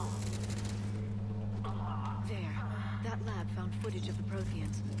 There. That lab found footage of the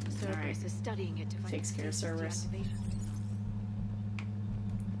Protheans. Cerberus is studying it to find Takes care of Cerberus.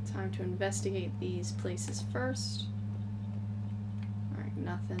 Time to investigate these places first. Alright,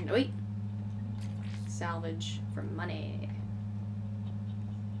 nothing. Wait! Salvage for money.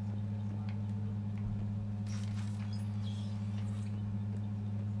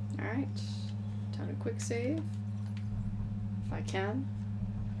 Alright. Time to quick save. If I can.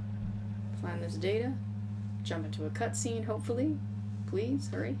 Find this data. Jump into a cutscene, hopefully. Please,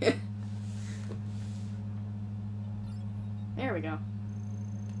 hurry. There we go.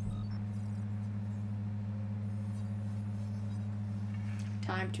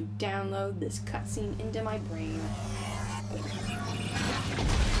 Time to download this cutscene into my brain.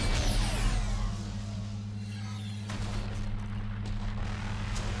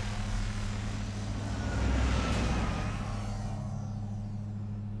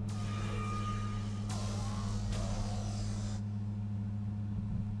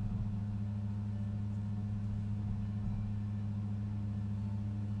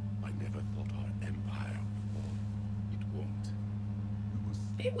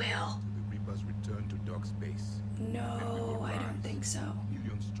 It will. The Reapers return to Dock's base. No, I don't think so.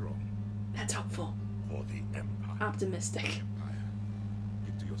 Millions strong. That's hopeful. For the Empire. Optimistic. Empire.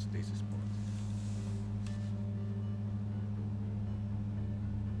 Get to your stasis pod.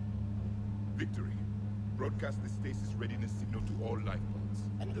 Victory. Broadcast the stasis readiness signal to all life pods.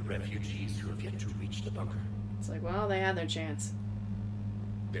 And the refugees who have yet to reach the bunker. It's like, well, they had their chance.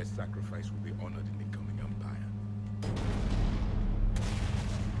 Their sacrifice will be honored in the coming empire.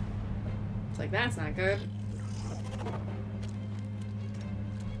 It's like, that's not good.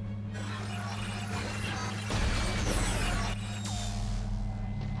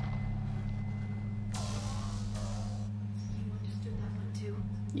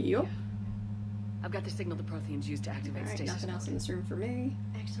 Yup. I've got the signal the Protheans used to activate Alright, stasis. nothing else in this room for me.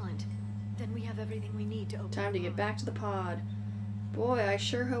 Excellent. Then we have everything we need to open. Time to get back to the pod. Boy, I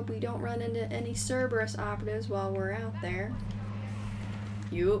sure hope we don't run into any Cerberus operatives while we're out there.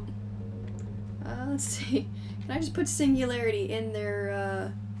 Yup. Let's see. Can I just put Singularity in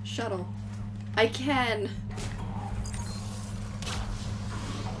their shuttle? I can.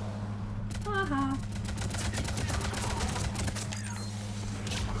 Haha.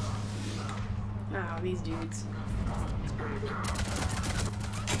 Oh, these dudes.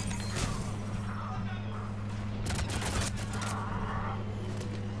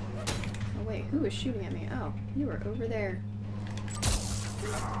 Oh wait, who is shooting at me? Oh, you were over there.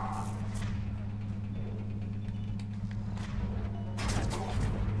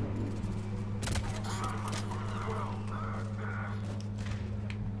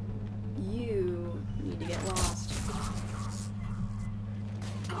 You need to get lost.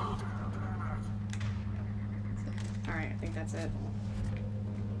 Alright, I think that's it.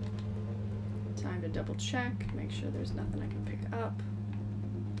 Time to double check, make sure there's nothing I can pick up.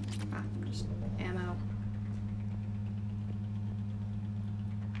 Ah, just ammo.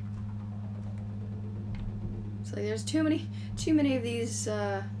 So there's too many of these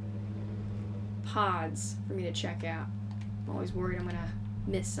pods for me to check out. I'm always worried I'm gonna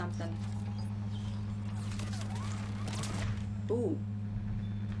miss something. Ooh,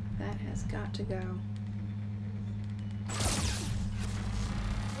 that has got to go.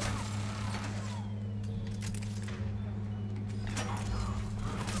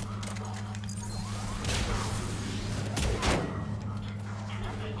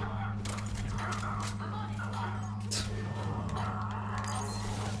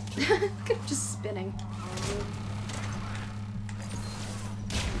 Just spinning. I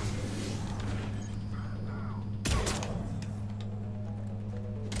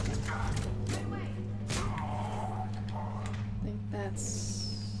think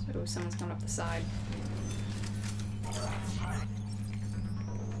that's... Oh, someone's coming up the side.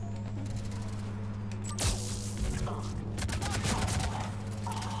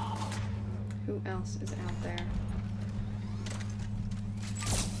 Who else is out there?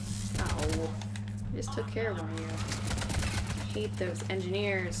 Oh, I just took care of one of you. I hate those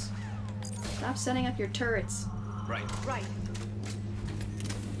engineers. Stop setting up your turrets. Right. Right. I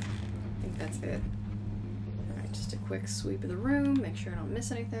think that's it. Alright, just a quick sweep of the room, make sure I don't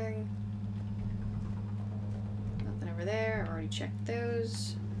miss anything. Nothing over there, I already checked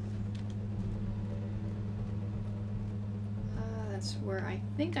those. That's where I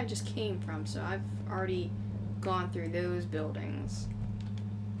think I just came from, so I've already gone through those buildings.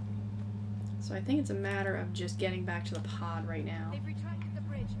 So I think it's a matter of just getting back to the pod right now. They've retracted the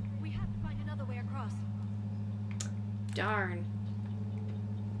bridge. We have to find another way across. Darn.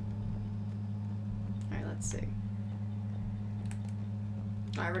 Alright, let's see.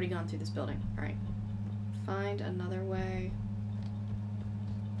 Oh, I've already gone through this building. Alright. Find another way.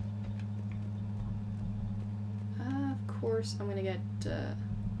 Of course, I'm gonna get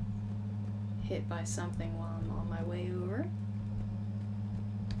hit by something while I'm on my way over.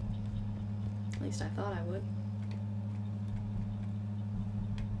 At least I thought I would.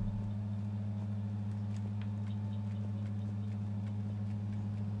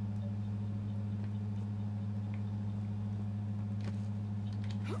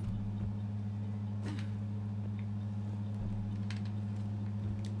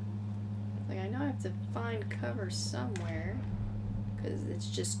 Like, I know I have to find cover somewhere, because it's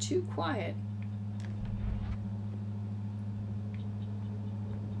just too quiet.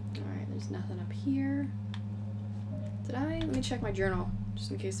 Alright, there's nothing up here. Did I? Let me check my journal, just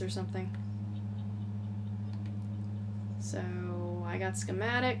in case there's something. So, I got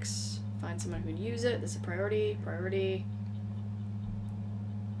schematics. Find someone who'd use it. This is a priority. Priority.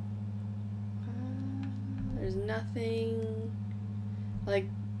 There's nothing... Like,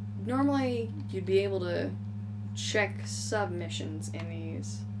 normally you'd be able to check submissions in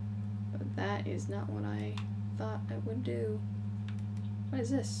these, but that is not what I thought I would do. What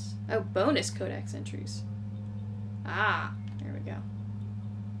is this? Oh, bonus codex entries. Ah, there we go.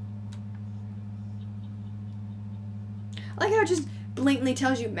 I like how it just blatantly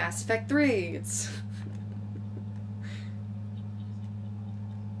tells you Mass Effect 3. It's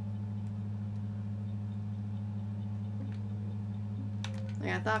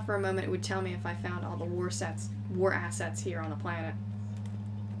Like, I thought for a moment it would tell me if I found all the war assets here on the planet.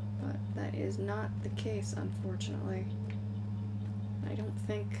 But that is not the case, unfortunately. I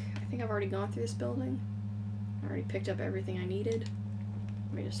think I've already gone through this building. I already picked up everything I needed.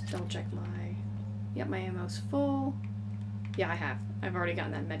 Let me just double check my... Yep, my ammo's full. Yeah, I have. I've already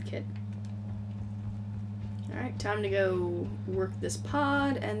gotten that med kit. Alright, time to go work this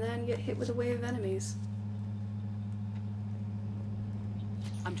pod and then get hit with a wave of enemies.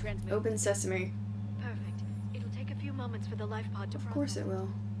 I'm transmitting. Open sesame. Perfect. It'll take a few moments for the life pod to process. Of course it will.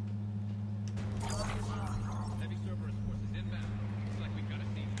 Heavy Cerberus forces inbound. Looks like we've got a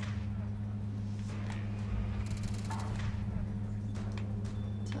thief.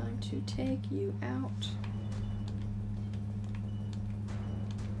 Time to take you out.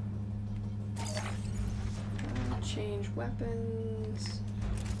 Change weapons.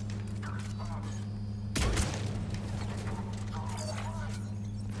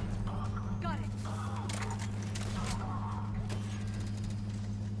 Got it.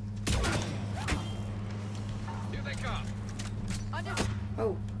 Here they come.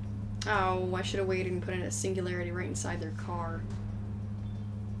 Oh. Oh, I should have waited and put in a singularity right inside their car.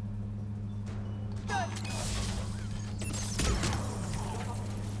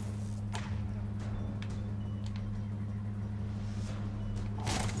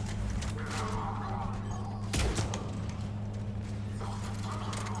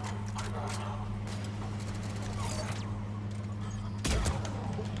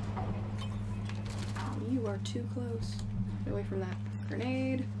 You are too close. Get away from that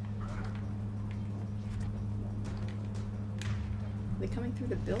grenade. Are they coming through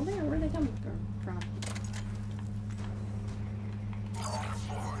the building, or where are they coming from?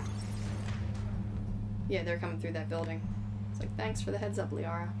 Yeah, they're coming through that building. It's like, thanks for the heads up,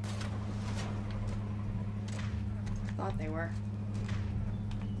 Liara. Thought they were.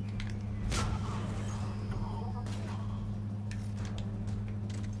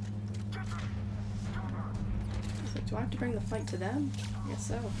 Do I have to bring the fight to them? I guess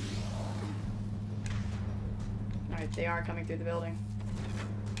so. Alright, they are coming through the building.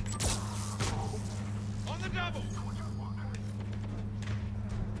 On the double.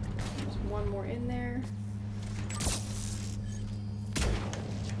 There's one more in there.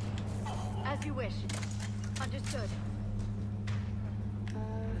 As you wish. Understood.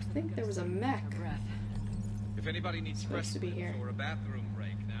 I think there was a mech. If anybody needs Supposed to be here. or a bathroom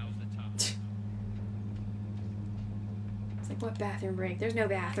break, now's the time. It's like, what bathroom break? There's no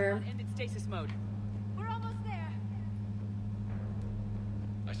bathroom. Ended stasis mode. We're almost there.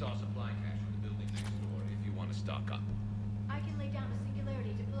 I saw a supply cache in the building next door if you want to stock up. I can lay down a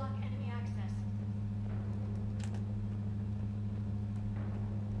singularity to block enemy access.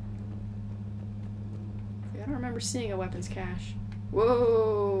 I don't remember seeing a weapons cache.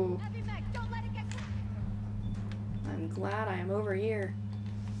 Whoa! Heavy mech, don't let it get close. I'm glad I am over here.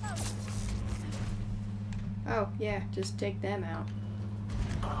 Oh, yeah, just take them out.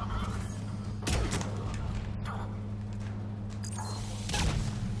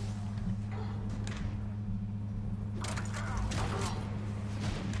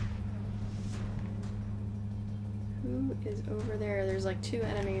 Who is over there? There's like two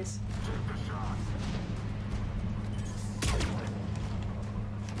enemies.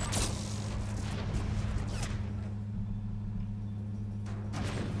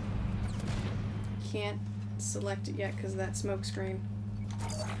 Can't select it yet because of that smoke screen.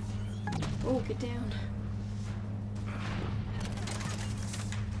 Oh, get down.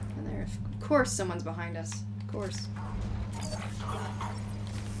 And there, of course someone's behind us. Of course.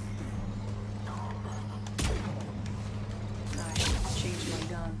 I should change my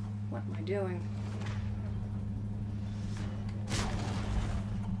gun. What am I doing?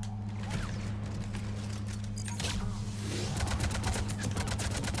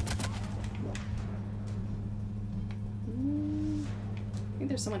 I think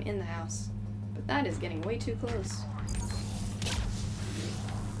there's someone in the house, but that is getting way too close.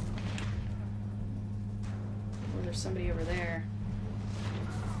 Or there's somebody over there.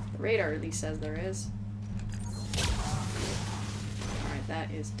 The radar at least says there is. Alright,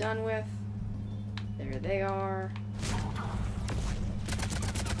 that is done with. There they are.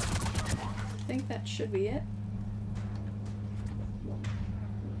 I think that should be it.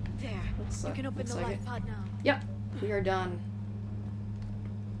 There. Looks You like- can open looks the like life it. pod now. Yep, we are done.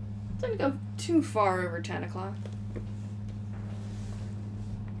 Didn't go too far over 10 o'clock.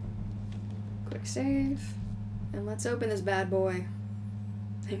 Quick save. And let's open this bad boy.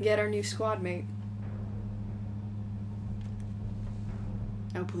 And get our new squad mate.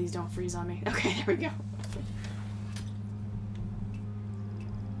 Oh, please don't freeze on me. Okay, there we go.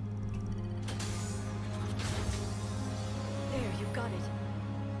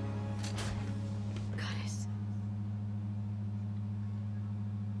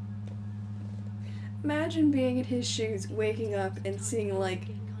 Imagine being in his shoes, waking up and seeing, like,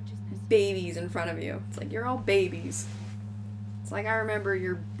 babies in front of you. It's like, you're all babies. It's like, I remember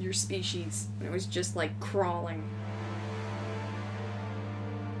your species, and it was just, like, crawling.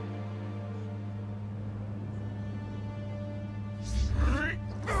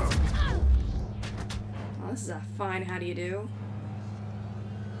 Oh, this is a fine how do you do.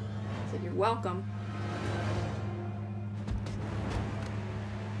 So you're welcome.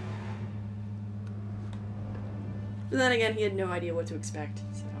 But then again, he had no idea what to expect,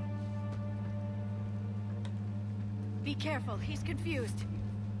 so. Be careful, he's confused.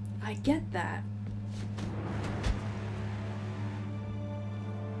 I get that.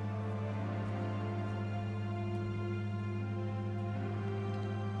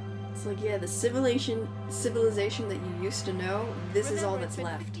 It's like, yeah, the civilization that you used to know, this is all that's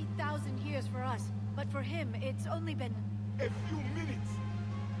left. 50,000 years for us, but for him, it's only been a few minutes.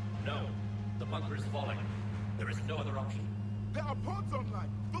 No, the bunker is falling. There is no other option. There are pods online.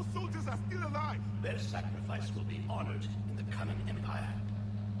 Those soldiers are still alive. Their sacrifice will be honored in the coming empire.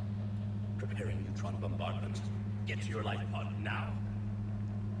 Preparing neutron bombardment. Get to your life pod now.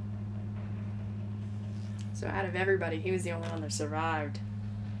 So out of everybody, he was the only one that survived.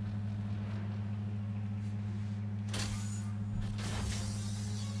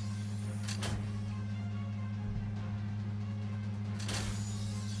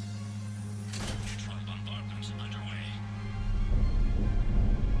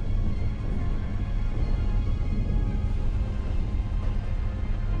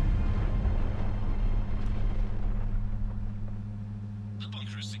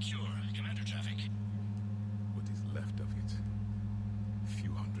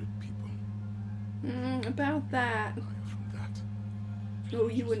 About that. Oh,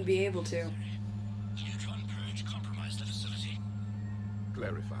 you wouldn't be able to. Neutron purge compromised the facility.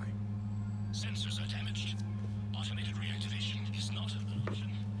 Clarify. Sensors are damaged. Automated reactivation is not an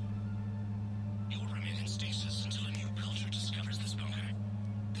option. You'll remain in stasis until a new culture discovers this bunker.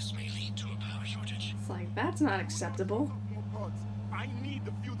 This may lead to a power shortage. It's like, that's not acceptable. More pods. I need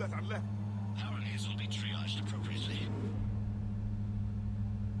the few that are left. Power needs will be triaged appropriately.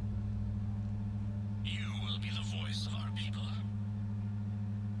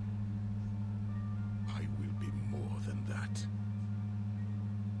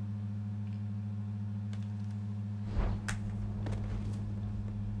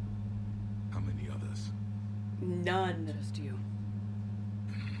 None. Just you.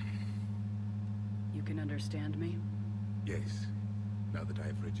 You can understand me? Yes. Now that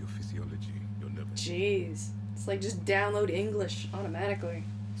I've read your physiology, your nervous. Jeez. It's like just download English automatically.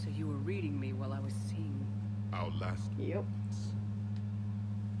 So you were reading me while I was seeing. Our last. Yep.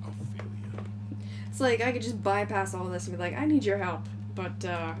 Our failure. It's like I could just bypass all this and be like, I need your help, but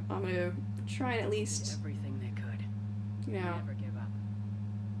I'm gonna try and at least everything they could. You know. Never give up.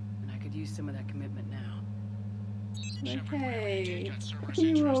 And I could use some of that commitment now. Okay.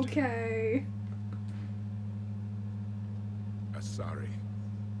 You okay? Asari.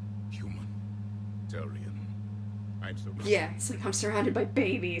 Human. Turian. I'm so glad. Yeah, it's like I'm surrounded by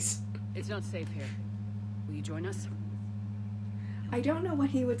babies. It's not safe here. Will you join us? I don't know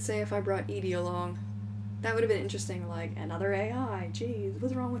what he would say if I brought Edie along. That would have been interesting, like, another AI. Jeez,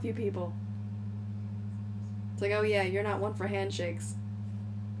 what's wrong with you people? It's like, oh yeah, you're not one for handshakes.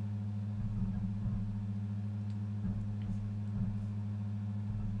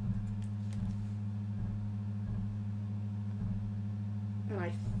 And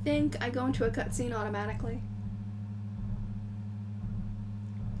I think I go into a cutscene automatically.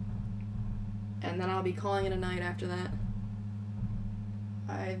 And then I'll be calling it a night after that.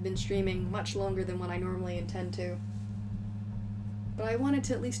 I've been streaming much longer than what I normally intend to. But I wanted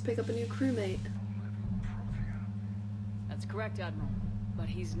to at least pick up a new crewmate. That's correct, Admiral. But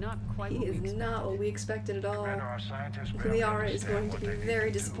he's not quite what we expected. He is not what we expected at all. Liara is going to be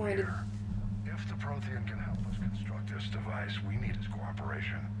very disappointed. If the Prothean can help us construct this device, we need his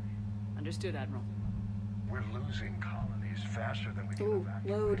cooperation. Understood, Admiral. We're losing colonies faster than we can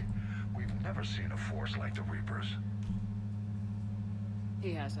evacuate. Load. We've never seen a force like the Reapers.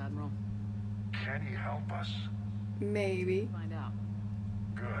 He has, Admiral. Can he help us? Maybe. Find out.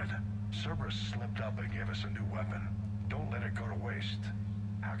 Good. Cerberus slipped up and gave us a new weapon. Don't let it go to waste.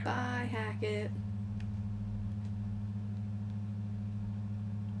 Hackett. Bye, Hackett.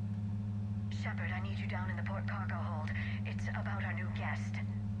 Shepard, I need you down in the port cargo hold. It's about our new guest.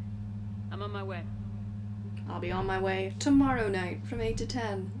 I'm on my way. I'll be on my way tomorrow night from 8 to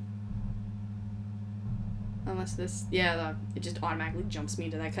 10. Unless this... yeah, it just automatically jumps me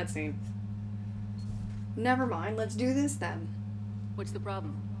into that cutscene. Never mind, let's do this then. What's the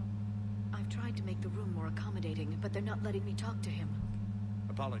problem? I've tried to make the room more accommodating, but they're not letting me talk to him.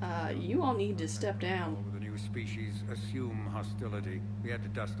 You all need to step down. With the new species assume hostility. We had to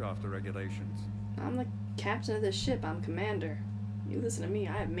dust off the regulations. I'm the captain of this ship. I'm commander. You listen to me.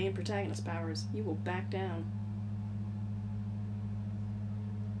 I have main protagonist powers. You will back down.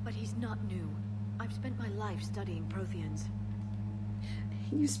 But he's not new. I've spent my life studying Protheans.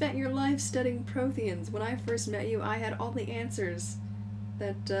 You spent your life studying Protheans. When I first met you, I had all the answers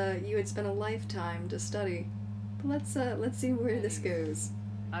that you had spent a lifetime to study. But let's see where this goes.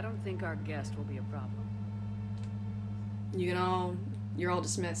 I don't think our guest will be a problem. You're all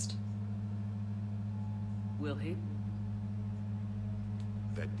dismissed. Will he?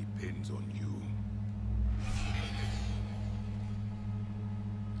 That depends on you.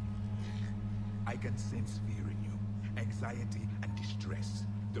 I can sense fear in you, anxiety and distress.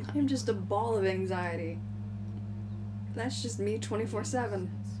 I'm just a ball of anxiety. That's just me 24/7.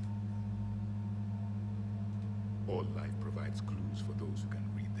 All life provides clues for those who can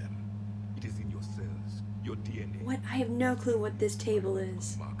read them. It is in your cells, your DNA. What? I have no clue what this table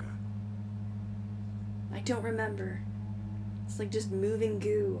is. Marker. I don't remember. It's like just moving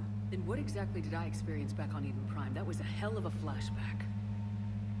goo. Then what exactly did I experience back on Eden Prime? That was a hell of a flashback.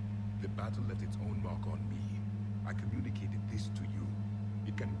 The battle left its own mark on me. I communicated this to you.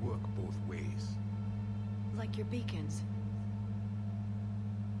 It can work both ways. Like your beacons?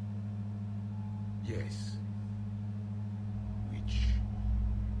 Yes. Which?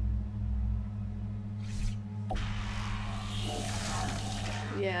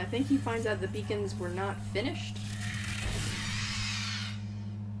 Yeah, I think he finds out the beacons were not finished.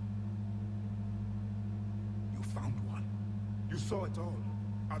 You found one. You saw it all.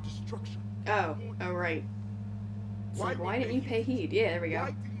 Our destruction. Oh, right. It's like, why didn't you pay heed? Yeah, there we go.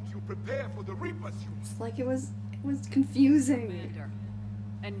 Why didn't you prepare for the Reapers? It's like it was confusing. Commander,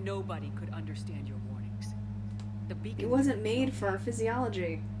 and nobody could understand your warnings. The beacon. It wasn't made for our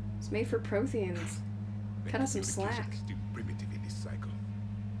physiology. It's made for Protheans. Cut us some slack. Still primitive in this cycle.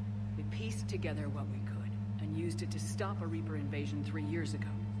 We pieced together what we could and used it to stop a Reaper invasion 3 years ago.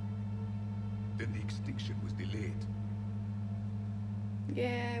 Then the extinction was delayed.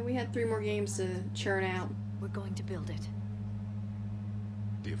 Yeah, we had 3 more games to churn out. We're going to build it.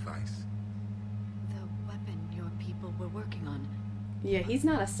 Device? The weapon your people were working on. Yeah, he's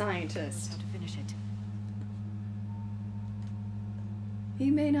not a scientist. How to finish it. He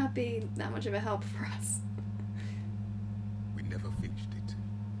may not be that much of a help for us. We never finished it.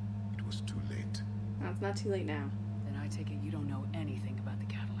 It was too late. Well, it's not too late now. Then I take it you don't know anything about the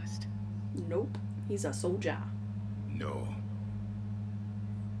catalyst. Nope. He's a soldier. No.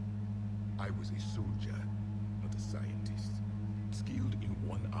 I was a soldier, not a scientist. Skilled in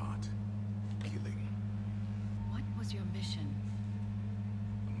one art. Killing. What was your mission?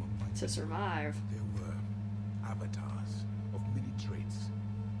 To survive. There were avatars of many traits.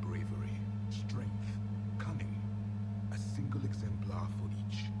 Bravery, strength, cunning. A single exemplar for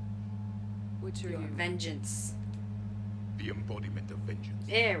each. Which are Your you? vengeance. The embodiment of vengeance.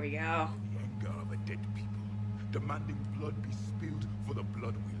 There we go. The anger of a dead people. Demanding blood be spilled for the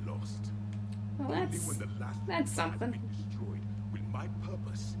blood we lost. Well, Only when the last that's something. has been destroyed will my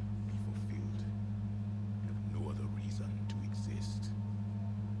purpose be fulfilled. I have no other reason to exist.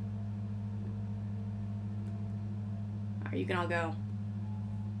 Alright, you can all go.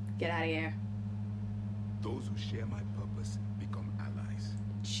 Get out of here. Those who share my purpose become allies.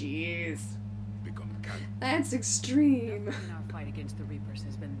 Jeez. Become That's extreme. Nothing in our fight against the Reapers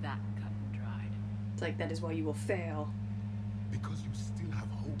has been that cut and dried. It's like that is why you will fail. Because you still have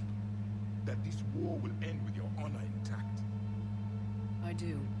hope that this war will end with your honor intact. I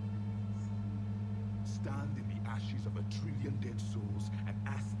do. Stand in the ashes of 1 trillion dead souls and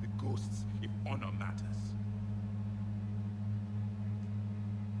ask the ghosts if honor matters.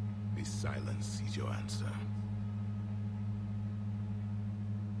 This silence is your answer.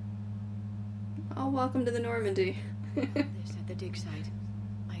 Oh, welcome to the Normandy. This at the dig site.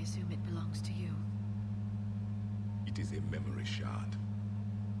 I assume it belongs to you. It is a memory shard.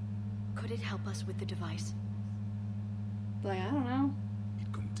 Could it help us with the device? Like, I don't know.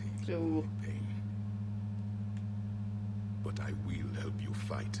 It contains Ooh. pain. But I will help you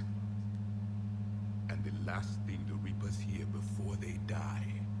fight. And the last thing the Reapers hear before they die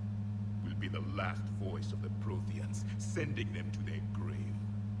will be the last voice of the Protheans, sending them to their grave.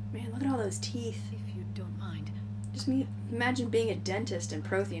 Man, look at all those teeth. If you don't mind. Just imagine being a dentist in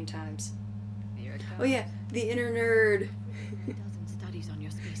Prothean times. Here it Oh yeah, the inner nerd. dozen studies on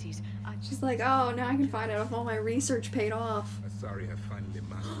your species. She's like, oh, now I can find out if all my research paid off. Asari have finally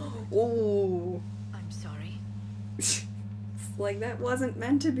mastered it. Oh. I'm sorry. It's Like, that wasn't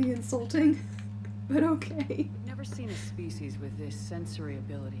meant to be insulting. But okay. I've never seen a species with this sensory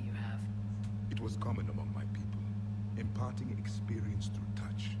ability you have. It was common among my people, imparting experience through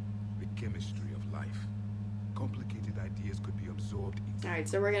touch, the chemistry of life. Complicated ideas could be absorbed into... Alright,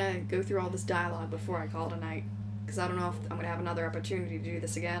 so we're gonna go through all this dialogue before I call it a night. Because I don't know if I'm gonna have another opportunity to do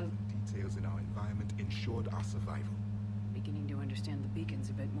this again. Details in our environment ensured our survival. Beginning to understand the beacons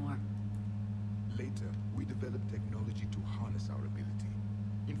a bit more. Later, we developed technology to harness our ability.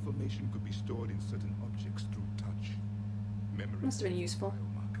 Information could be stored in certain objects through touch. Memory Must have been useful.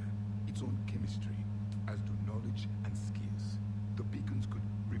 Biomarker, its own chemistry, as do knowledge and skills. The beacons could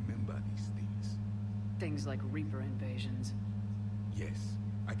remember these things. Things like Reaper invasions. Yes,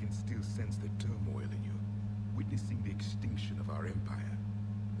 I can still sense the turmoil in you, witnessing the extinction of our empire.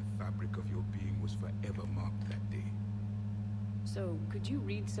 The fabric of your being was forever marked that day. So, could you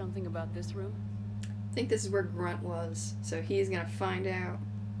read something about this room? I think this is where Grunt was, so he's gonna find out.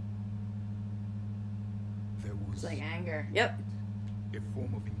 There was... It's like anger. Yep. A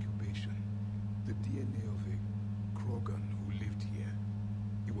form of incubation. The DNA of a Krogan who lived here.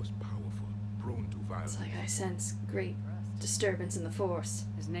 He was powerful, prone to violence. It's like I sense great disturbance in the Force.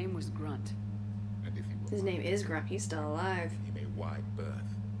 His name was Grunt. And if he were His name is Grunt. He's still alive. in a wide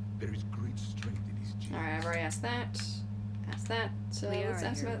berth, there is great strength in his genes. Alright, I've already asked that. Asked that. So Liara let's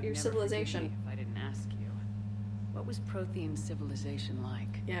ask here about would your never forgive civilization. me if I didn't ask you. What was Prothean civilization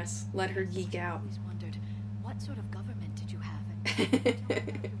like? Yes, let her geek out. I always wondered, what sort of government did you have?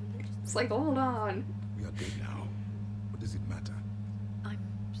 It's like, hold on. We are dead now. What does it matter? I'm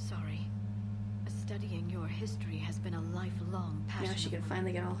sorry. Studying your history has been a lifelong passion. Now she of can mine.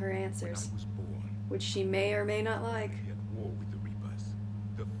 finally get all her answers. When I was born, Which she may or may not like. we had war with the Reapers.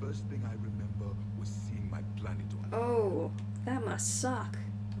 The first thing I remember was seeing my planet on fire. Oh, that must suck.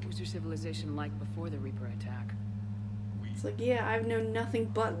 What was your civilization like before the Reaper attack? It's like, yeah, I've known nothing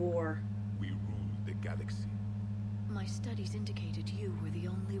but war. We ruled the galaxy. My studies indicated you were the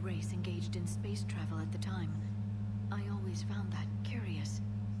only race engaged in space travel at the time. I always found that curious.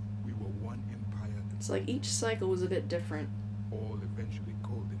 We were one empire. It's like each cycle was a bit different. All eventually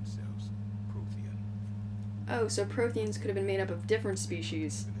called themselves Prothean. Oh, so Protheans could have been made up of different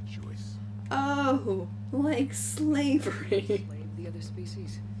species. Given a choice. Oh, like slavery. Slave the other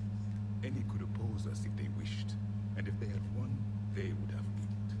species? Any could oppose us if they wished. And if they had won, they would have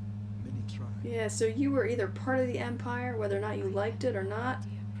ruled. Many tried. Yeah, so you were either part of the Empire, whether or not you liked it or not,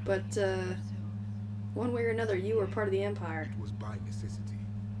 but, one way or another, you were part of the Empire. It was by necessity.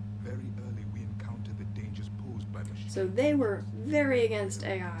 Very early we encountered the dangers posed by machines. So they were very against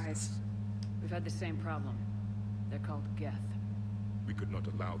AIs. We've had the same problem. They're called Geth. We could not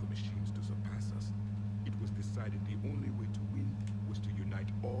allow the machines to surpass us. It was decided the only way to win was to unite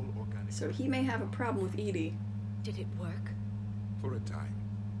all organic... So he may have a problem with Edie. Did it work? For a time,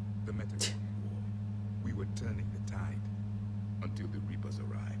 the Metagon War, we were turning the tide. Until the Reapers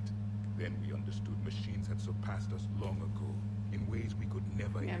arrived. Then we understood machines had surpassed us long ago, in ways we could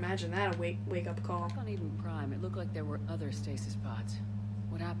never... Yeah, imagine that, a wake-up call. Back on Eden Prime, it looked like there were other stasis pods.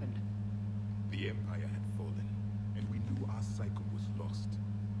 What happened? The Empire had fallen, and we knew our cycle was lost.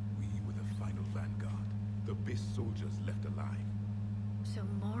 We were the final vanguard, the best soldiers left alive. So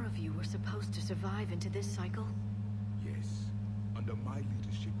more of you were supposed to survive into this cycle? Yes. Under my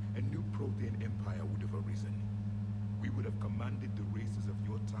leadership, a new Prothean empire would have arisen. We would have commanded the races of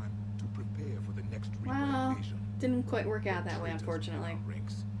your time to prepare for the next Reaper Well, invasion. didn't quite work out that way, unfortunately. Our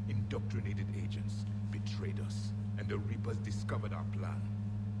ranks, indoctrinated agents, betrayed us, and the Reapers discovered our plan.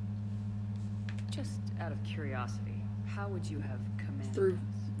 Just out of curiosity, how would you have commanded Through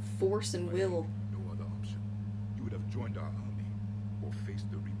us? force and will. No other option. You would have joined our army, or faced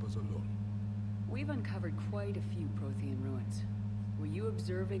the Reapers alone. We've uncovered quite a few Prothean ruins. Were you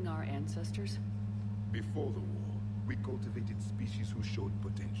observing our ancestors? Before the war, we cultivated species who showed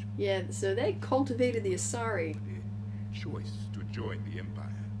potential. Yeah, so they cultivated the Asari. A choice to join the Empire.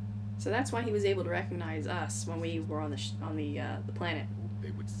 So that's why he was able to recognize us when we were on the planet.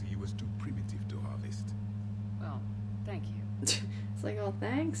 They would see you as too primitive to harvest. Well, thank you. It's like, oh,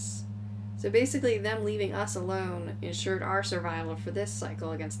 thanks. So basically, them leaving us alone ensured our survival for this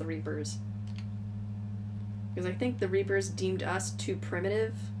cycle against the Reapers. Because I think the Reapers deemed us too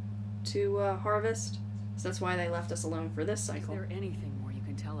primitive to harvest. So that's why they left us alone for this cycle. Is there anything more you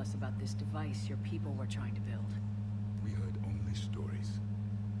can tell us about this device your people were trying to build? We heard only stories.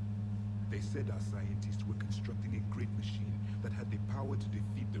 They said our scientists were constructing a great machine that had the power to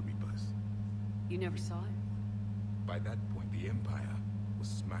defeat the Reapers. You never saw it? By that point, the Empire was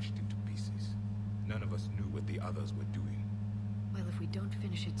smashed into pieces. None of us knew what the others were doing. Well, if we don't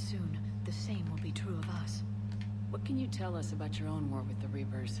finish it soon, the same will be true of us. What can you tell us about your own war with the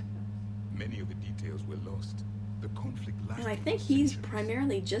Reapers? Many of the details were lost. The conflict lasted. And I think he's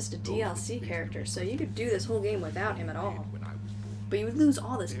primarily just a DLC character, so you could do this whole game without him at all. But you would lose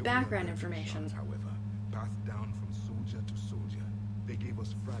all this background information. However, passed down from soldier to soldier. They gave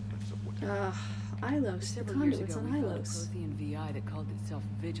us fragments of what Ilos, the Several years conduits ago, on we found a Ilos. Prothean VI that called itself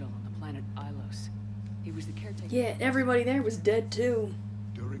Vigil on the planet Ilos. He was the caretaker. Yeah, everybody there was dead too.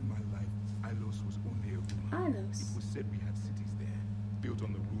 During my life, Ilos was only a rumor. Ilos. It was said we had cities there, built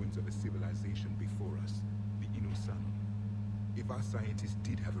on the ruins of a civilization before us, the Inusanum. If our scientists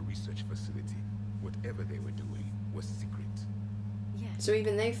did have a research facility, whatever they were doing was secret. So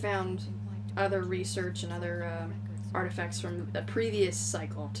even they found other research and other artifacts from the previous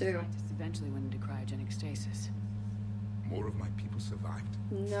cycle too. Scientists eventually went into cryogenic stasis. More of my people survived.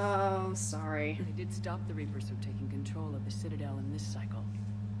 No, sorry. They did stop the Reapers from taking control of the Citadel in this cycle.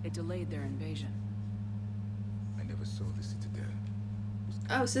 It delayed their invasion. I never saw the Citadel.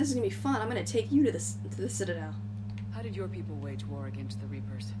 Oh, so this is gonna be fun. I'm gonna take you to the Citadel. How did your people wage war against the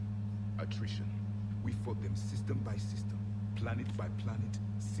Reapers? Attrition. We fought them system by system, planet by planet,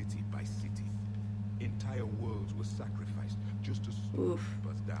 city by city. Entire worlds were sacrificed just to slow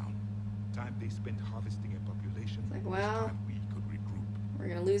us down. Time they spent harvesting a population. It's like, well, time we could regroup. We're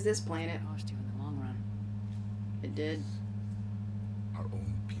gonna lose this planet. It cost you in the long run. It did. Our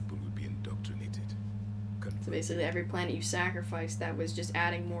own people would be indoctrinated. So basically, every planet you sacrificed, that was just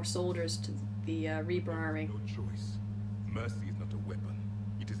adding more soldiers to the Reaper army. No choice. Mercy is not a weapon.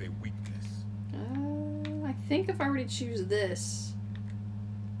 It is a weakness. I think if I were to choose this,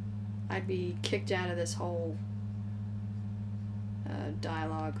 I'd be kicked out of this whole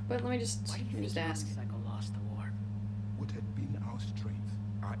dialogue. But let me just ask. Cycle lost the war. What had been our strength,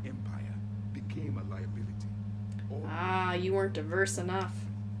 our empire, became a liability. You weren't diverse enough.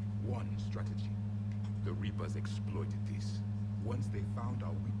 One strategy. The Reapers exploited this. Once they found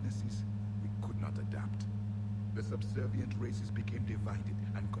our weaknesses, we could not adapt. The subservient races became divided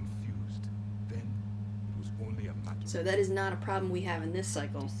and confused. Then, it was only a matter. So that is not a problem we have in this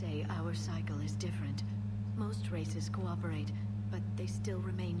cycle. To say our cycle is different. Most races cooperate, but they still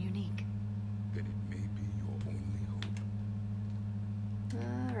remain unique. Then it may be your only hope.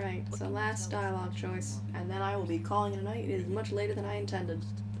 Alright, so last dialogue choice. And then I will be calling it a night. It is much later than I intended.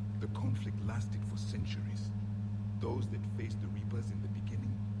 The conflict lasted for centuries. Those that faced the Reapers in the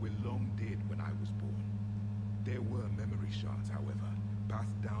beginning were long dead when I was born. There were memory shards, however,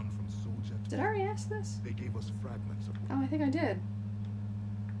 passed down from soldier to... Did I already ask this? They gave us fragments of... Oh, I think I did.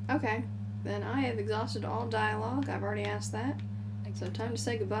 Okay. Then I have exhausted all dialogue. I've already asked that. So time to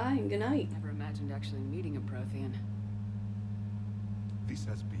say goodbye and goodnight. Never imagined actually meeting a Prothean. This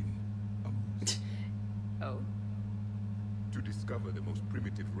has been amusing. Oh? To discover the most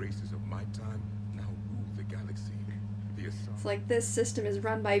primitive races of my time now rule the galaxy. The Asari. It's like this system is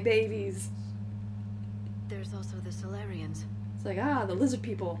run by babies. There's also the Solarians. It's like, the lizard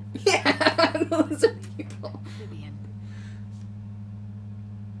people. Yeah, the lizard people. Vivian.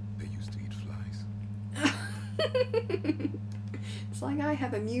 They used to eat flies. It's like I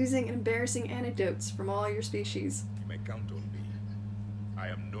have amusing and embarrassing anecdotes from all your species. You may count on me. I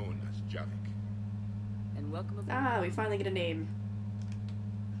am known as Javik. And welcome aboard. We finally get a name.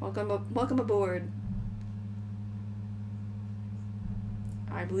 Welcome aboard.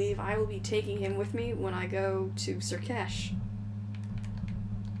 I believe I will be taking him with me when I go to Surkesh.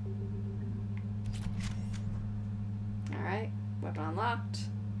 Alright, weapon unlocked.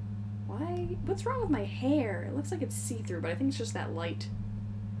 Why? What's wrong with my hair? It looks like it's see-through, but I think it's just that light.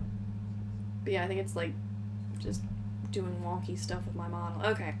 But yeah, I think it's like just doing wonky stuff with my model.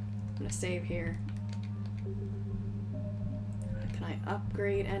 Okay, I'm gonna save here. Can I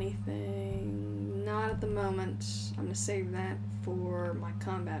upgrade anything? Not at the moment. I'm gonna save that for my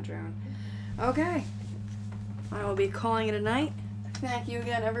combat drone. Okay, I will be calling it a night. Thank you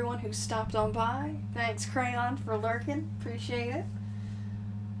again, everyone who stopped on by. Thanks, Crayon, for lurking. Appreciate it.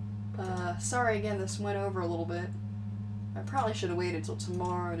 Sorry again, this went over a little bit. I probably should have waited till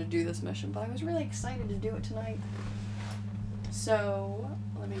tomorrow to do this mission, but I was really excited to do it tonight. So,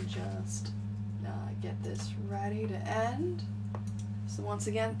 let me just get this ready to end. So once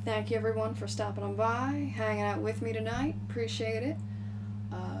again, thank you everyone for stopping on by, hanging out with me tonight. Appreciate it.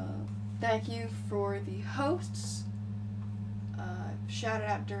 Thank you for the hosts. Shouted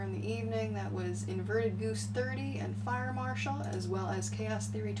out during the evening. That was Inverted Goose 30 and Fire Marshal, as well as Chaos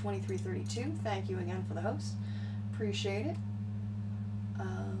Theory 2332. Thank you again for the hosts. Appreciate it.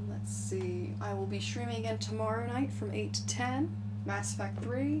 Let's see. I will be streaming again tomorrow night from 8 to 10. Mass Effect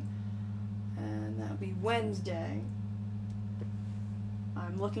 3. And that'll be Wednesday.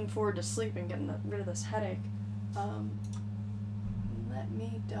 I'm looking forward to sleeping, getting rid of this headache. Let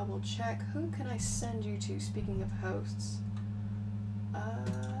me double check. Who can I send you to? Speaking of hosts,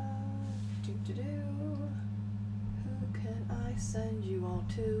 Who can I send you all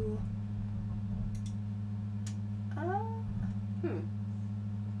to?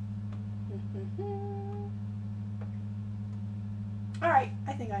 Alright,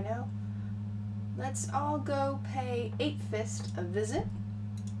 I think I know. Let's all go pay 8-Fist a visit.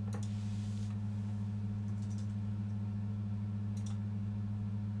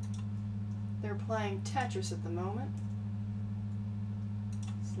 They're playing Tetris at the moment.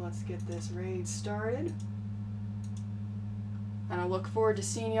 So let's get this raid started. And I look forward to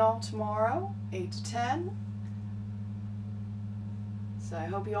seeing y'all tomorrow, 8 to 10. So I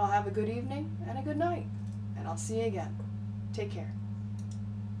hope you all have a good evening and a good night. And I'll see you again. Take care.